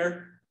in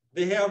there,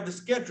 they have the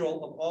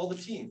schedule of all the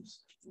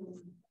teams.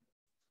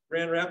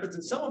 Grand Rapids,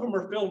 and some of them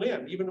are filled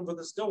in, even with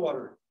the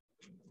Stillwater.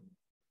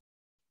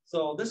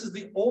 So this is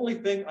the only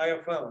thing I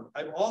have found.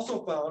 I've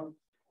also found,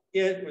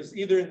 it was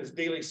either in the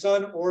Daily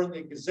Sun or in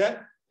the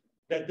Gazette,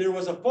 that there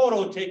was a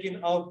photo taken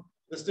of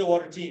the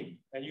Stillwater team.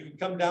 And you can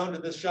come down to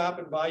this shop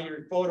and buy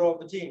your photo of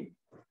the team.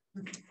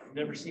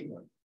 Never seen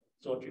one.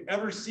 So if you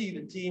ever see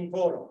the team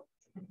photo,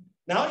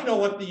 now you know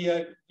what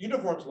the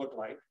uniforms look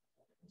like,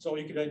 so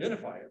you can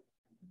identify it.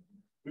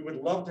 We would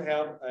love to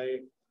have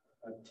a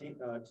team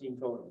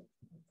photo.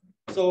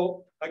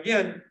 So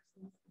again,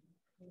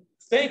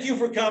 thank you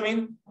for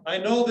coming. I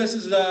know this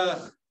is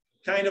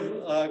kind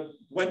of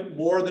went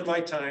more than my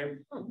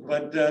time,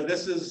 but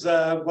this is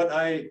what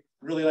I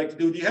really like to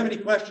do. Do you have any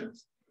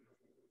questions?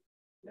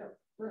 Yeah,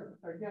 sure.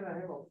 Again, I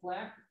have a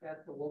plaque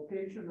at the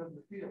location of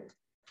the field.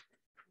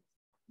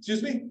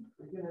 Excuse me?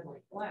 We're going to have a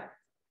plaque.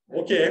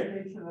 Okay.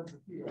 Location of the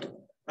field.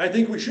 I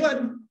think we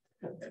should.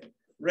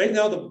 Right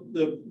now,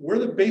 where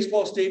the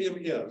baseball stadium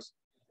is,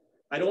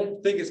 I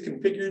don't think it's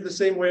configured the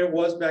same way it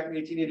was back in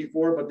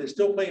 1884, but they're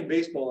still playing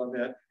baseball on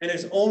that, and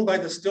it's owned by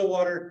the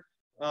Stillwater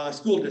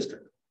School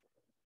District.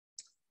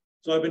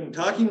 So I've been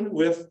talking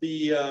with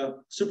the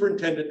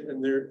superintendent,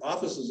 and their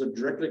offices are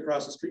directly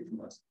across the street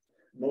from us,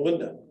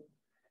 Melinda.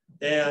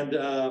 And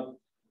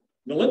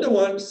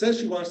Melinda says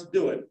she wants to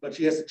do it, but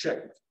she has to check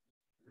it.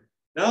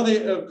 Now,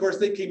 of course,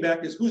 they came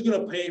back as who's going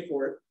to pay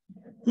for it,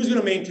 who's going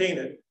to maintain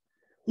it,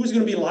 who's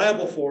going to be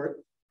liable for it.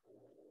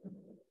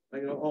 I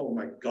go, oh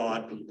my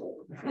God,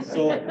 people.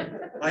 So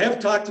I have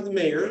talked to the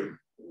mayor,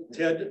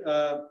 Ted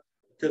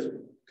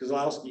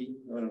Kozlowski,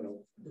 I don't know.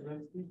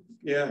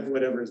 Yeah,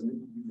 whatever his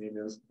name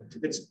is.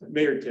 It's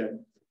Mayor Ted.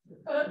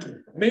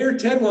 Mayor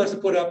Ted wants to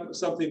put up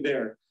something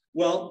there.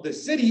 Well, the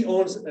city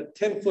owns a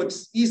 10-foot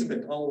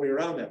easement all the way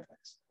around that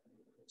place.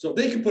 So if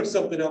they can put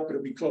something up,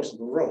 it'll be close to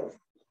the road.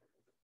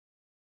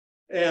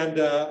 And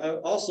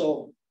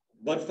also,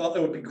 Bud Fowler,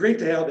 it would be great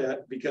to have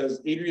that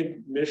because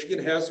Adrian,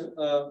 Michigan has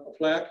a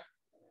plaque.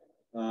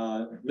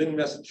 Lynn,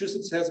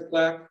 Massachusetts has a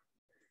plaque.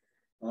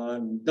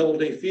 On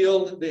Doubleday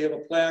Field, they have a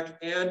plaque,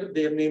 and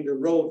they have named a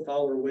road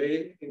Fowler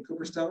Way in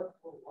Cooperstown.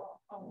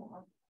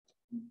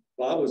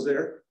 Bob was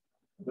there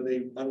when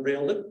they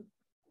unveiled it.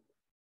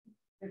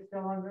 It's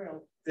still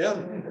unreal. Yeah.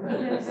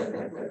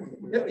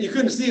 Yeah, you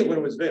couldn't see it when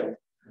it was veiled.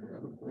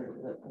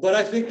 But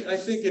I think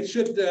it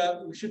should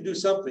we should do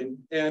something.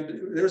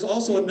 And there's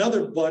also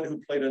another Bud who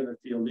played on the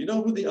field. You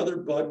know who the other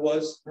Bud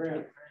was?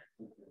 Grant.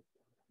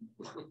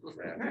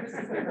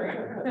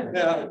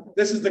 Yeah,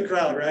 this is the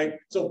crowd, right?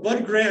 So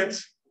Bud Grant,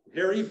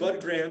 Harry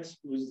Bud Grant,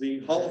 who's the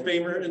Hall of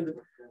Famer in the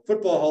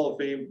Football Hall of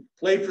Fame,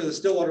 played for the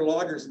Stillwater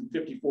Loggers in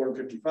 54 and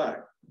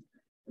 55.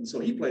 And so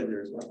he played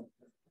there as well.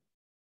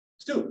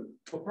 Stu.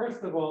 Well,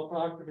 first of all,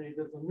 talk to me.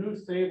 There's a new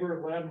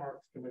Saber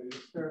Landmarks Committee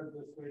that started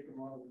this week in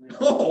one of the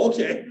Oh,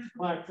 okay.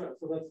 plaques.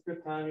 So that's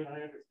good timing.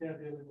 I understand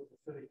dealing with the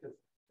city because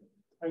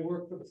I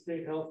work for the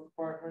state health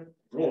department.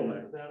 Oh,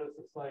 man. That is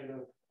the site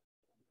of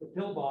the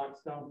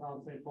pillbox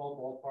downtown St. Paul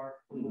ballpark.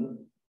 The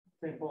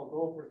St. Paul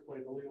Gophers play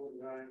the Leland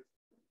Giants.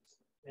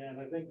 And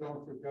I think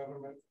going through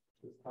government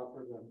is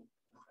tougher than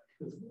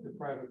the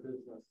private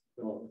business.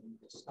 So,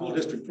 School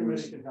district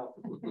committee can help.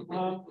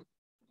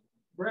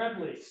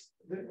 Bradley,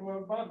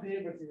 well, Bob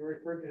Davis, you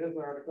referred to his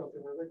article,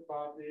 because I think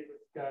Bob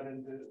Davis got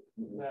into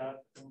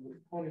that, and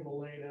with Tony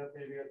Molina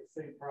maybe had the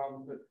same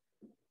problem, but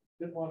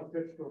didn't want to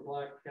pitch to a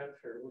black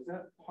catcher. Was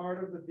that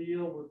part of the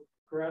deal with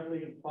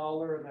Bradley and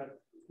Fowler, and that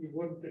he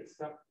wouldn't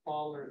accept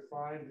Fowler's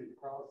signs and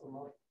cross them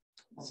up?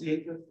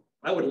 See,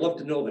 I would love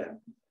to know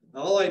that.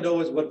 All I know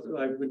is what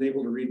I've been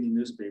able to read in the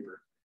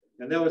newspaper,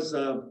 and that was,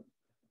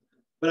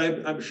 but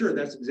I'm sure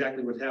that's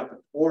exactly what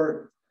happened.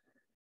 Or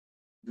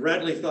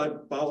Bradley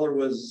thought Fowler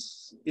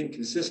was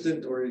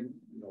inconsistent, or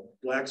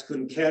blacks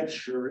couldn't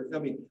catch, or I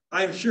mean,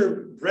 I'm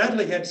sure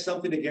Bradley had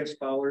something against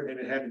Fowler, and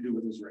it had to do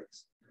with his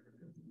race.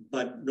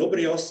 But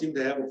nobody else seemed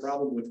to have a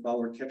problem with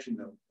Fowler catching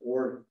them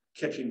or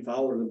catching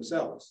Fowler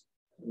themselves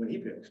when he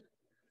pitched.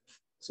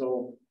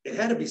 So it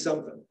had to be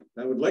something.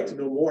 I would like to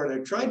know more, and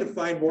I tried to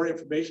find more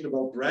information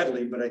about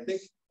Bradley, but I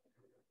think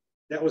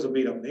that was a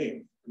made-up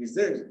name because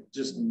there's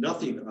just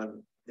nothing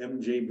on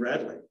MJ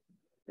Bradley.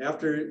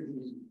 After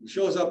he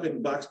shows up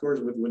in box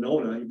scores with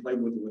Winona, he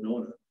played with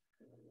Winona,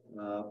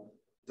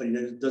 but he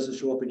doesn't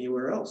show up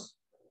anywhere else.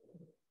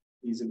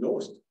 He's a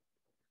ghost.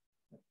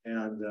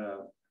 And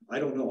I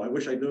don't know, I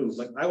wish I knew,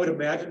 but I would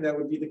imagine that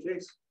would be the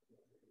case.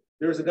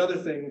 There's another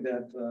thing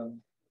that,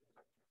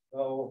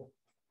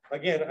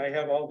 again, I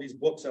have all these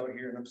books out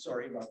here and I'm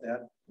sorry about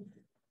that.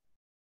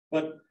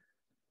 But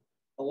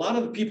a lot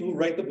of the people who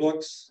write the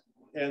books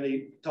and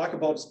they talk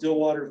about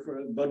Stillwater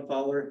for Bud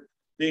Fowler,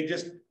 they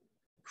just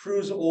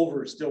cruise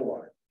over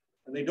Stillwater,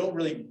 and they don't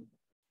really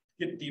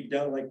get deep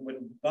down. Like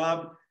when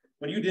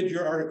you did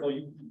your article,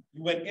 you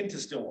went into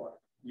Stillwater.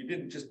 You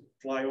didn't just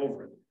fly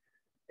over it.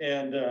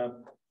 And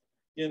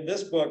in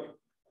this book,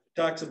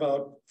 talks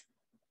about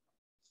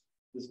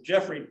this.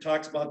 Jeffrey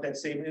talks about that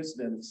same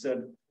incident.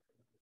 Said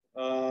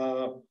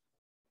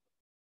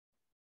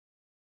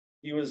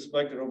he was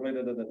like,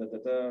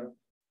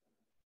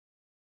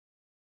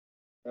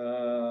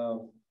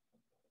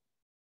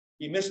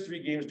 he missed 3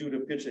 games due to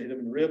a pitch that hit him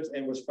in the ribs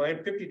and was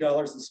fined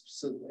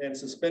 $50 and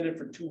suspended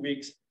for 2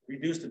 weeks,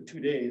 reduced to 2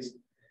 days,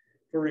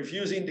 for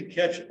refusing to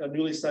catch a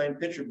newly signed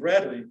pitcher,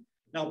 Bradley.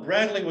 Now,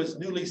 Bradley was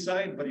newly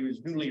signed, but he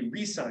was newly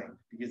re-signed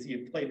because he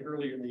had played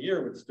earlier in the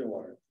year with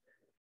Stillwater,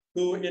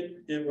 who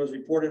it was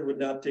reported would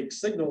not take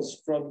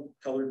signals from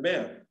colored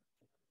man.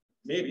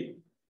 Maybe.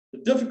 The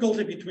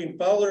difficulty between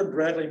Fowler and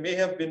Bradley may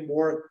have been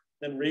more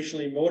than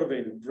racially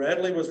motivated.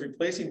 Bradley was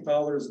replacing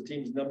Fowler as the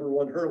team's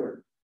 #1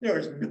 hurler. There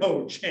was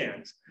no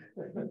chance.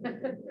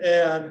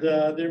 And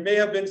there may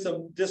have been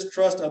some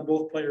distrust on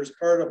both players'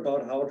 part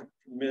about how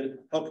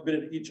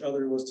committed each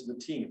other was to the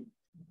team.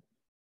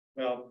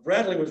 Well,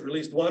 Bradley was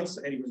released once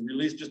and he was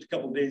released just a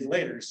couple of days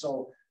later.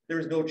 So there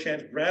was no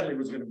chance Bradley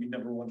was going to be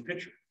 #1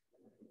 pitcher,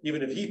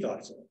 even if he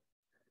thought so.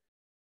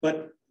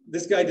 But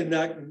this guy did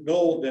not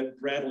know that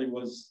Bradley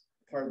was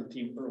part of the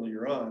team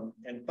earlier on,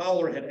 and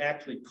Fowler had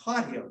actually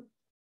caught him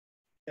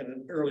in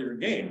an earlier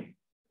game.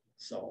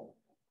 So.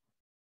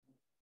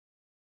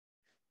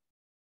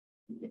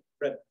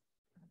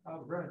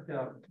 Brent,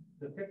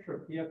 the picture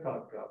of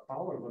Keokuk,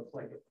 Fowler looks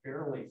like a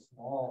fairly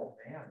small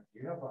man. Do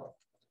you have a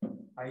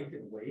height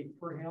and weight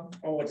for him?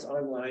 Oh, it's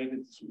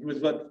online. He was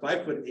about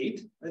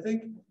 5'8", I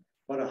think,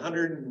 about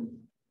 100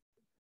 and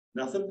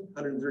nothing,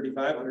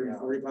 135,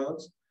 140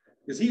 pounds.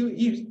 Because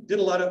he did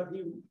a lot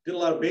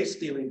of base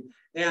stealing,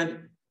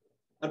 and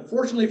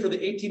unfortunately for the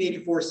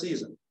 1884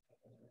 season,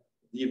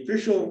 the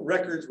official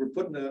records were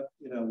put in a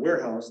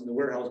warehouse, and the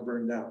warehouse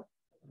burned down.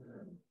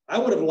 I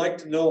would have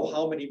liked to know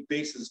how many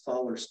bases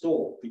Fowler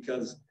stole,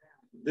 because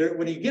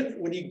when you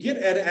get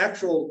an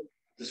actual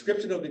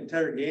description of the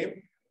entire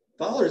game,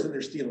 Fowler's in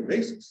there stealing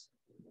bases.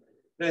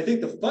 And I think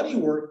the funny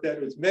work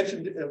that was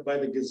mentioned by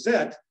the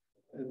Gazette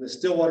in the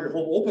Stillwater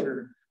home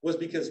opener was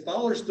because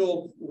Fowler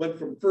went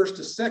from first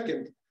to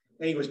second,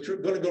 and he was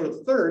going to go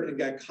to third and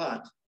got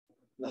caught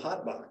in the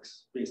hot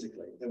box,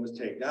 basically, that was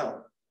taken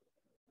out.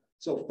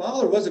 So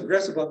Fowler was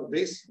aggressive on the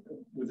base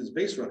with his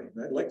base running.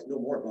 I'd like to know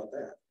more about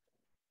that.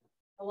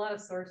 A lot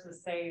of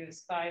sources say he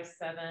was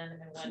 5'7" and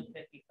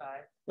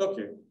 155.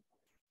 Okay,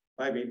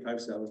 5'8",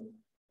 5'7".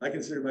 I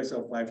consider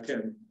myself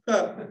 5'10".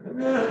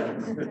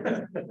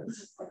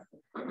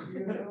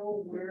 You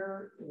know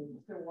where in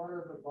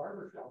Stillwater the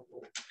barber shop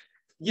was?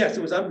 Yes,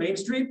 it was on Main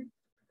Street.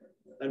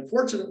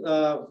 Unfortunately,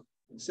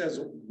 it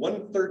says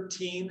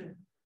 113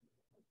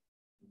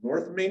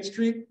 North Main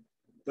Street,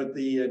 but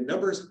the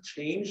numbers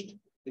changed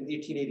in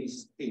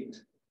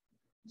 1888.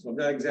 So I'm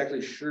not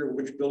exactly sure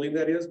which building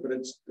that is, but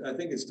I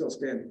think it's still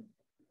standing.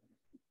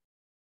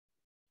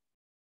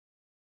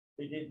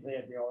 He did play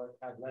at the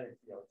athletic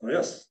field. Oh,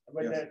 yes.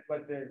 But Yes.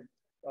 the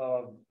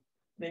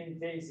thing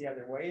faced the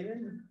other way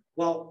then?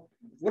 Well,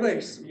 what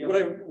I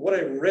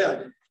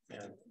read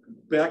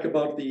back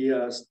about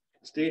the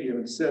stadium,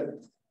 it said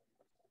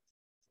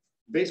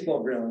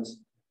baseball grounds.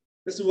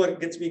 This is what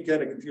gets me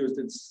kind of confused.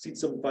 It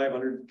seats some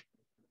 500.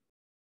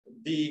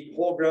 The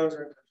whole grounds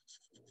are.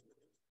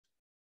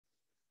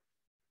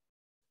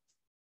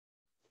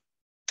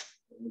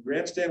 The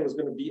grandstand was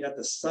going to be at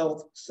the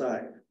south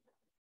side.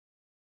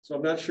 So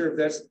I'm not sure if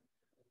that's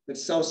the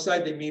south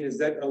side they mean, is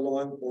that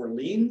along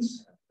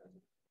Orleans?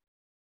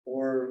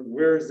 Or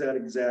where is that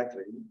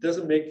exactly? It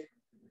doesn't make,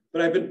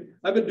 but I've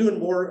been doing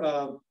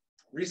more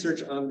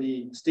research on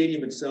the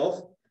stadium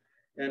itself,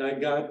 and I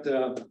got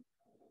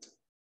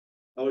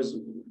I was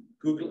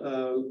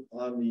Google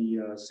on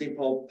the St.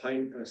 Paul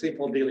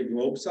Daily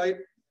Globe site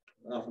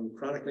from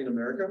Chronicling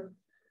America,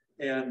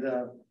 and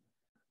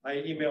I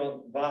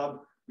emailed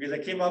Bob because I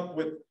came up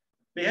with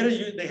they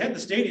had the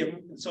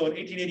stadium, and so in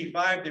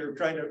 1885 they were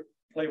trying to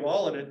play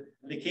ball in it,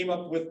 and they came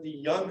up with the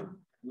Young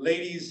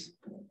Ladies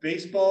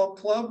Baseball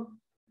Club,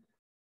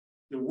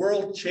 the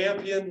world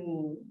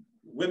champion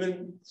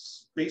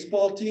women's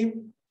baseball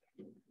team,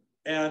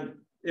 and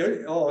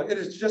it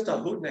is just a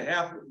hoot and a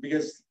half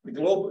because the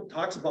Globe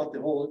talks about the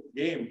whole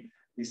game.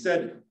 He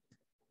said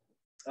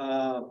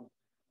the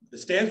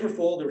stands were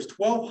full. There was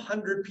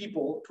 1,200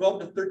 people, 12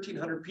 to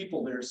 1,300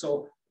 people there.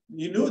 So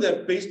you knew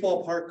that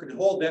baseball park could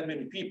hold that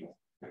many people.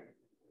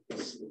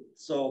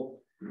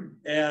 So,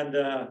 and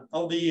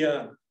of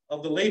the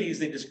ladies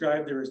they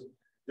described,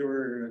 there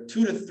were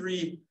 2 to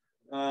 3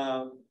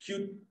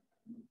 cute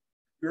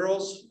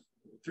girls,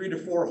 3 to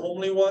 4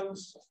 homely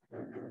ones,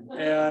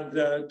 and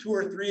 2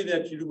 or 3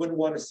 that you wouldn't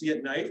want to see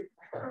at night.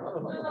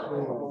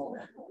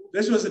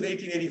 This was in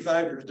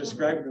 1885. They were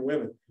describing the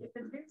women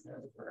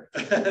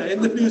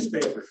in the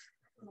newspaper.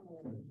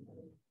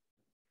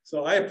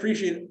 So I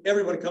appreciate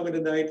everyone coming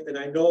tonight, and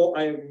I know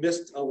I have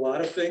missed a lot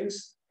of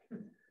things.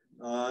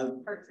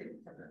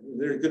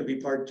 There's going to be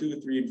part 2,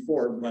 3, and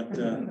 4, but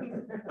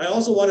I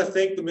also want to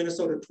thank the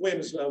Minnesota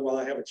Twins while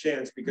I have a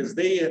chance, because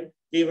they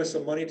gave us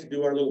some money to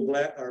do our little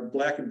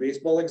black and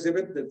baseball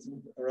exhibit that's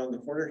around the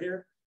corner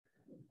here,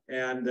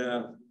 and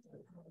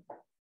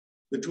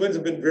the Twins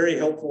have been very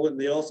helpful, and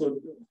they also,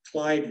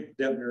 Clyde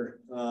Debner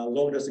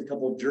loaned us a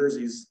couple of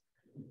jerseys.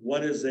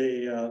 One is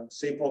a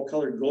St. Paul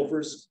colored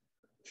Gophers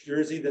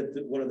jersey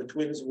that one of the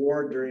Twins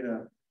wore during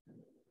a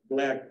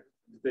black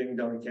thing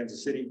down in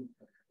Kansas City.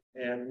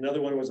 And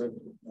another one was a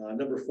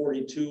number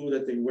 42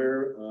 that they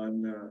wear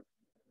on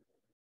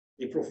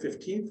April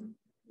 15th,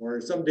 or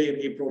someday in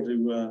April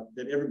to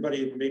that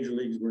everybody in the major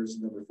leagues wears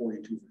number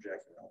 42 for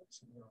Jackie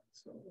Robinson.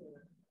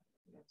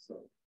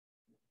 So,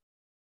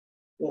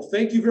 well,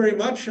 thank you very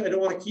much. I don't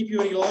want to keep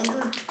you any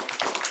longer.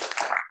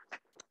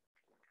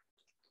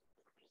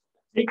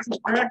 Take some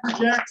Cracker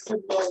Jacks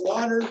and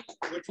water,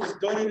 which was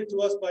donated to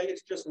us by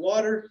It's Just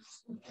Water,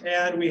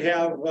 and we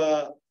have.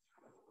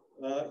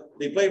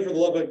 They play for the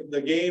love of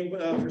the game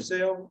for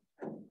sale,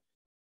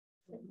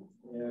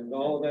 and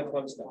all of that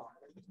fun stuff.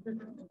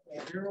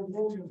 Harold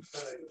Williams.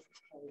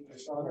 I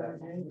saw that.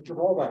 Mr.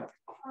 Holback.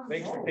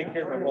 Thanks for taking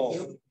care of my ball.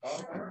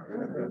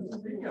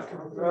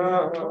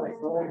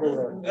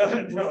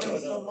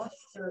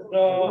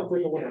 No.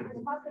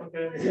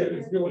 Okay.